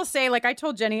I will say, like I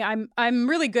told Jenny, I'm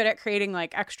really good at creating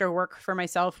like extra work for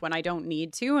myself when I don't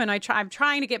need to, and I'm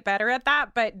trying to get better at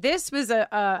that. But this was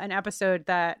an episode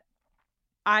that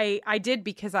I did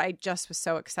because I just was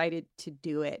so excited to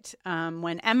do it.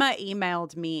 When Emma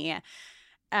emailed me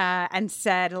and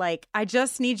said, like, I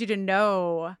just need you to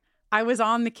know I was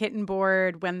on the kitten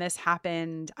board when this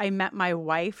happened. I met my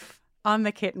wife on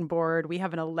the kitten board. We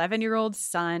have an 11-year-old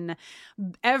son.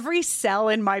 Every cell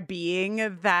in my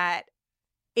being that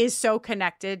is so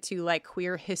connected to like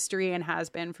queer history and has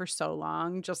been for so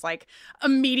long, just like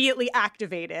immediately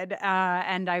activated.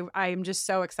 And I'm just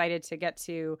so excited to get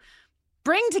to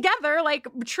bring together like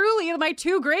truly my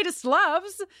two greatest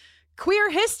loves,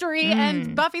 queer history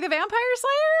and Buffy the Vampire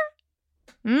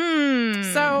Slayer.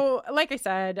 So like I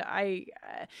said, I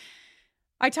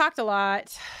talked a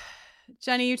lot.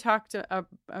 Jenny, you talked a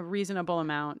reasonable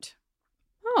amount.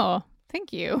 Oh,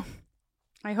 thank you.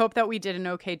 I hope that we did an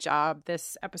okay job.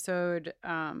 This episode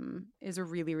is a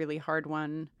really, really hard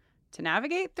one to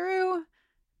navigate through.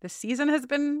 This season has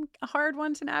been a hard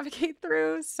one to navigate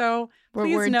through. So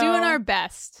we're doing our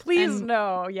best. Please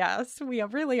know, yes, we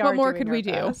really are. What more could we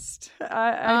do?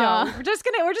 I know. We're just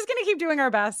gonna keep doing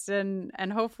our best, and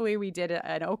hopefully we did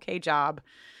an okay job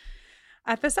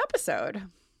at this episode.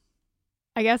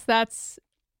 I guess that's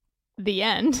the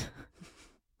end.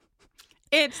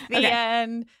 It's the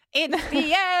end. It's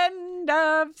the end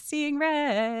of Seeing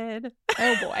Red.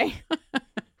 Oh, boy.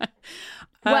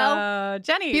 Well,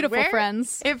 Jenny, beautiful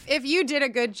friends. If you did a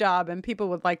good job and people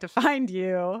would like to find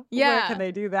you, where can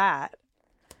they do that?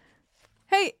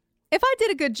 Hey, if I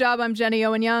did a good job, I'm Jenny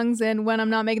Owen Youngs, and when I'm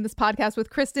not making this podcast with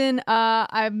Kristen,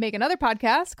 I make another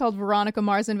podcast called Veronica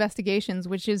Mars Investigations,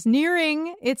 which is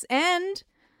nearing its end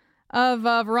of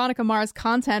Veronica Mars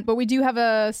content, but we do have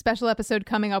a special episode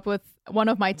coming up with one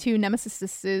of my two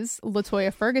nemesises,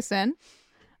 LaToya Ferguson.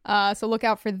 So look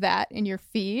out for that in your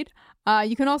feed.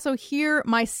 You can also hear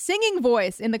my singing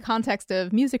voice in the context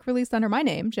of music released under my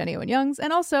name, Jenny Owen Youngs,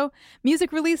 and also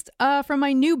music released from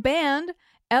my new band,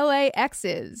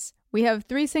 LAXs. We have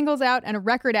 3 singles out and a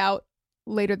record out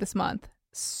later this month.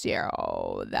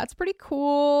 So that's pretty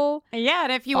cool. Yeah,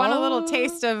 and if you want a little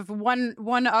taste of one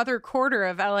other quarter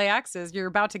of LAXs, you're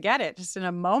about to get it just in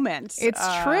a moment. It's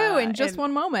true, in just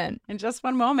one moment. In just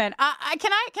one moment.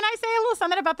 Can I say a little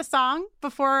something about the song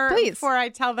before I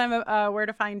tell them where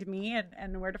to find me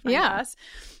and where to find us?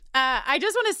 I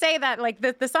just want to say that like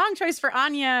the song choice for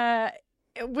Anya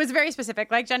it was very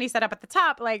specific. Like Jenny said up at the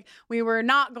top, like we were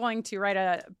not going to write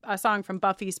a song from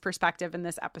Buffy's perspective in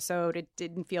this episode. It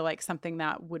didn't feel like something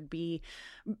that would be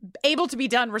able to be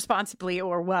done responsibly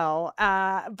or well.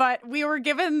 But we were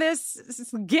given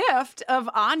this gift of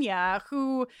Anya,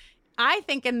 who I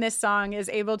think in this song is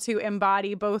able to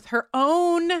embody both her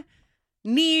own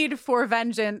need for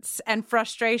vengeance and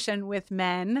frustration with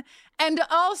men, and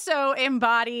also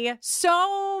embody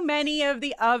so many of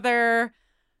the other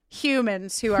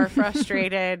humans who are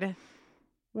frustrated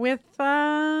with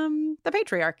the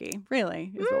patriarchy,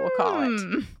 really, is what we'll call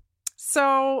it.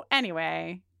 So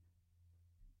anyway,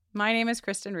 my name is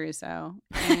Kristen Russo,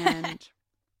 and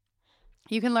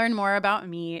you can learn more about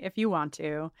me if you want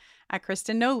to at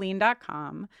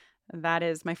KristenNoeline.com. That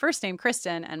is my first name,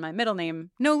 Kristen, and my middle name,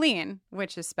 Noeline,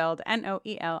 which is spelled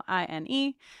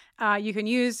Noeline. You can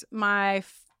use my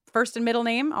first and middle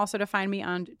name also to find me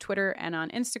on Twitter and on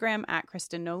Instagram at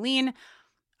Kristen Noeline.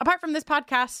 Apart from this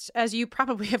podcast, as you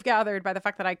probably have gathered by the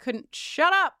fact that I couldn't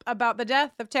shut up about the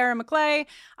death of Tara McClay,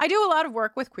 I do a lot of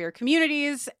work with queer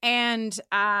communities, and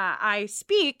I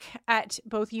speak at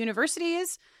both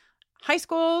universities, high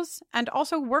schools, and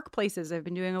also workplaces. I've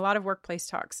been doing a lot of workplace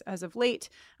talks as of late.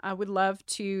 I would love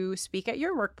to speak at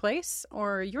your workplace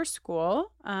or your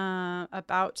school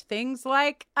about things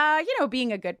like,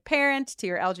 being a good parent to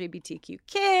your LGBTQ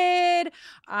kid,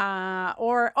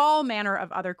 or all manner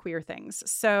of other queer things.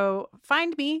 So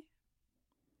find me,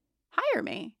 hire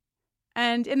me.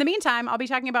 And in the meantime, I'll be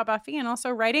talking about Buffy and also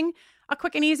writing a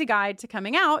quick and easy guide to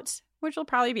coming out, which will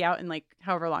probably be out in like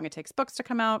however long it takes books to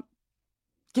come out.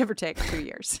 Give or take 2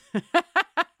 years.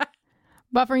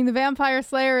 Buffering the Vampire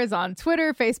Slayer is on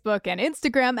Twitter, Facebook, and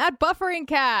Instagram at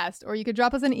BufferingCast, or you could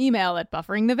drop us an email at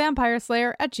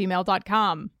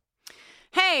bufferingthevampireslayer@gmail.com.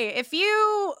 Hey, if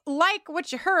you like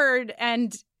what you heard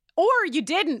or you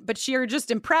didn't, but you're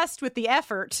just impressed with the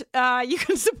effort, you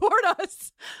can support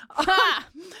us on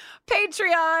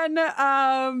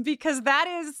Patreon, because that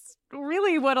is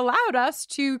really what allowed us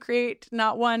to create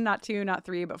not 1, not 2, not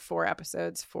 3, but 4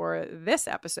 episodes for this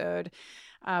episode.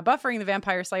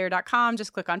 BufferingTheVampireSlayer.com.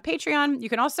 Just click on Patreon. You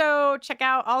can also check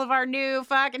out all of our new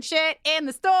fucking shit in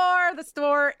the store. The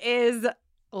store is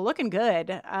looking good.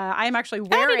 I am actually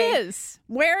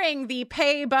wearing the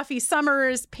Pay Buffy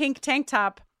Summers pink tank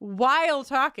top while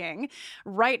talking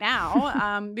right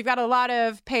now. We've got a lot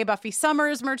of Pay Buffy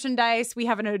Summers merchandise. We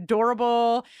have an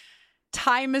adorable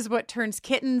Time is What Turns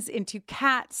Kittens into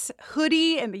Cats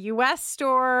hoodie in the US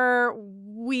store.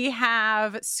 We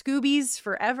have Scooby's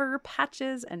Forever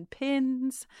patches and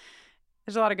pins.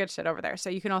 There's a lot of good shit over there. So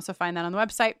you can also find that on the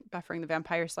website,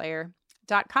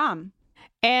 bufferingthevampireslayer.com.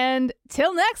 And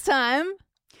till next time,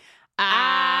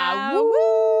 woo!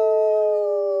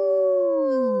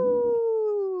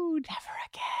 Never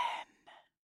again.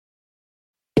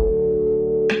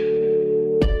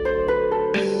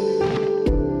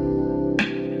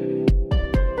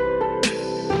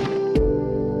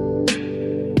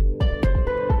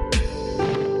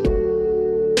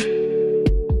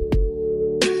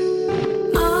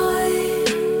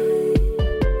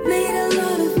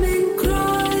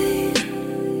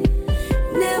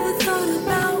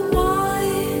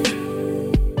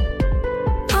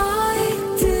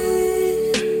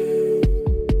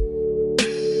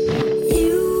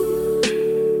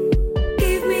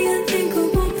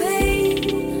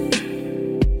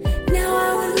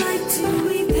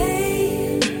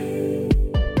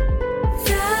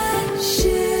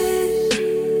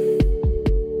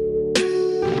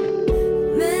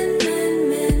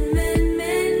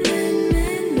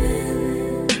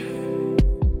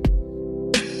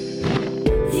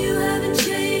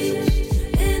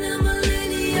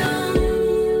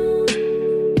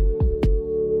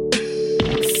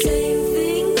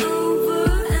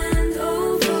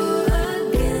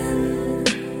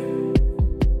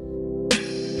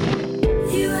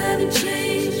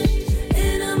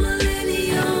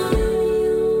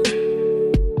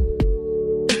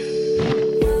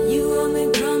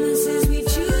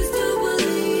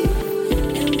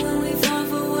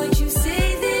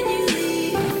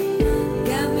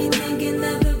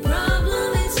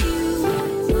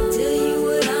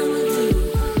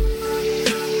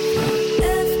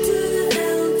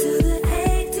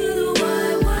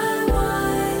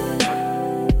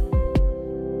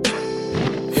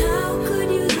 How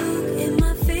could you look in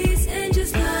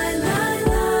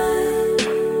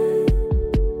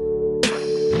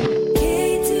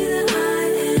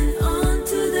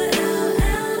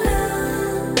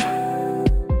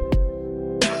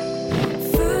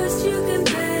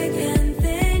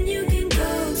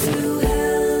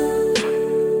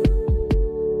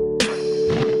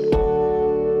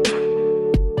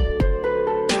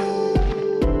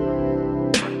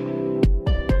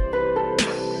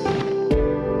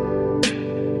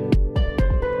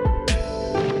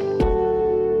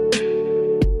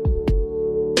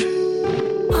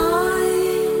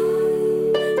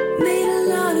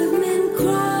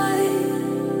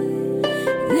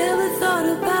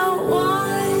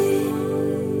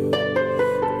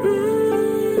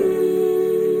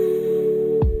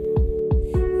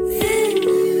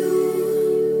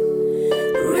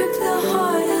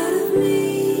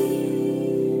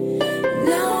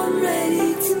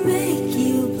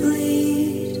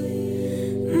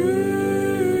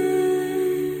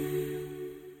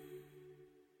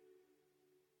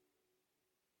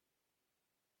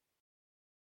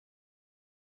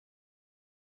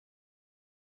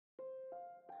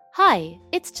Hi,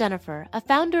 it's Jennifer, a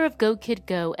founder of Go Kid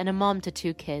Go and a mom to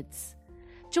 2 kids.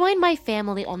 Join my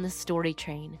family on the story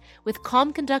train with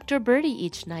calm conductor Birdie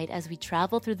each night as we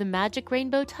travel through the magic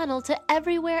rainbow tunnel to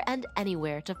everywhere and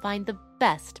anywhere to find the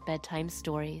best bedtime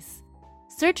stories.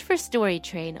 Search for Story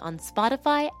Train on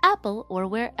Spotify, Apple, or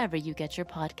wherever you get your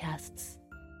podcasts.